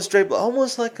 Almost draped,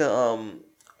 almost like a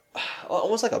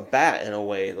bat in a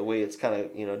way, the way it's kind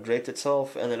of, draped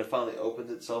itself, and then it finally opens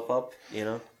itself up,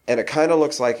 And it kind of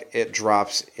looks like it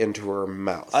drops into her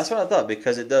mouth. That's what I thought,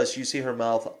 because it does. You see her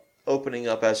mouth opening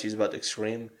up as she's about to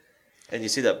scream, and you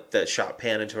see that shot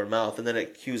pan into her mouth, and then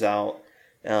it cues out.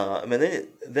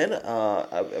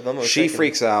 She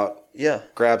freaks out. Yeah.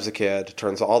 Grabs a kid,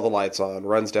 turns all the lights on,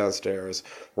 runs downstairs.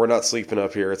 We're not sleeping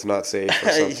up here. It's not safe, or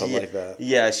something like that.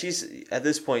 Yeah, at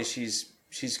this point, she's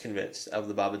convinced of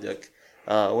the Babadook,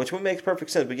 which would make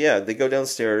perfect sense. But yeah, they go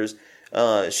downstairs.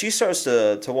 she starts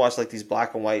to watch like these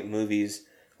black and white movies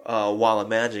while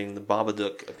imagining the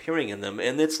Babadook appearing in them,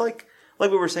 and it's like we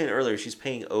were saying earlier, she's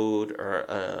paying ode or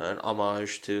an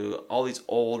homage to all these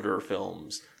older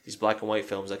films, these black and white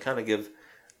films that kind of give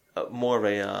more of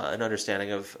an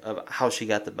understanding of how she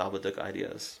got the Babadook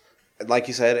ideas. Like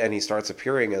you said, and he starts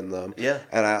appearing in them. Yeah.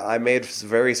 And I made a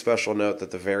very special note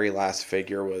that the very last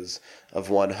figure was of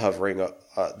one hovering.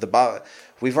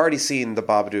 We've already seen the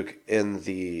Babadook in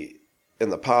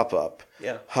the pop-up,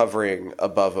 hovering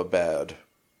above a bed,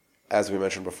 as we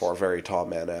mentioned before, very tall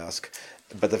man-esque.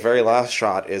 But the very last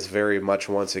shot is very much,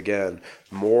 once again,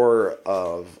 more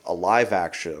of a live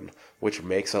action, which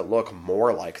makes it look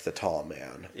more like the tall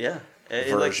man. Yeah.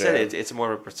 And like I said, it's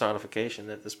more of a personification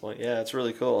at this point. Yeah, it's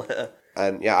really cool.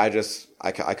 And yeah, I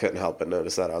couldn't help but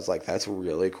notice that. I was like, that's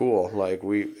really cool. Like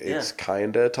it's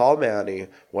kind of tall man-y,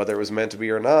 whether it was meant to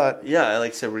be or not. Yeah,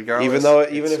 like I said, regardless.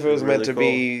 Even if it was meant to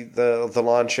be the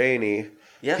Lon Chaney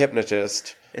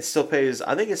hypnotist. It still pays.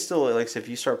 I think it's still, like I said, if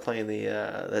you start playing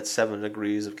that 7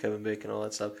 Degrees of Kevin Bacon and all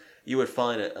that stuff, you would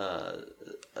find a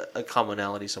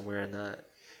commonality somewhere in that.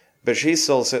 But she's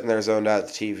still sitting there zoned out at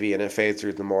the TV, and it fades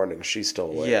through the morning. She's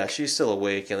still awake. Yeah, she's still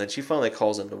awake, and then she finally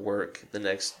calls into work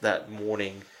that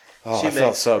morning. Oh, I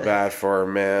felt so bad for her,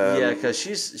 man. Yeah, because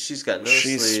she's got no sleep.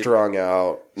 She's strung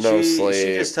out, sleep.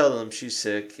 She just tells them she's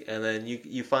sick, and then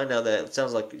you find out that it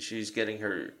sounds like she's getting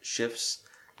her shifts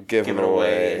given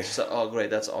away. And she's like, oh, great,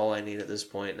 that's all I need at this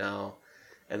point now.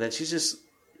 And then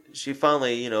she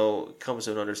finally, comes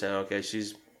to an understanding, okay,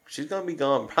 she's going to be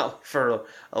gone probably for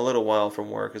a little while from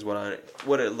work is what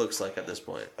it looks like at this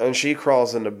point. And she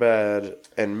crawls into bed,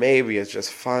 and maybe it's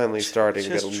just finally starting to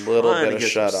get a little bit of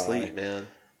shut-eye. Sleep, man.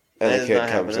 And the kid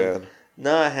comes in.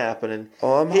 Not happening.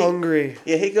 Oh, I'm hungry.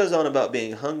 Yeah, he goes on about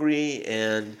being hungry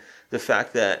and the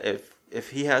fact that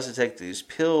if he has to take these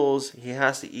pills, he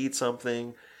has to eat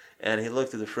something. And he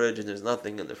looked at the fridge, and there's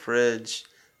nothing in the fridge.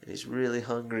 And he's really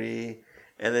hungry.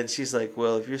 And then she's like,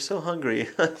 well, if you're so hungry,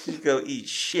 you go eat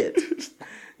shit.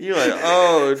 You're like,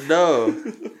 oh, no.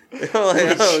 You're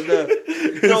like, oh, no.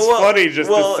 It's funny just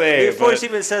to say. Before she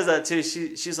even says that, too,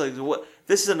 she's like, what?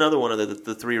 This is another one of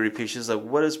the 3 repeats. She's like,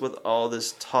 what is with all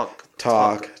this talking?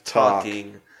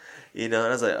 And I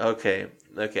was like, okay.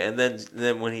 And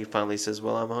then when he finally says,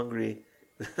 well, I'm hungry,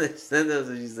 then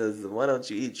she says, why don't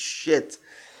you eat shit?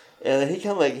 And then he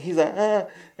kind of he's like, ah.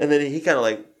 And then he kind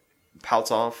of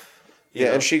pouts off.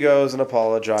 Yeah, and she goes and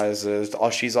apologizes.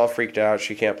 She's all freaked out.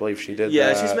 She can't believe she did that.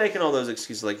 Yeah, she's making all those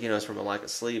excuses it's from a lack of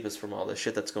sleep. It's from all the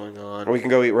shit that's going on. We can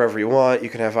go eat wherever you want. You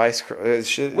can have ice cream.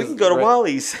 We can go to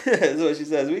Wally's. That's what she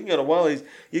says. We can go to Wally's.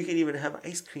 You can even have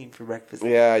ice cream for breakfast.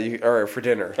 Yeah, or for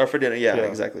dinner. Or for dinner, yeah.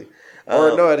 Exactly.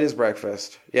 Or no, it is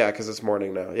breakfast. Yeah, because it's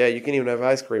morning now. Yeah, you can even have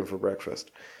ice cream for breakfast.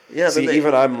 Yeah, see,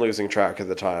 even I'm losing track of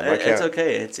the time. It's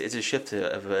okay. It's a shift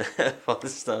of all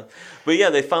this stuff. But yeah,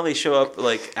 they finally show up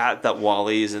at that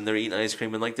Wally's and they're eating ice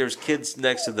cream and there's kids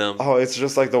next to them. Oh, it's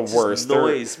just the worst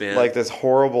noise, man. This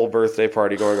horrible birthday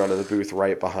party going on in the booth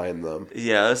right behind them.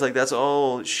 Yeah, it's that's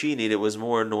all she needed was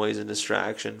more noise and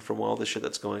distraction from all the shit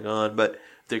that's going on. But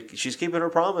she's keeping her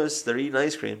promise. They're eating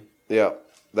ice cream. Yeah,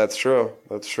 that's true.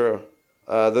 That's true.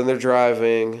 Then they're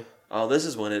driving. Oh, this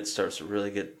is when it starts to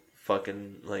really get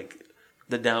fucking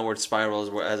the downward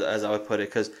spiral as I would put it,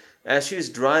 because as she's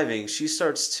driving she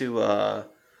starts to I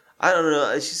don't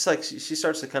know, she starts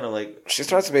to kind of she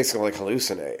starts to basically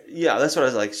hallucinate. Yeah, that's what I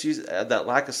was like. She's at that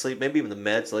lack of sleep, maybe even the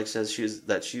meds says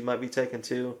she might be taking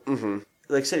too. Mm-hmm.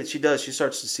 Like I said, she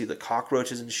starts to see the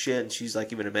cockroaches and shit, and she's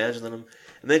even imagining them,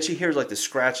 and then she hears the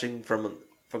scratching from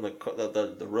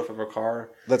the roof of her car.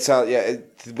 That sound,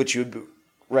 which you'd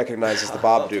recognize as the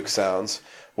Babadook sounds,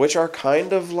 which are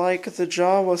kind of like the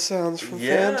Jawa sounds from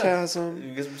Phantasm.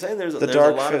 Because I'm saying there's a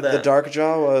lot of that, the dark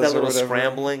Jawas, that little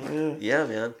scrambling. Yeah,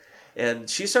 man. And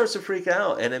she starts to freak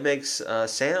out, and it makes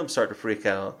Sam start to freak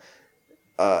out.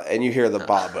 And you hear the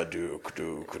Babadook,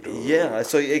 Duke. Yeah,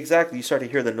 so exactly, you start to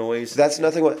hear the noise. That's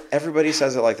nothing. What everybody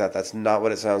says it like that. That's not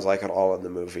what it sounds like at all in the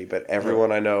movie. But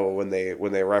everyone I know, when they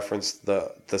reference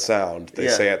the sound, they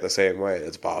say it the same way.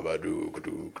 It's Babadook,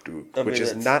 Duke, which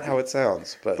is not how it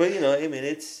sounds. But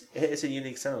it's a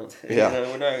unique sound.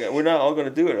 Yeah, we're not all going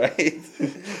to do it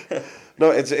right. No,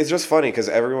 it's just funny because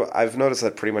I've noticed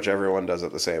that pretty much everyone does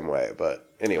it the same way. But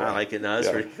anyway, I like it now. It's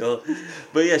pretty cool.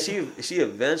 But yeah, she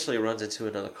eventually runs into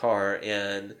another car,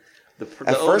 and at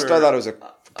first I thought it was a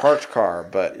parked car,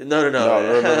 but no.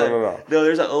 No. No,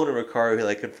 there's an owner of a car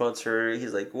who confronts her.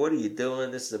 He's like, "What are you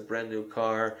doing? This is a brand new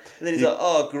car." And then he's like,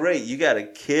 "Oh, great, you got a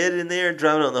kid in there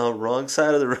driving on the wrong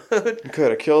side of the road. You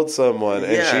could have killed someone."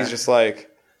 And she's just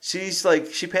like, she's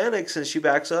like, she panics and she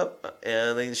backs up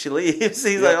and then she leaves.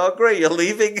 He's like, oh great, you're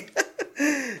leaving.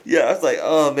 Yeah, I was like,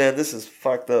 oh man, this is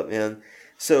fucked up, man.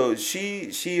 So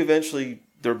she eventually,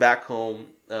 they're back home.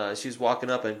 She's walking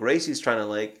up and Gracie's trying to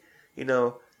like,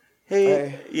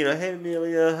 hey, hey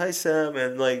Amelia, hi Sam,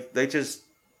 and like they just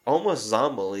almost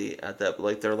zombily at that,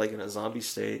 like they're like in a zombie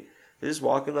state. They just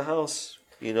walk in the house,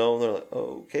 and they're like,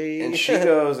 okay. And she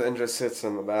goes and just sits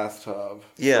in the bathtub,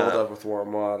 filled up with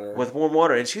warm water. With warm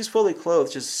water, and she's fully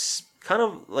clothed, just kind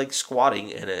of like squatting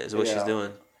in it is what she's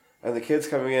doing. And the kid's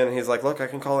coming in, and he's like, "Look, I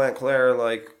can call Aunt Claire.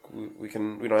 Like, we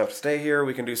don't have to stay here.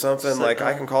 We can do something. Like,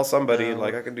 I can call somebody. No.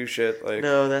 Like, I can do shit. Like,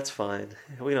 no, that's fine.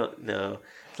 We don't know.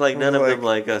 Like, none of them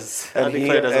like us. And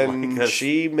Claire doesn't like us.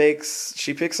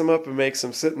 She picks him up and makes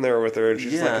him sitting there with her, and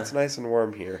she's like, "It's nice and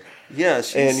warm here." Yeah,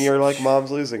 and you're like,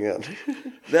 "Mom's losing it."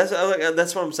 That's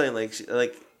what I'm saying.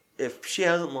 Like, if she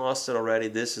hasn't lost it already,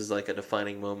 this is like a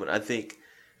defining moment. I think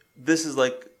this is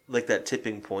like that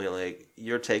tipping point. Like,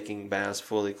 you're taking baths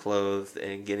fully clothed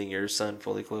and getting your son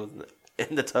fully clothed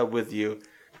in the tub with you.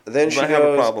 Then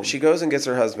she goes and gets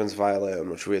her husband's violin,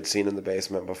 which we had seen in the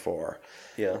basement before.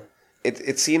 Yeah.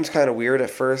 It seems kind of weird at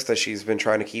first that she's been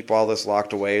trying to keep all this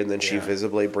locked away, and then she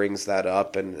visibly brings that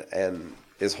up and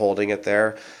is holding it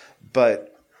there.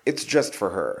 But it's just for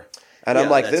her. And I'm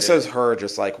like, this is her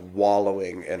just like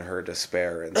wallowing in her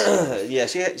despair and stuff. Yeah,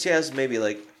 she has maybe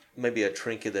a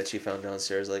trinket that she found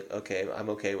downstairs. Like, okay, I'm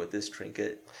okay with this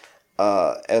trinket.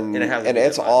 And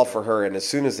it's all for her. And as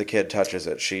soon as the kid touches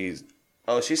it, she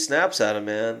snaps at him,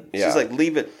 man. Yeah. She's like,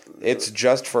 leave it. It's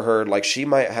just for her. Like, she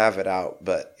might have it out,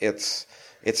 but it's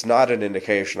not an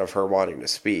indication of her wanting to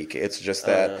speak. It's just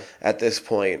that at this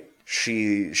point,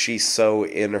 she's so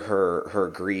in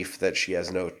her grief that she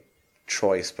has no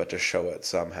choice but to show it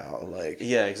somehow. Like,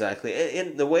 yeah, exactly.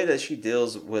 And the way that she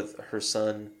deals with her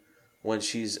son when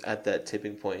she's at that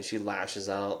tipping point, she lashes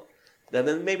out. And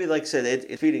then maybe, like I said,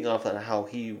 it's feeding off on how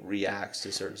he reacts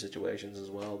to certain situations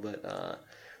as well. But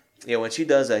when she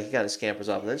does that, he kind of scampers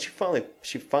off, and then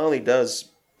she finally does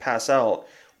pass out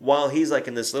while he's like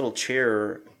in this little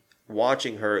chair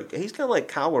watching her. He's kind of like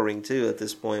cowering too at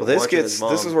this point. Well, this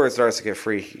is where it starts to get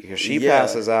freaky, because she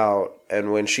passes out,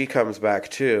 and when she comes back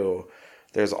too,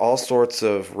 there's all sorts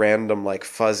of random like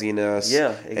fuzziness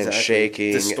and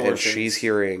shaking, and she's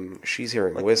hearing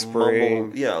like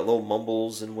whispering. Little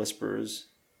mumbles and whispers.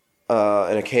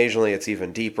 And occasionally it's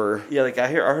even deeper. Yeah, like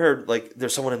I heard like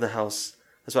there's someone in the house.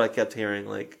 That's what I kept hearing,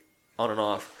 like on and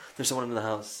off. There's someone in the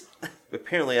house.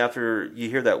 Apparently, after you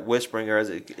hear that whispering, or as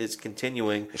it's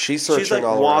continuing, she's like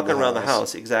all walking around the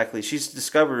house. Exactly. She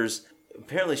discovers.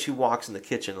 Apparently, she walks in the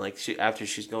kitchen, like after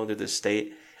she's going through this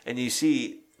state, and you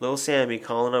see little Sammy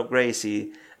calling up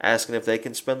Gracie, asking if they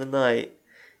can spend the night,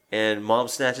 and Mom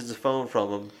snatches the phone from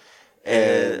him,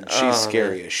 and she's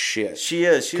scary as shit. She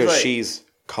is. She's because she's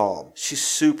calm. She's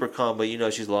super calm, but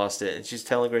she's lost it, and she's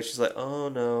telling Gracie, she's like, "Oh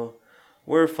no,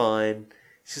 we're fine."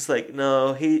 She's like,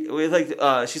 "No,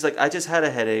 she's like, I just had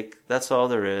a headache. That's all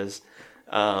there is.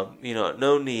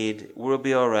 No need. We'll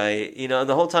be all right." And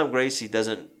the whole time Gracie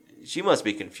she must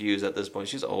be confused at this point.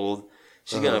 She's old.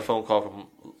 She's getting a phone call from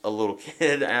a little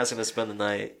kid asking to spend the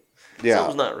night. Yeah.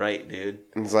 Something's not right, dude.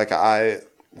 And it's like,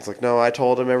 no, I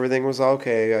told him everything was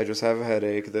okay. I just have a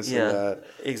headache, and that.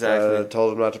 Exactly. I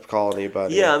told him not to call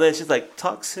anybody. Yeah, and then she's like,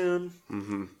 talk soon.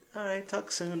 Mm-hmm. All right,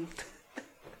 talk soon.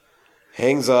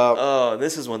 Hangs up. Oh,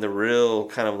 this is when the real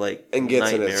kind of like and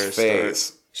gets in his face.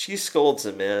 Start. She scolds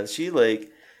him, man. She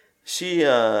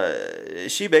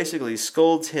basically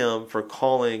scolds him for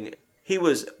calling. He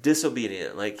was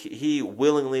disobedient. Like, he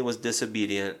willingly was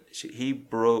disobedient. He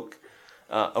broke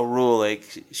a rule.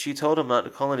 Like, she told him not to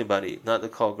call anybody, not to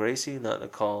call Gracie, not to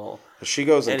call. She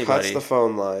goes and cuts the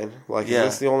phone line. Like, is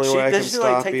this the only way I can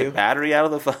stop take you? The battery out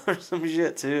of the phone or some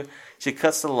shit too. She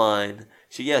cuts the line.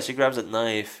 She grabs a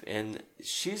knife, and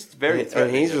she's very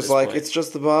threatening. And he's just like, it's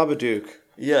just the Babadook.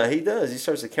 Yeah, he does. He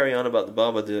starts to carry on about the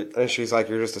Babadook. And she's like,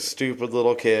 you're just a stupid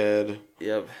little kid.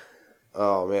 Yep.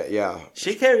 Oh man, yeah.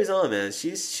 She carries on, man.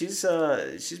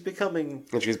 She's becoming.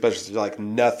 And she's basically like,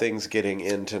 nothing's getting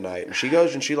in tonight. And she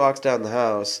goes and she locks down the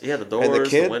house. Yeah, the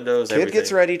doors, the windows, everything. Kid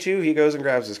gets ready too. He goes and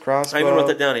grabs his crossbow. I even wrote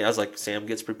that down. I was like, Sam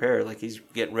gets prepared. Like, he's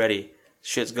getting ready.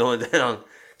 Shit's going down.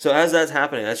 So as that's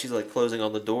happening, as she's like closing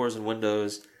on the doors and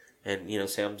windows, and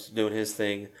Sam's doing his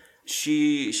thing,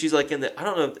 she's like in the, I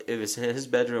don't know if it's in his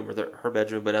bedroom or her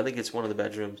bedroom, but I think it's one of the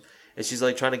bedrooms, and she's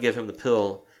like trying to give him the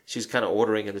pill. She's kind of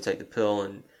ordering him to take the pill,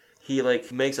 and he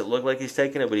like makes it look like he's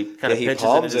taking it, but he kind of he pinches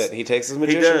palms it. He takes his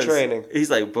magician training.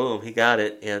 He's like, boom, he got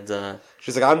it. And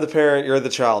she's like, I'm the parent, you're the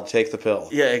child, take the pill.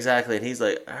 Yeah, exactly. And he's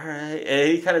like, all right.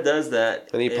 And he kind of does that.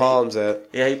 And he palms it.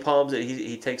 Yeah, he palms it.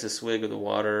 He takes a swig of the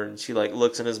water, and she like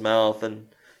looks in his mouth, and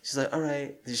she's like, all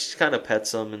right. She kind of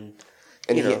pets him, and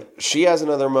she has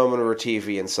another moment of her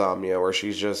TV insomnia where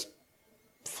she's just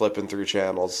flipping through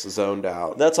channels, zoned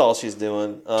out. That's all she's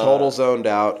doing. Total zoned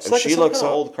out. It's like she looks an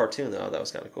old cartoon though. That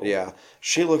was kind of cool. Yeah,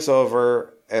 she looks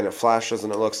over and it flashes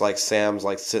and it looks like Sam's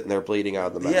like sitting there bleeding out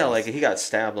of the mouth. Yeah, like he got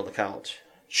stabbed on the couch.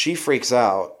 She freaks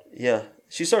out. Yeah,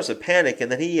 she starts to panic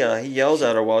and then he yells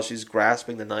at her while she's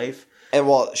grasping the knife. And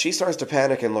she starts to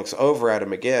panic and looks over at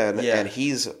him again, and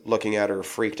he's looking at her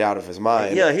freaked out of his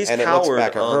mind. Yeah, he's and cowered it looks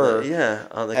back at her.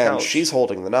 On the and couch. She's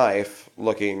holding the knife,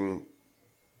 looking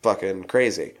fucking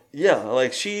crazy. Yeah,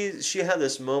 like she had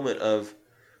this moment of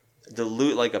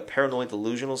like a paranoid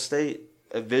delusional state,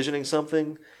 of visioning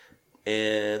something,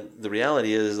 and the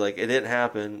reality is like it didn't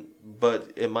happen,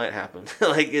 but it might happen.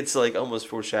 Like it's like almost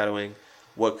foreshadowing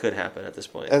what could happen at this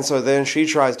point. And so then she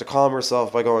tries to calm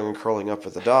herself by going and curling up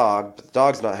with the dog, but the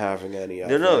dog's not having any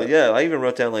of it. No, yeah. I even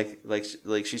wrote down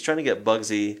like she's trying to get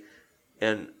Bugsy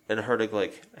and her to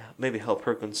like maybe help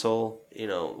her console,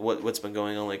 what's been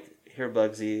going on. Like, here,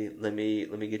 Bugsy, let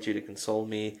me get you to console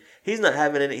me. He's not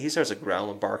having any. He starts to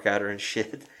growl and bark at her and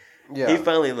shit. Yeah. He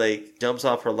finally like jumps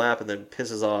off her lap and then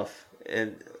pisses off.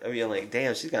 And I mean, like,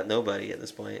 damn, she's got nobody at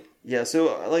this point. Yeah,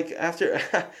 so like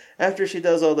after she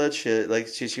does all that shit, like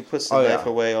she puts the knife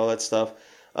away, all that stuff.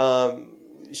 I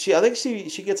think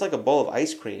she gets like a bowl of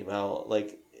ice cream out.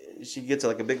 Like she gets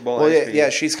like a big bowl of ice cream.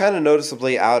 Yeah, she's kind of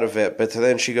noticeably out of it, but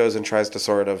then she goes and tries to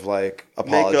sort of like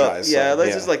apologize.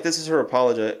 This is her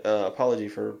apology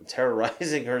for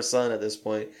terrorizing her son at this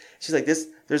point. She's like,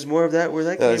 there's more of that where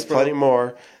that came from. There's plenty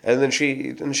more. And then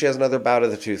she has another bout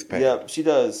of the toothpaste. Yeah, she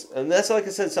does. And that's like I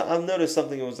said, so I've noticed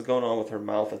something was going on with her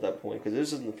mouth at that point, because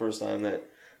this isn't the first time that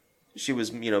she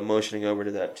was, motioning over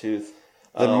to that tooth.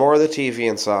 Then more of the TV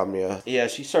insomnia. Yeah,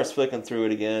 she starts flicking through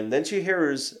it again. Then she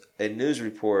hears a news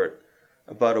report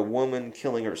about a woman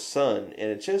killing her son,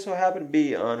 and it just so happened to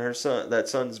be on that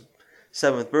son's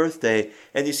 7th birthday.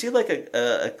 And you see like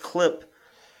a clip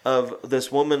of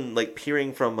this woman like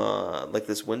peering from like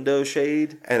this window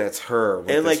shade, and it's her with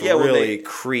this really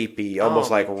creepy, almost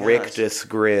like rictus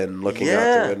grin looking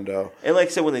out the window. And like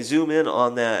I said, when they zoom in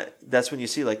on that, that's when you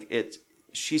see like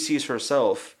she sees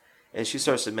herself, and she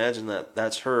starts to imagine that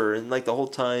that's her. And like the whole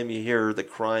time you hear the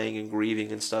crying and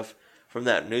grieving and stuff from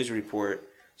that news report.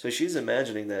 So she's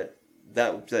imagining that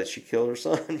she killed her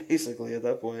son basically at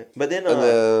that point. But then,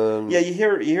 you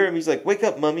hear him. He's like, "Wake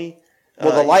up, Mummy."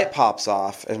 Well, the light pops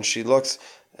off, and she looks,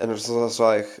 and it's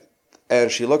like, and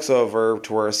she looks over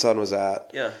to where her son was at.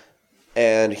 Yeah.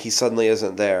 And he suddenly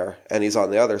isn't there, and he's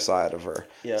on the other side of her.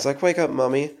 Yeah. It's like, "Wake up,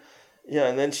 Mummy." Yeah,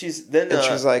 and then she's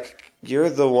like, "You're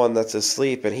the one that's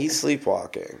asleep, and he's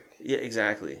sleepwalking." Yeah,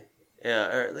 exactly. Yeah,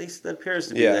 or at least it appears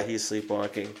to be that he's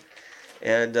sleepwalking.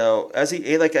 And as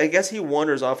he I guess he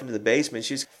wanders off into the basement.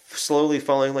 She's slowly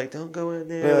following, like, "Don't go in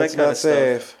there." Yeah, that it's kind not of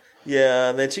safe. Stuff. Yeah,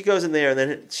 and then she goes in there, and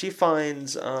then she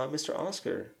finds Mr.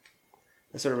 Oscar.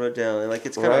 I sort of wrote down, and like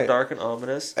it's kind of dark and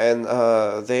ominous. And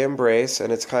they embrace,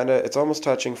 and it's almost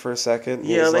touching for a second.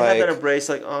 Yeah, they have that embrace,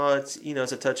 like, it's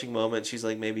it's a touching moment. She's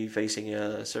like maybe facing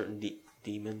a certain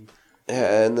demon.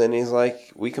 Yeah, and then he's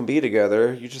like, "We can be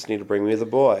together. You just need to bring me the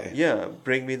boy." Yeah,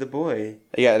 bring me the boy.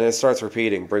 Yeah, and it starts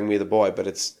repeating, "Bring me the boy," but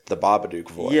it's the Babadook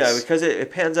voice. Yeah, because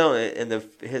it pans out, and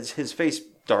his face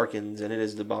darkens, and it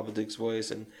is the Babadook's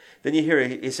voice, and then you hear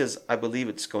he says, "I believe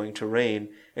it's going to rain,"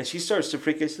 and she starts to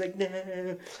freak out. She's like,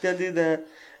 "No, don't do that."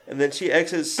 And then she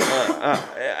exits.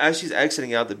 As she's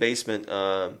exiting out the basement,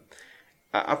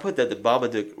 I put that the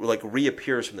Babadook like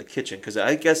reappears from the kitchen, because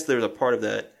I guess there's a part of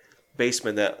that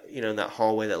basement that in that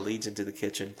hallway that leads into the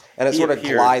kitchen, and it sort of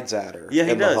glides at her. Yeah,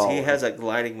 he does. He has that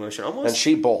gliding motion almost, and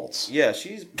she bolts. Yeah,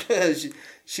 she's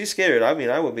scared. I mean,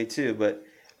 I would be too, but.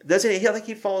 Doesn't he?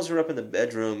 He follows her up in the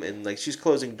bedroom, and like she's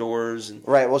closing doors. And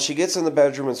right. Well, she gets in the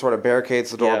bedroom and sort of barricades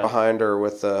the door behind her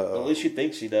with the. At least she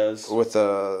thinks she does. With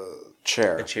a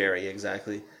chair. A chair,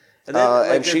 exactly. And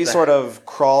then, and she sort of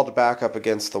crawled back up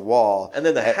against the wall. And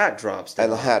then the hat drops down.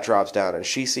 And the hat drops down, and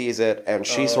she sees it, and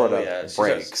she sort of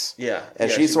breaks. And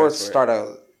she sort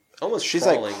of almost she's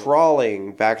like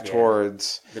crawling back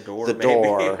towards the door.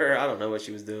 Or I don't know what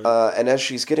she was doing. And as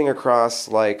she's getting across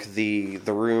like the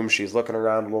room, she's looking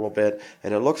around a little bit,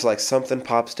 and it looks like something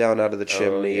pops down out of the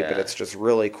chimney, but it's just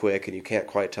really quick, and you can't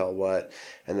quite tell what.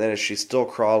 And then as she's still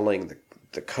crawling,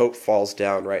 the coat falls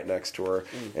down right next to her,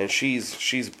 and she's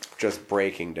just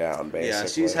breaking down basically. Yeah,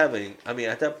 she's having. I mean,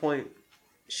 at that point,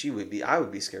 I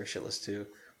would be scared shitless too.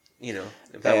 You know,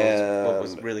 if that was what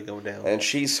was really going down. And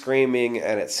she's screaming,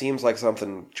 and it seems like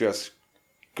something just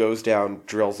goes down,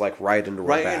 drills like right into her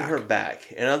back. Right in her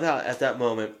back. And at that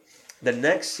moment, the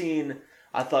next scene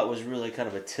I thought was really kind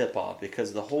of a tip-off,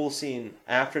 because the whole scene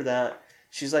after that,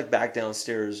 she's like back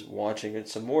downstairs watching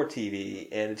some more TV,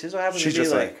 and it just so happens to be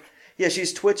like... Yeah,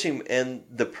 she's twitching, and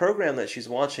the program that she's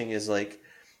watching is like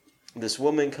this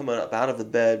woman coming up out of the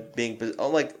bed, being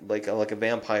like a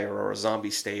vampire or a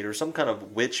zombie state or some kind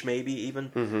of witch, maybe even.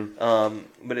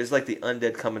 Mm-hmm. But it's like the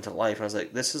undead coming to life. And I was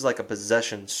like, this is like a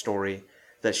possession story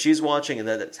that she's watching, and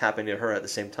that's happening to her at the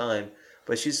same time.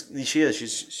 But she's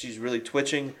really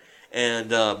twitching, and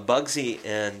Bugsy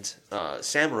and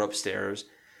Sam are upstairs,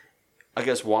 I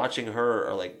guess, watching her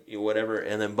or like whatever,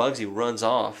 and then Bugsy runs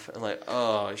off and like,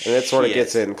 oh shit. And it sort of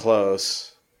gets in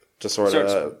close to sort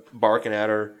of barking at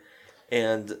her.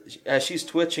 And as she's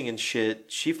twitching and shit,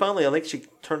 she finally, I think she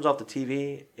turns off the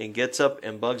TV and gets up,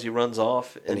 and Bugsy runs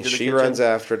off. And she runs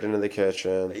after it into the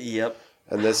kitchen. Yep.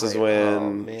 And this is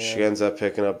when she ends up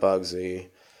picking up Bugsy,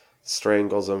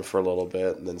 strangles him for a little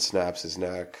bit, and then snaps his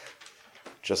neck,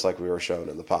 just like we were shown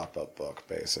in the pop-up book,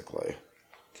 basically.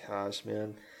 Gosh,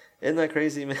 man. Isn't that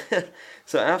crazy, man?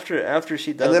 So after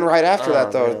she does... And then right after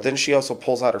that, though, then she also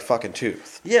pulls out her fucking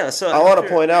tooth. Yeah, so... I want to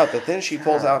point out that then she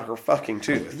pulls out her fucking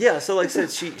tooth. Yeah, so like I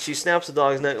said, she snaps the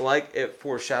dog's neck like it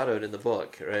foreshadowed in the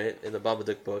book, right? In the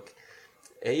Babadook book.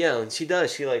 And yeah, and she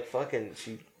does. She like fucking...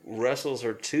 She wrestles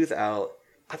her tooth out.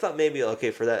 I thought maybe,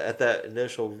 okay, for that... At that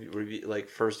initial review, like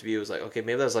first view, it was like, okay,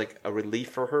 maybe that was like a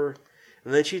relief for her.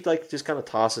 And then she like just kind of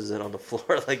tosses it on the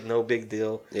floor like no big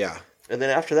deal. Yeah. And then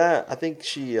after that, I think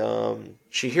she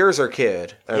hears her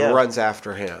kid and runs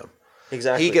after him.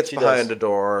 Exactly. He gets behind the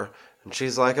door, and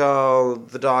she's like, "Oh,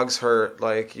 the dog's hurt.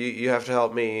 Like you have to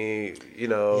help me. You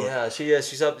know." Yeah,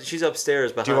 she's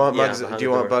upstairs behind. Do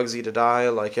you want Bugsy to die?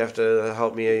 Like you have to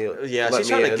help me. Yeah, she's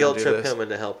trying to guilt trip him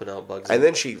into helping out Bugsy. And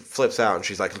then she flips out and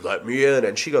she's like, "Let me in!"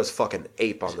 And she goes fucking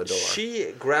ape on the door.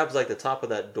 She grabs like the top of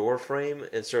that door frame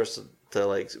and starts to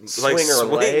swing her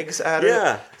legs at it.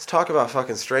 Yeah, let's talk about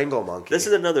fucking Strangle Monkey. This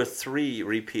is another 3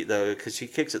 repeat though, because she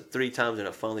kicks it 3 times and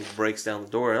it finally breaks down the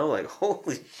door. And I'm like,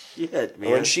 holy shit,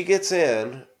 man! When she gets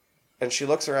in, and she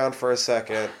looks around for a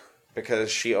second, because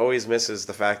she always misses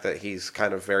the fact that he's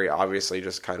kind of very obviously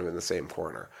just kind of in the same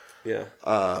corner. Yeah.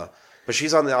 But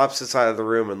she's on the opposite side of the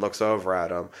room and looks over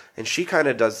at him, and she kind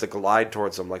of does the glide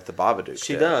towards him like the Babadook.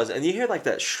 She does, and you hear like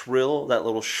that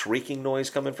little shrieking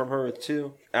noise coming from her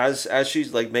too. As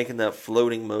she's like making that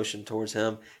floating motion towards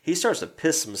him, he starts to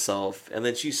piss himself, and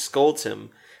then she scolds him,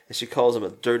 and she calls him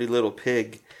a dirty little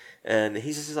pig, and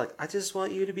he's just like, "I just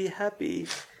want you to be happy,"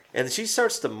 and she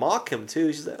starts to mock him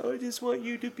too. She's like, "I just want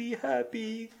you to be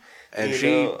happy," and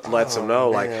she lets him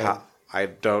know, like, I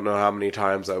don't know how many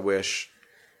times I wish.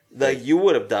 Like you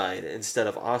would have died instead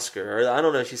of Oscar, or I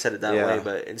don't know if she said it that way,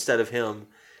 but instead of him.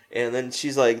 And then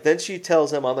she's like, then she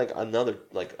tells him on like another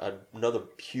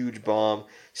huge bomb.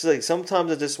 She's like, sometimes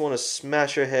I just want to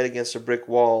smash your head against a brick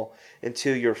wall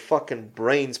until your fucking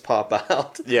brains pop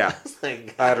out. Yeah,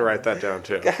 like, I had to write that down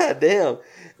too. God damn,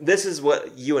 this is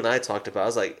what you and I talked about. I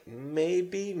was like,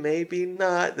 maybe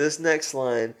not. This next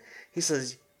line, he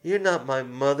says, "You're not my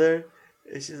mother."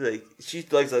 And she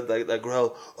likes that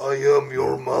growl, "I am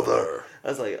your mother." I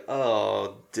was like,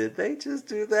 oh, did they just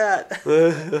do that?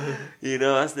 You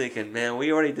know, I was thinking, man,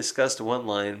 we already discussed one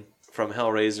line from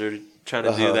Hellraiser trying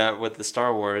to do that with the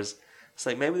Star Wars. It's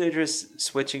like, maybe they're just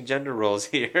switching gender roles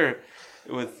here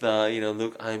with,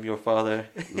 Luke, I am your father.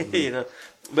 Mm-hmm. You know,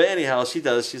 but anyhow, she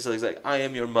does. She's like, "I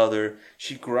am your mother."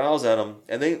 She growls at him,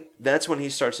 and then that's when he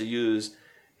starts to use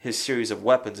his series of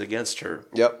weapons against her.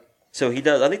 Yep. So he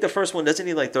does. I think the first one, doesn't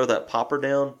he like throw that popper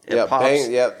down? Yeah, pops.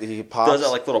 He pops. Does that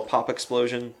like little pop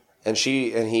explosion. And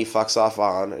he fucks off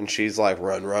on, and she's like,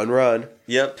 "Run, run, run."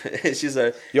 Yep. She's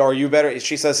like, "Yo, you better."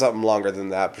 She says something longer than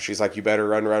that, but she's like, "You better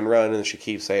run, run, run," and she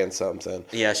keeps saying something.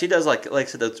 Yeah, she does like I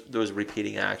said, those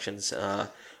repeating actions.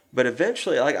 But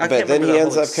eventually, I can't remember. But then he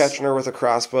ends up catching her with a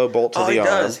crossbow bolt to the arm. Oh, he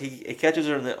does. He catches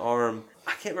her in the arm.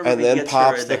 I can't remember. And if he then gets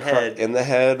pops her in the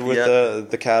head with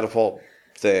the catapult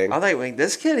thing. I think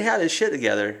this kid had his shit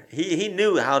together. He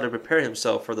knew how to prepare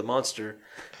himself for the monster,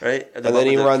 right? And then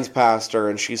he runs past her,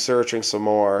 and she's searching some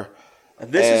more.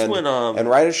 And this is when and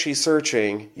right as she's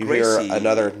searching, you Gracie, hear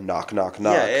another knock, knock,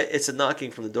 knock. Yeah, it's a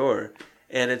knocking from the door,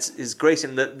 and it's Gracie.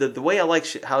 And the way I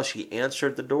like how she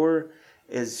answered the door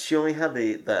is she only had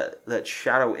that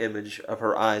shadow image of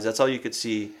her eyes. That's all you could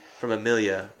see from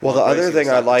Amelia. Well, the other thing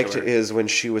I liked is when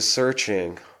she was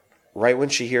searching, right when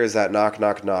she hears that knock,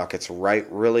 knock, knock, it's right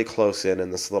really close in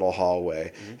this little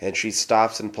hallway. Mm-hmm. And she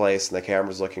stops in place, and the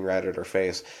camera's looking right at her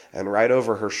face. And right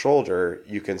over her shoulder,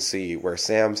 you can see where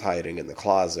Sam's hiding in the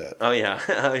closet. Oh, yeah.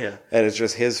 Oh, yeah. And it's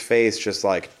just his face just,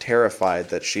 like, terrified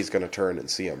that she's going to turn and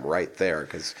see him right there.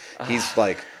 Because he's,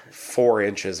 like, 4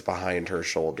 inches behind her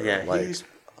shoulder. Yeah, like,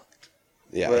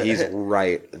 he's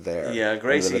right there. Yeah,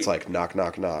 Gracie. And then it's like, knock,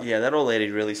 knock, knock. Yeah, that old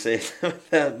lady really saved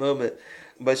that moment.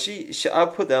 But I'll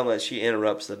put down that she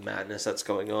interrupts the madness that's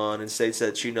going on and states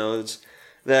that she knows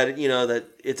that, that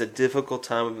it's a difficult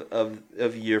time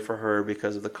of year for her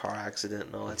because of the car accident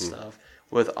and all that stuff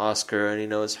with Oscar,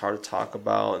 and it's hard to talk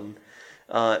about. And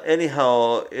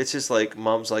anyhow, it's just like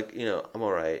Mom's like, I'm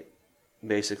all right.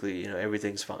 Basically,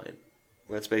 everything's fine.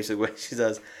 That's basically what she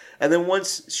does. And then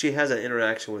once she has an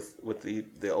interaction with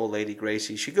the old lady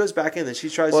Gracie, she goes back in and she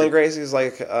tries. Well, and Gracie's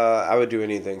like, "I would do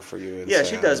anything for you." Yeah,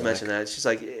 she does mention that. She's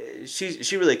like,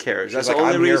 she really cares. That's like, the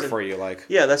only reason. I'm here for you. Like,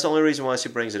 yeah, that's the only reason why she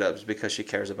brings it up is because she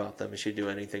cares about them and she'd do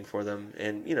anything for them.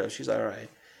 And she's like, all right.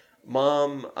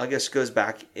 Mom, I guess, goes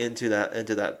back into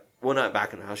that. Well, not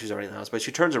back in the house. She's already in the house, but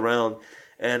she turns around.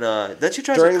 And then she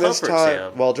tries to comfort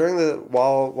Sam.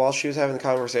 Well, while she was having the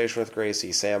conversation with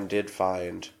Gracie, Sam did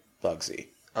find Bugsy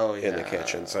in the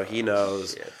kitchen, so he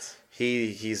knows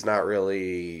he's not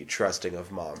really trusting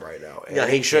of Mom right now. And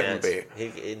he shouldn't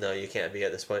be. No, you can't be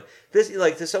at this point.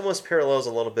 This almost parallels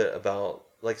a little bit about,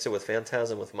 like I said, with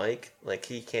Phantasm with Mike. Like,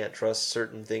 he can't trust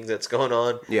certain things that's going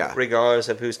on, regardless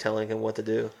of who's telling him what to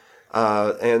do.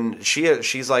 And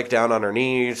she's like down on her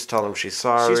knees, telling him she's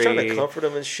sorry. She's trying to comfort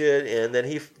him and shit, and then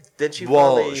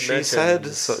she said,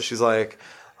 so she's like,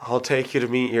 "I'll take you to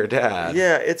meet your dad."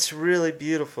 Yeah, it's really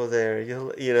beautiful there.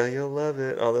 You'll love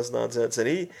it. All this nonsense, and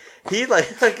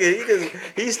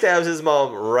he stabs his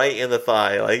mom right in the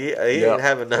thigh. Like he ain't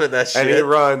having none of that shit. And he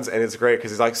runs, and it's great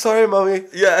because he's like, "Sorry, mommy."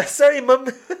 Yeah, sorry, mom.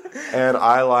 And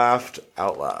I laughed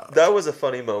out loud. That was a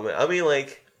funny moment. I mean,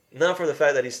 like. Not for the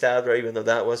fact that he stabbed her, even though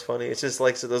that was funny. It's just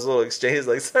like those little exchanges,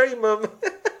 like "Sorry, Mom."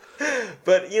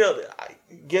 But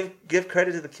give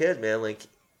credit to the kid, man. Like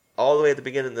all the way at the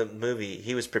beginning of the movie,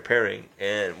 he was preparing,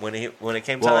 and when it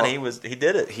came time, he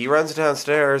did it. He runs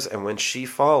downstairs, and when she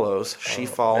follows, she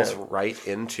falls right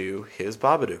into his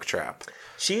Babadook trap.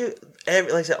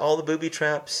 Like I said, all the booby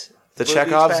traps, the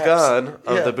Chekhov's gun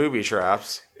of the booby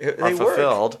traps are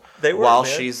fulfilled while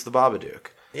she's the Babadook.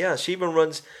 Yeah, she even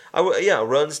runs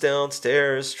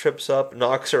downstairs, trips up,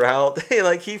 knocks her out.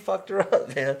 Like, he fucked her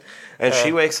up, man. And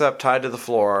she wakes up tied to the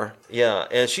floor. Yeah,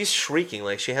 and she's shrieking.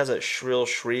 Like, she has a shrill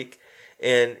shriek.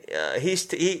 And he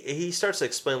starts to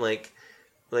explain, like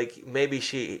maybe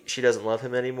she doesn't love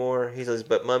him anymore. He says,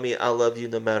 "But Mommy, I love you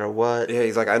no matter what." Yeah,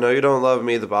 he's like, "I know you don't love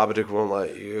me. The Babadook won't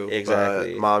let you.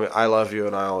 Exactly. But Mommy, I love you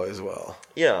and I always will."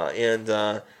 Yeah,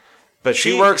 and... But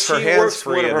she works her hands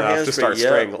free enough to start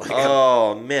strangling him.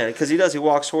 Oh, man. Because he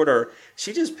walks toward her.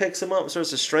 She just picks him up and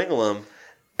starts to strangle him.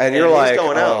 And you're like,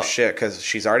 oh, shit, because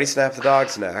she's already snapped the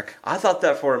dog's neck. I thought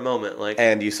that for a moment.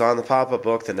 And you saw in the pop-up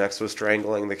book the next was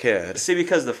strangling the kid. See,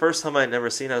 because the first time I'd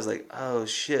never seen it, I was like, oh,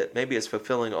 shit, maybe it's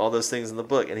fulfilling all those things in the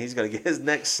book, and he's going to get his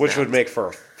neck snapped. Which would make for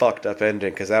a fucked up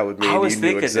ending, because that would mean you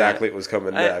knew exactly what was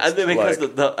coming next. I because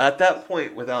at that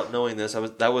point, without knowing this,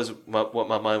 that was what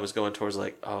my mind was going towards,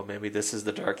 like, oh, maybe this is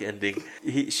the dark ending.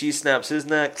 She snaps his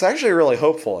neck. It's actually a really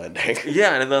hopeful ending.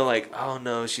 Yeah, and then like, oh,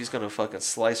 no, she's going to fucking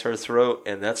slice her throat,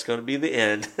 and that's going to be the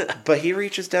end. But he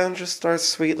reaches down and just starts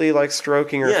sweetly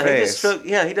stroking her face.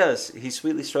 He does. He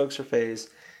sweetly strokes her face.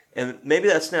 And maybe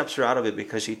that snaps her out of it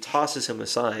because she tosses him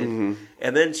aside. Mm-hmm.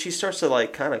 And then she starts to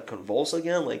kind of convulse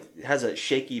again, has a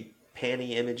shaky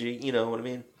panty imagery, you know what I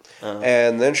mean?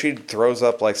 And then she throws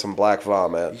up some black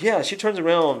vomit. Yeah, she turns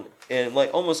around and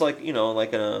almost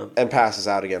and passes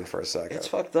out again for a second. It's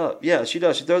fucked up. Yeah, she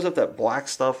does. She throws up that black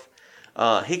stuff.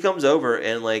 He comes over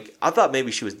and I thought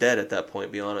maybe she was dead at that point,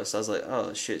 to be honest. I was like,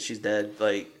 oh shit, she's dead.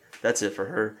 That's it for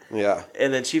her. Yeah.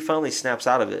 And then she finally snaps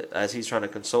out of it as he's trying to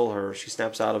console her. She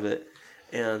snaps out of it.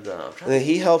 And then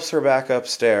he helps her back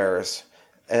upstairs.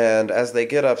 And as they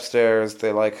get upstairs, they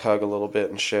hug a little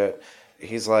bit and shit.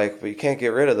 He's like, but you can't get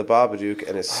rid of the Babadook.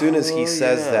 And as soon as he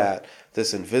says that,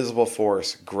 this invisible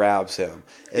force grabs him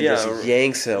and just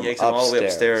yanks him all the way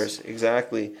upstairs.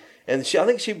 Exactly. And I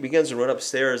think she begins to run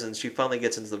upstairs, and she finally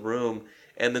gets into the room.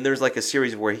 And then there's a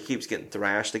series where he keeps getting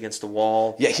thrashed against the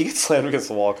wall. Yeah, he gets slammed against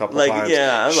the wall a couple times.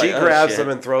 Yeah, she grabs him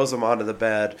and throws him onto the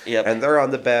bed. Yep. And they're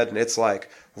on the bed, and it's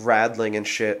rattling and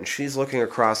shit. And she's looking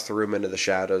across the room into the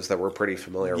shadows that we're pretty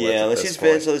familiar with. Yeah,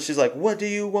 she's like, "What do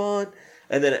you want?"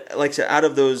 And then, out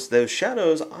of those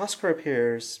shadows, Oscar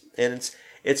appears, and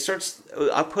it starts.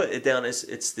 I put it down as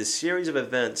it's this series of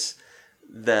events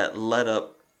that led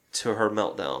up to her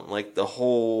meltdown, like the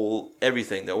whole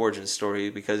everything, the origin story,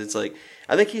 because it's like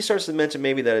I think he starts to mention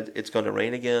maybe that it's going to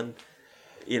rain again.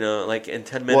 Like in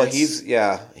 10 minutes. Well, he's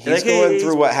like, going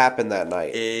through what happened that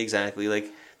night. Exactly.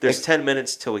 Like there's 10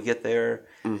 minutes till we get there.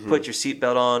 Mm-hmm. Put your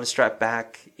seatbelt on, strap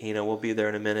back. We'll be there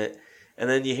in a minute. And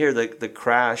then you hear the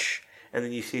crash, and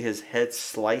then you see his head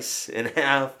slice in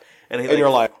half, and you're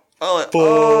like,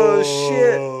 oh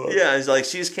shit! Yeah, he's like,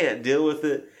 she just can't deal with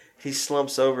it. He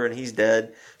slumps over and he's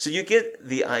dead. So you get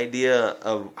the idea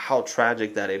of how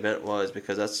tragic that event was,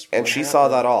 because that's and she saw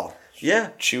that all. Yeah,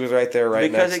 she was right there,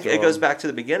 right because next to him. It goes back to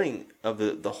the beginning of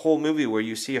the whole movie, where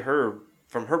you see her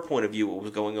from her point of view, what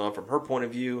was going on from her point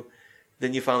of view.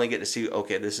 Then you finally get to see,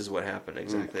 okay, this is what happened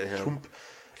exactly to him.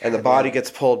 And the body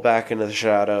gets pulled back into the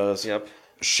shadows. Yep.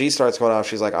 She starts going off.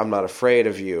 She's like, I'm not afraid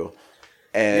of you.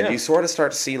 And you sort of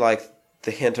start to see, like,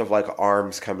 the hint of, like,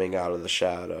 arms coming out of the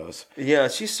shadows. Yeah,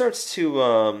 she starts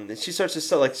to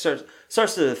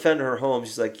defend her home.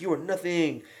 She's like, you are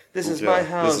nothing. This is my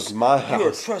house. This is my house. You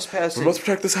are trespassing. We must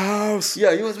protect this house.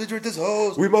 Yeah, you must protect this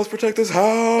house. We must protect this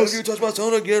house. If you touch my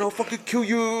son again, I'll fucking kill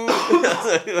you.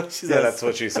 That's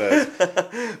what she says.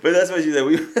 But that's what she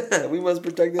said. We must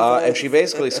protect this house. And she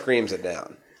basically screams it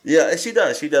down. Yeah, she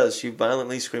does. She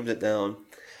violently screams it down.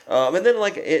 And then,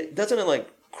 like, it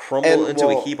crumble into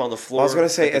a heap on the floor. I was going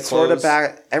to say, it's sort of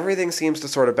back. Everything seems to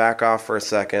sort of back off for a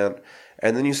second.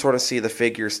 And then you sort of see the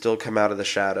figure still come out of the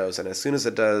shadows, and as soon as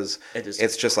it does,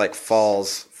 it's just like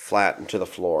falls flat into the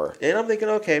floor. And I'm thinking,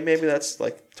 okay, maybe that's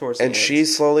like towards the end. And she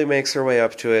slowly makes her way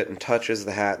up to it and touches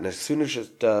the hat, and as soon as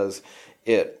it does,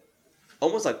 it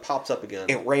almost like pops up again.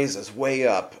 It raises way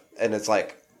up, and it's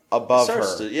like above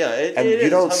her. And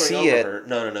you don't see it. Her.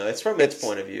 No. It's from its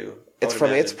point of view. It's from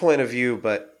its point of view,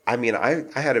 but I mean, I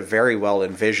had it very well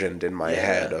envisioned in my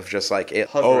head of just like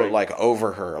it, like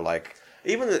over her, like.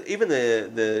 Even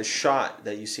the shot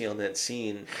that you see on that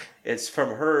scene, it's from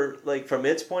her, like from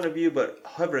its point of view, but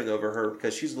hovering over her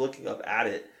because she's looking up at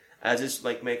it as it's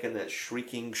like making that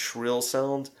shrieking, shrill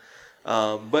sound.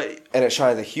 And it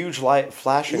shines a huge light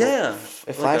flashing. Yeah,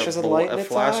 it flashes a light in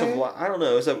its eye? of light. I don't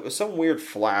know. It's some weird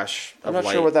flash. I'm not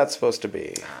sure what that's supposed to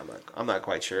be. I'm not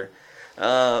quite sure.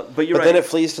 But you're right. But then it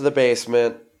flees to the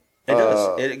basement. It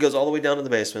does. It goes all the way down to the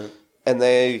basement. And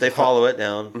they follow it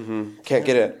down. Mm-hmm. Can't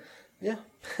get in. Yeah.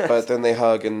 But then they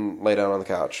hug and lay down on the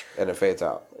couch, and it fades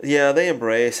out. Yeah, they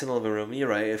embrace in the living room. You're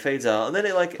right. It fades out, and then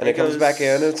it comes back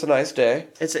in. And it's a nice day.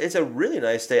 It's a really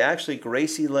nice day. Actually,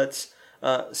 Gracie lets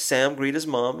Sam greet his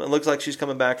mom. It looks like she's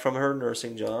coming back from her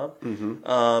nursing job.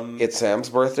 Mm-hmm. It's Sam's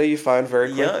birthday. You find very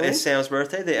quickly. Yeah, it's Sam's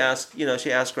birthday.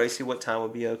 She asked Gracie what time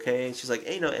would be okay, and she's like,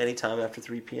 hey, any time after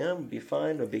 3 p.m. would be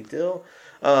fine. No big deal.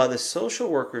 The social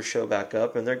workers show back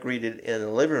up, and they're greeted in the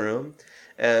living room.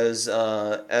 As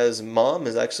mom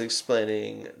is actually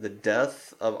explaining the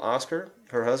death of Oscar,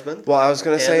 her husband. Well, I was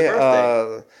going to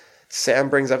say, Sam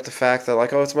brings up the fact that,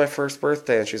 like, oh, it's my first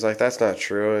birthday. And she's like, that's not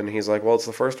true. And he's like, well, it's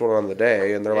the first one on the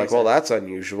day. And they're like, well, that's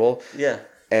unusual. Yeah.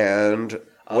 And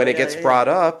when it gets brought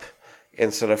up,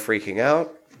 instead of freaking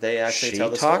out, they actually she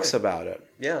talks about it.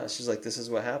 Yeah, she's like, this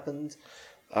is what happened.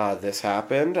 This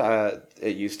happened.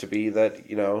 It used to be that,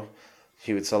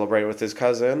 he would celebrate with his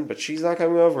cousin, but she's not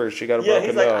coming over. She got a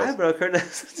broken nose. I broke her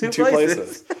nose in two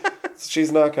places.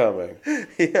 She's not coming.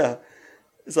 Yeah.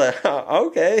 It's like,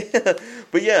 okay.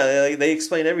 But yeah, they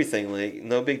explain everything. Like,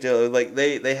 no big deal. Like,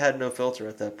 they had no filter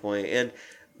at that point. And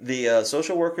the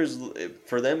social workers,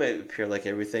 for them, it appeared like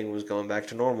everything was going back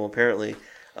to normal, apparently.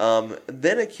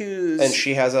 Then accused... And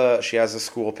she has a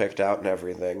school picked out and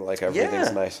everything. Like,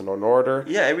 everything's nice and in order.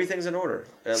 Yeah, everything's in order.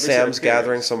 Sam's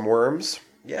gathering some worms.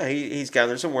 Yeah, he's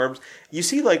gathering some worms. You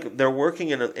see, like, they're working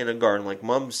in a garden. Like,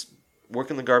 Mom's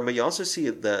working in the garden, but you also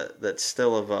see that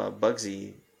still of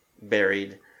Bugsy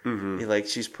buried. Mm-hmm.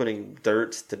 She's putting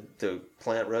dirt to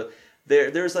plant rose.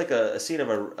 There's like a scene of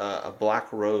a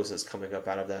black rose that's coming up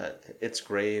out of its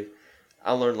grave.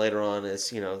 I'll learn later on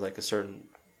it's like a certain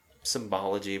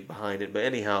symbology behind it. But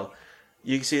anyhow,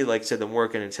 you can see, like I said, them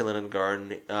working and tilling in the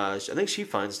garden. I think she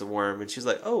finds the worm, and she's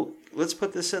like, oh, let's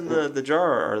put this in the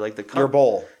jar, or like the cup. Your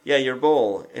bowl. Yeah, your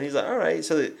bowl. And he's like, all right.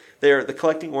 So they're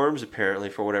collecting worms, apparently,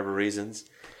 for whatever reasons.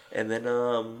 And then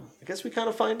I guess we kind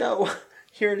of find out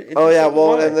here.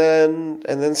 And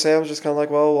then Sam's just kind of like,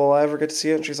 well, will I ever get to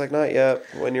see it? And she's like, not yet,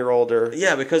 when you're older.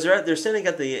 Yeah, because they're standing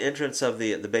at the entrance of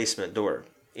the basement door.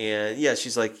 And yeah,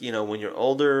 she's like, when you're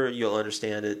older, you'll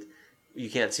understand it. You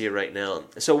can't see it right now.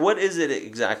 So what is it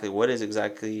exactly? What is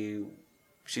exactly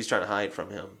she's trying to hide from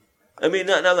him? I mean,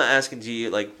 I'm not asking you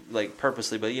like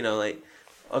purposely, but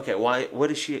okay, why? What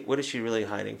is she really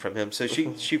hiding from him? So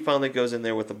she finally goes in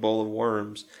there with a bowl of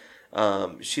worms.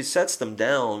 She sets them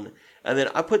down, And then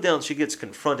I put down she gets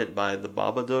confronted by the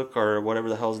Babadook or whatever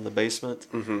the hell's in the basement.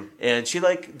 Mm-hmm. And she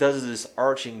like does this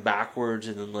arching backwards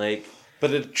and then like...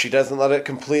 But she doesn't let it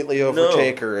completely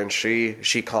overtake her, and she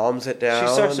calms it down.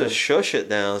 She starts to shush it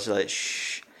down. She's like,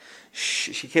 shh.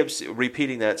 She keeps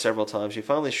repeating that several times. She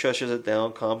finally shushes it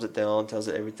down, calms it down, tells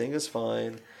it everything is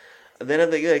fine. And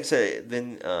then, like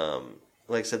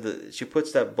I said, she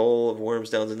puts that bowl of worms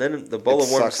down, and then the bowl of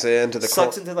worms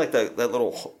sucks into like that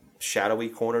little shadowy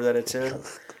corner that it's in.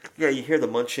 Yeah, you hear the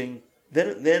munching.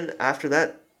 Then after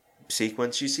that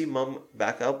sequence, you see Mom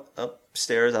back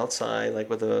upstairs outside, like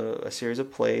with a series of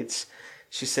plates.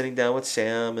 She's sitting down with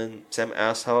Sam, and Sam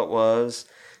asks how it was.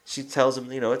 She tells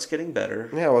him, it's getting better.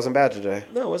 Yeah, it wasn't bad today.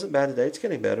 No, it wasn't bad today. It's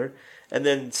getting better. And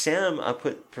then Sam,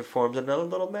 performs another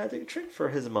little magic trick for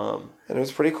his mom. And it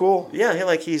was pretty cool.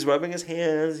 Yeah, he's rubbing his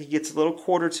hands. He gets a little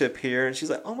quarter to appear, and she's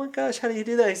like, "Oh my gosh, how do you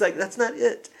do that?" He's like, "That's not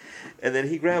it." And then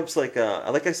he grabs like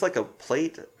a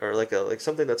plate or like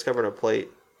something that's covered in a plate,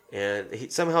 and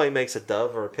somehow he makes a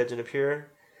dove or a pigeon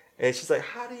appear. And she's like,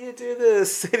 "How do you do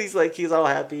this?" And he's all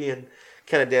happy and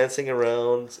kind of dancing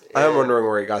around. I'm wondering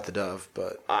where he got the dove,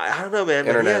 but I don't know, man.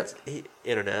 Internet.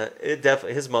 Internet. It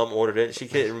definitely. His mom ordered it. She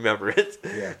can't remember it.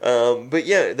 Yeah. But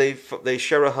yeah, they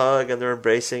share a hug and they're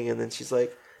embracing, and then she's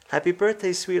like, "Happy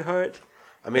birthday, sweetheart."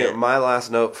 I mean, my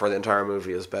last note for the entire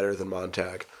movie is better than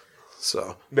Montag.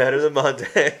 So better than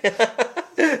Montag.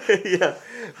 Yeah,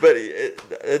 but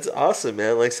it's awesome,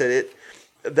 man. Like I said,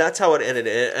 that's how it ended,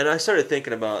 and I started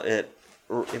thinking about it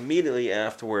immediately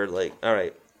afterward. Like, all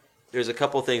right. There's a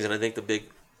couple things, and I think the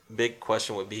big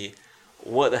question would be,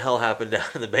 what the hell happened down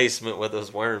in the basement with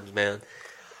those worms, man?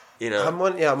 I'm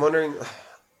wondering. I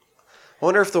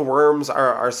wonder if the worms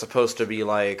are supposed to be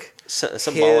like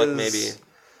symbolic, maybe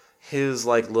his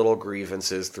like little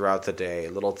grievances throughout the day,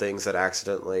 little things that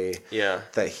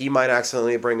that he might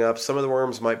accidentally bring up. Some of the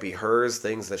worms might be hers,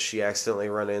 things that she accidentally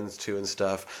run into and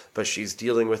stuff, but she's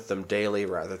dealing with them daily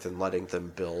rather than letting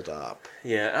them build up.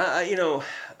 Yeah,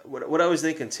 what I was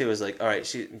thinking too is like, all right,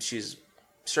 she's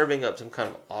serving up some kind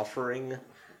of offering,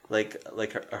 like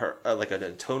her like an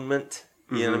atonement.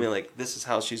 You know what I mean? Like, this is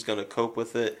how she's going to cope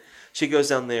with it. She goes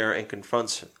down there and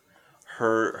confronts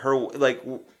her like.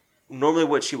 Normally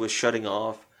what she was shutting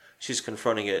off, she's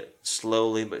confronting it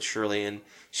slowly but surely, and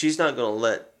she's not going to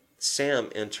let Sam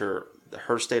enter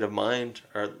her state of mind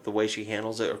or the way she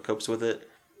handles it or copes with it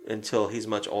until he's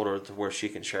much older to where she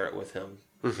can share it with him,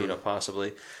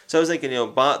 possibly. So I was thinking, the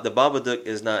Babadook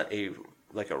is not a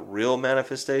real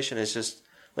manifestation. It's just,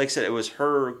 like I said, it was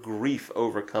her grief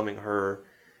overcoming her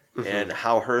and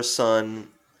how her son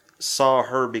saw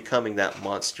her becoming that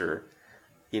monster.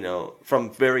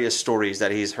 From various stories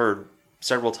that he's heard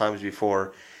several times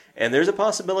before. And there's a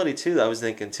possibility, too, that I was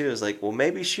thinking, too, is like, well,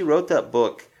 maybe she wrote that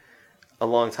book a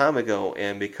long time ago,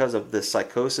 and because of this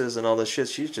psychosis and all this shit,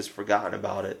 she's just forgotten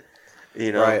about it,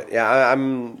 Right, yeah,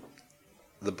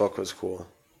 the book was cool.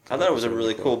 I thought it was a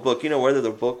really cool book. Whether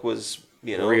the book was,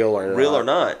 real or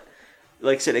not.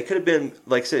 Like I said, it could have been,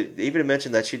 like I said, they even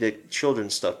mentioned that she did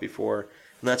children's stuff before,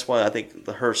 and that's why I think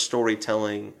her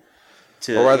storytelling...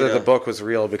 or whether the book was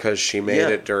real because she made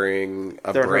it during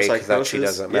a break that she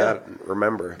doesn't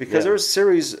remember. Because there was a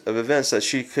series of events that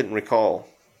she couldn't recall.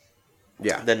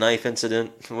 Yeah. The knife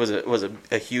incident was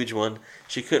a huge one.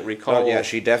 She couldn't recall. Oh, yeah,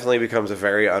 she definitely becomes a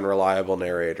very unreliable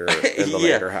narrator in the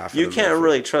later half of the movie. You can't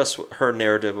really trust her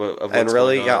narrative of what's and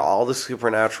really, going on. all the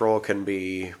supernatural can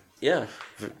be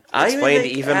explained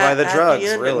even by the drugs, the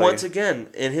end, really. Once again,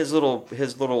 in his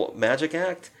little magic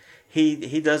act,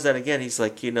 He does that again. He's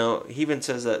like, he even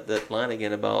says that line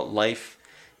again about life,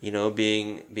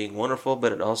 being wonderful,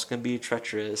 but it also can be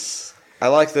treacherous. I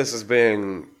like this as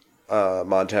being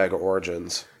Montag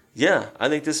Origins. Yeah, I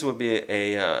think this would be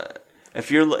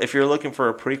if you're looking for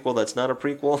a prequel that's not a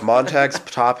prequel. Montag's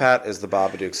top hat is the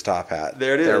Babadook's top hat.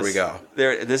 There it is. There we go.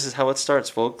 This is how it starts,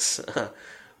 folks.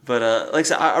 But like I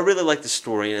said, I really like the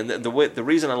story, and the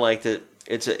reason I liked it,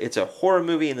 it's a horror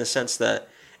movie in the sense that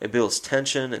it builds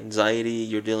tension, anxiety.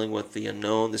 You're dealing with the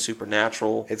unknown, the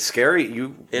supernatural. It's scary.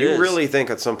 You really think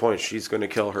at some point she's going to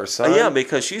kill her son? Yeah,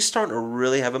 because she's starting to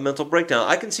really have a mental breakdown.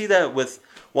 I can see that with,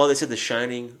 they said The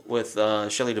Shining with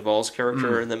Shelley Duvall's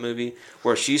character in that movie,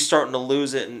 where she's starting to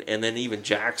lose it, and then even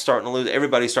Jack's starting to lose it.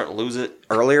 Everybody's starting to lose it.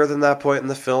 Earlier than that point in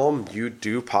the film, you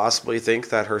do possibly think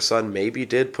that her son maybe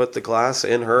did put the glass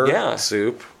in her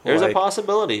soup. There's a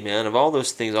possibility, man, of all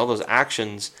those things, all those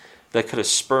actions that could have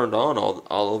spurred on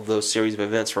all of those series of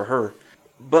events for her.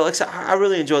 But like I said, I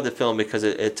really enjoyed the film because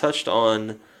it touched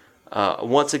on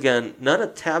Once again, not a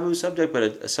taboo subject, but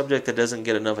a subject that doesn't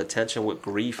get enough attention with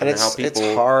grief and how people.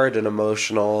 It's hard and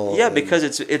emotional. Yeah, because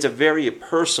it's a very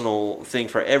personal thing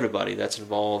for everybody that's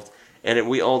involved, and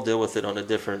we all deal with it on a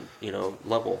different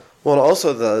level. Well, and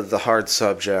also the hard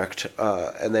subject,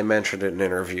 and they mentioned it in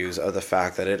interviews, of the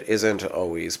fact that it isn't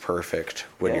always perfect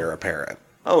when you're a parent.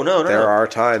 Oh, no. There are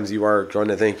times you are going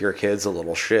to think your kid's a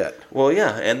little shit. Well,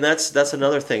 yeah, and that's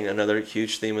another thing. Another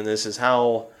huge theme in this is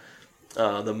how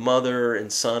the mother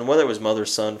and son, whether it was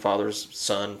mother's son,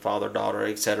 father, daughter,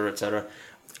 etc.,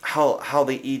 how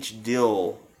they each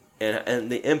deal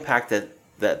and the impact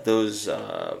that those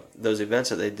events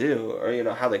that they do,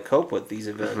 or how they cope with these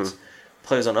events,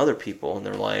 plays on other people in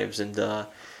their lives. And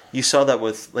you saw that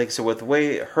with with the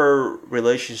way her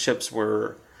relationships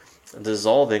were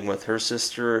dissolving with her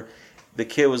sister. The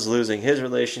kid was losing his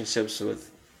relationships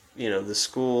with the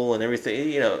school and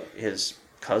everything, his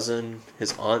cousin,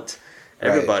 his aunt,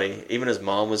 everybody. Right. Even his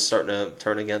mom was starting to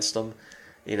turn against him,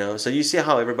 so you see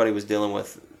how everybody was dealing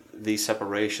with these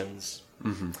separations.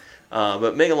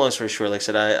 But make a long story short, like I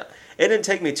said, it didn't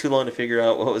take me too long to figure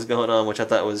out what was going on, which I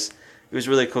thought was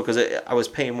really cool, because I was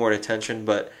paying more attention.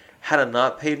 But had I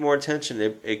not paid more attention,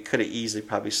 it could have easily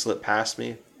probably slipped past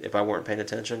me if I weren't paying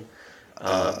attention.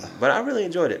 But I really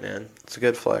enjoyed it, man. It's a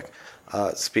good flick.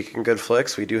 Speaking of good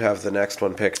flicks, we do have the next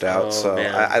one picked out,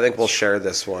 I think we'll share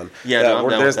this one. Yeah,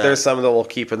 there's some that we'll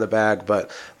keep in the bag,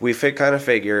 but we kind of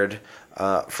figured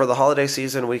for the holiday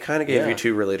season, we kind of gave you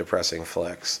two really depressing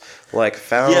flicks. Like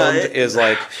Found is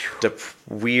like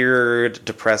weird,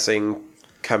 depressing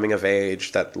coming of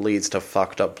age that leads to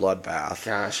fucked up bloodbath.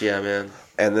 Gosh, yeah, man.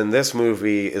 And then this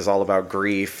movie is all about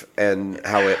grief and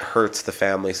how it hurts the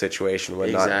family situation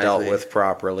when not dealt with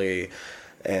properly.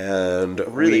 And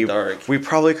really dark. We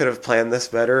probably could have planned this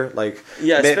better.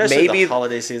 Especially the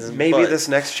holiday season. Maybe this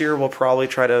next year we'll probably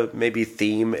try to maybe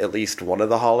theme at least one of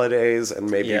the holidays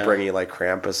and maybe bring you like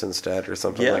Krampus instead or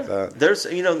something like that. There's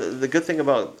the good thing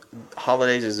about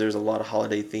holidays is there's a lot of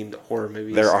holiday themed horror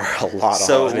movies. There are a lot of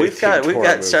so we've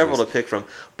got several to pick from.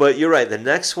 But you're right. The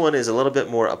next one is a little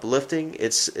bit more uplifting.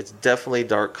 It's definitely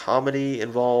dark comedy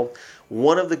involved.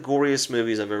 One of the goriest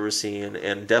movies I've ever seen,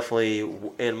 and definitely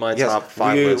in my top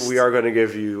 5 list. We are going to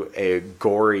give you a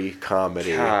gory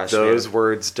comedy. Gosh, those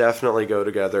words definitely go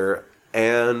together,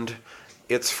 and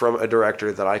it's from a director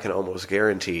that I can almost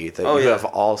guarantee that you have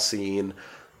all seen,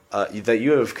 that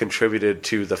you have contributed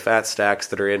to the fat stacks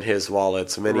that are in his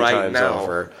wallets many times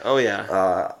over. Oh,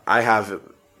 yeah. I have,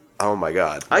 oh my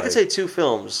God. I could say 2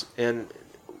 films, and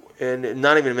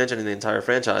not even mentioning the entire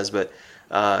franchise, but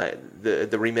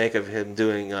the remake of him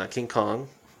doing King Kong,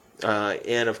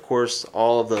 and of course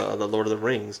all of the Lord of the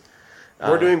Rings.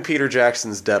 We're doing Peter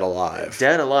Jackson's Dead Alive.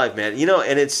 Dead Alive, man.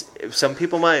 And it's some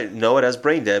people might know it as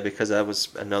Brain Dead because that was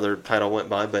another title went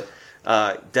by, but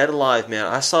Dead Alive, man.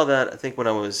 I saw that I think when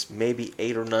I was maybe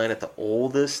 8 or 9 at the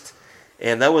oldest.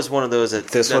 And that was one of those that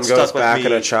one goes back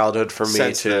in a childhood for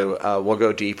me too. We'll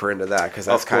go deeper into that because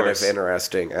that's kind of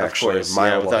interesting. Actually,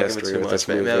 my whole history with this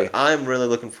movie. Man, I'm really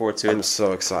looking forward to it. I'm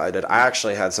so excited. I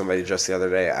actually had somebody just the other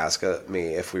day ask me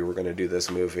if we were going to do this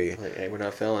movie. Like, hey, we're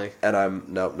not failing. And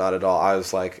nope, not at all. I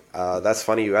was like, that's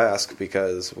funny you ask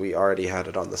because we already had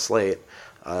it on the slate.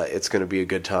 It's going to be a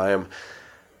good time.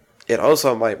 It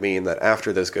also might mean that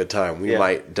after this good time, we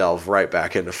might delve right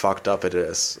back into fucked up it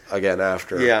is again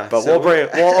after. Yeah, but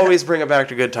we'll always bring it back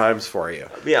to good times for you.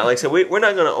 Yeah, like I said, we're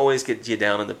not going to always get you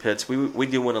down in the pits. We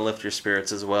do want to lift your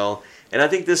spirits as well. And I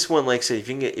think this one, like I said, if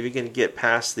you can get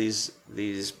past these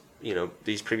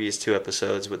previous 2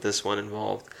 episodes with this one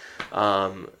involved,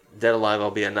 Dead Alive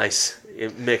will be a nice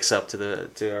mix up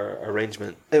to our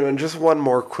arrangement. And just one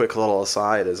more quick little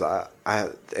aside is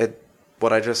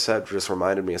what I just said just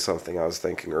reminded me of something I was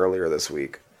thinking earlier this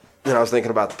week. And I was thinking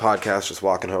about the podcast just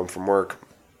walking home from work.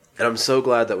 And I'm so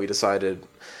glad that we decided,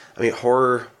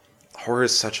 horror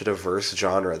is such a diverse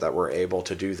genre that we're able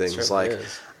to do things like,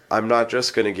 I'm not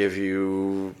just going to give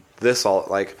you this all,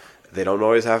 like, they don't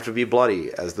always have to be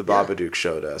bloody, as the Babadook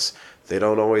showed us. They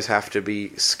don't always have to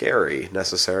be scary,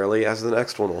 necessarily, as the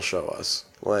next one will show us.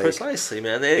 Like, precisely,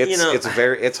 man.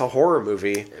 It's a horror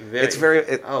movie.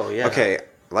 Okay.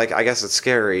 Like, I guess it's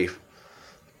scary,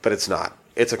 but it's not.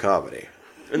 It's a comedy.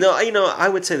 No, I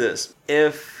would say this.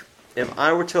 If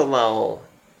I were to allow,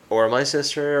 or my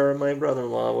sister or my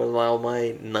brother-in-law would allow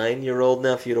my 9-year-old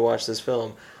nephew to watch this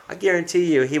film, I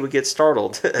guarantee you he would get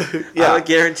startled. I would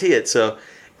guarantee it. So,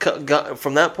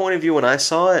 from that point of view, when I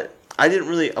saw it, I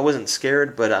wasn't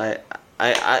scared, but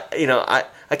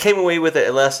I came away with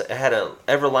it. It had an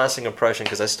everlasting impression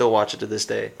because I still watch it to this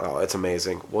day. Oh, it's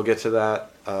amazing. We'll get to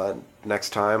that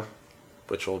next time,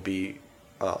 which will be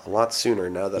a lot sooner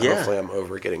now that hopefully I'm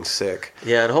over getting sick.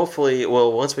 Yeah, and hopefully,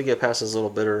 well, once we get past this little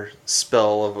bitter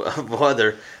spell of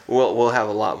weather, we'll have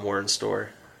a lot more in store.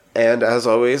 And as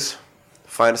always,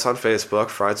 find us on Facebook,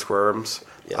 Fried Squirms.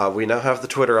 Yeah. We now have the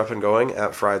Twitter up and going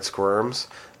at Fried Squirms.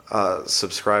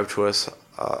 Subscribe to us.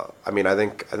 I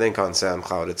think on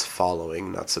SoundCloud it's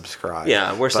following, not subscribe.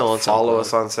 Yeah, we're still on SoundCloud. Follow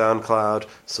us on SoundCloud.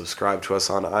 Subscribe to us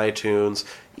on iTunes.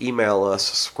 Email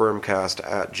us,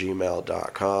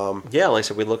 squirmcast@gmail.com. Yeah, like I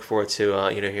said, we look forward to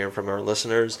hearing from our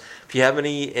listeners. If you have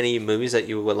any movies that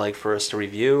you would like for us to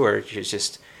review, or you're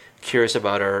just curious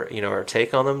about our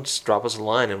take on them, just drop us a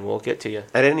line and we'll get to you.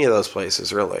 At any of those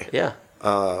places, really. Yeah.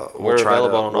 We're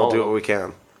available on all. We'll do what we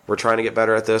can. We're trying to get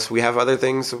better at this. We have other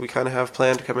things that we kind of have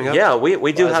planned coming up. Yeah,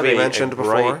 we do have a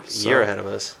before, year ahead of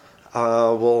us.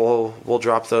 We'll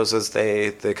drop those as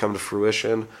they come to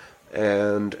fruition.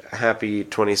 And happy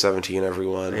 2017,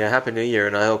 everyone. Yeah, happy New Year,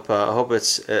 and I hope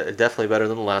it's definitely better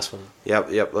than the last one.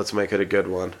 Yep. Let's make it a good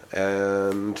one.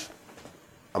 And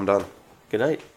I'm done. Good night.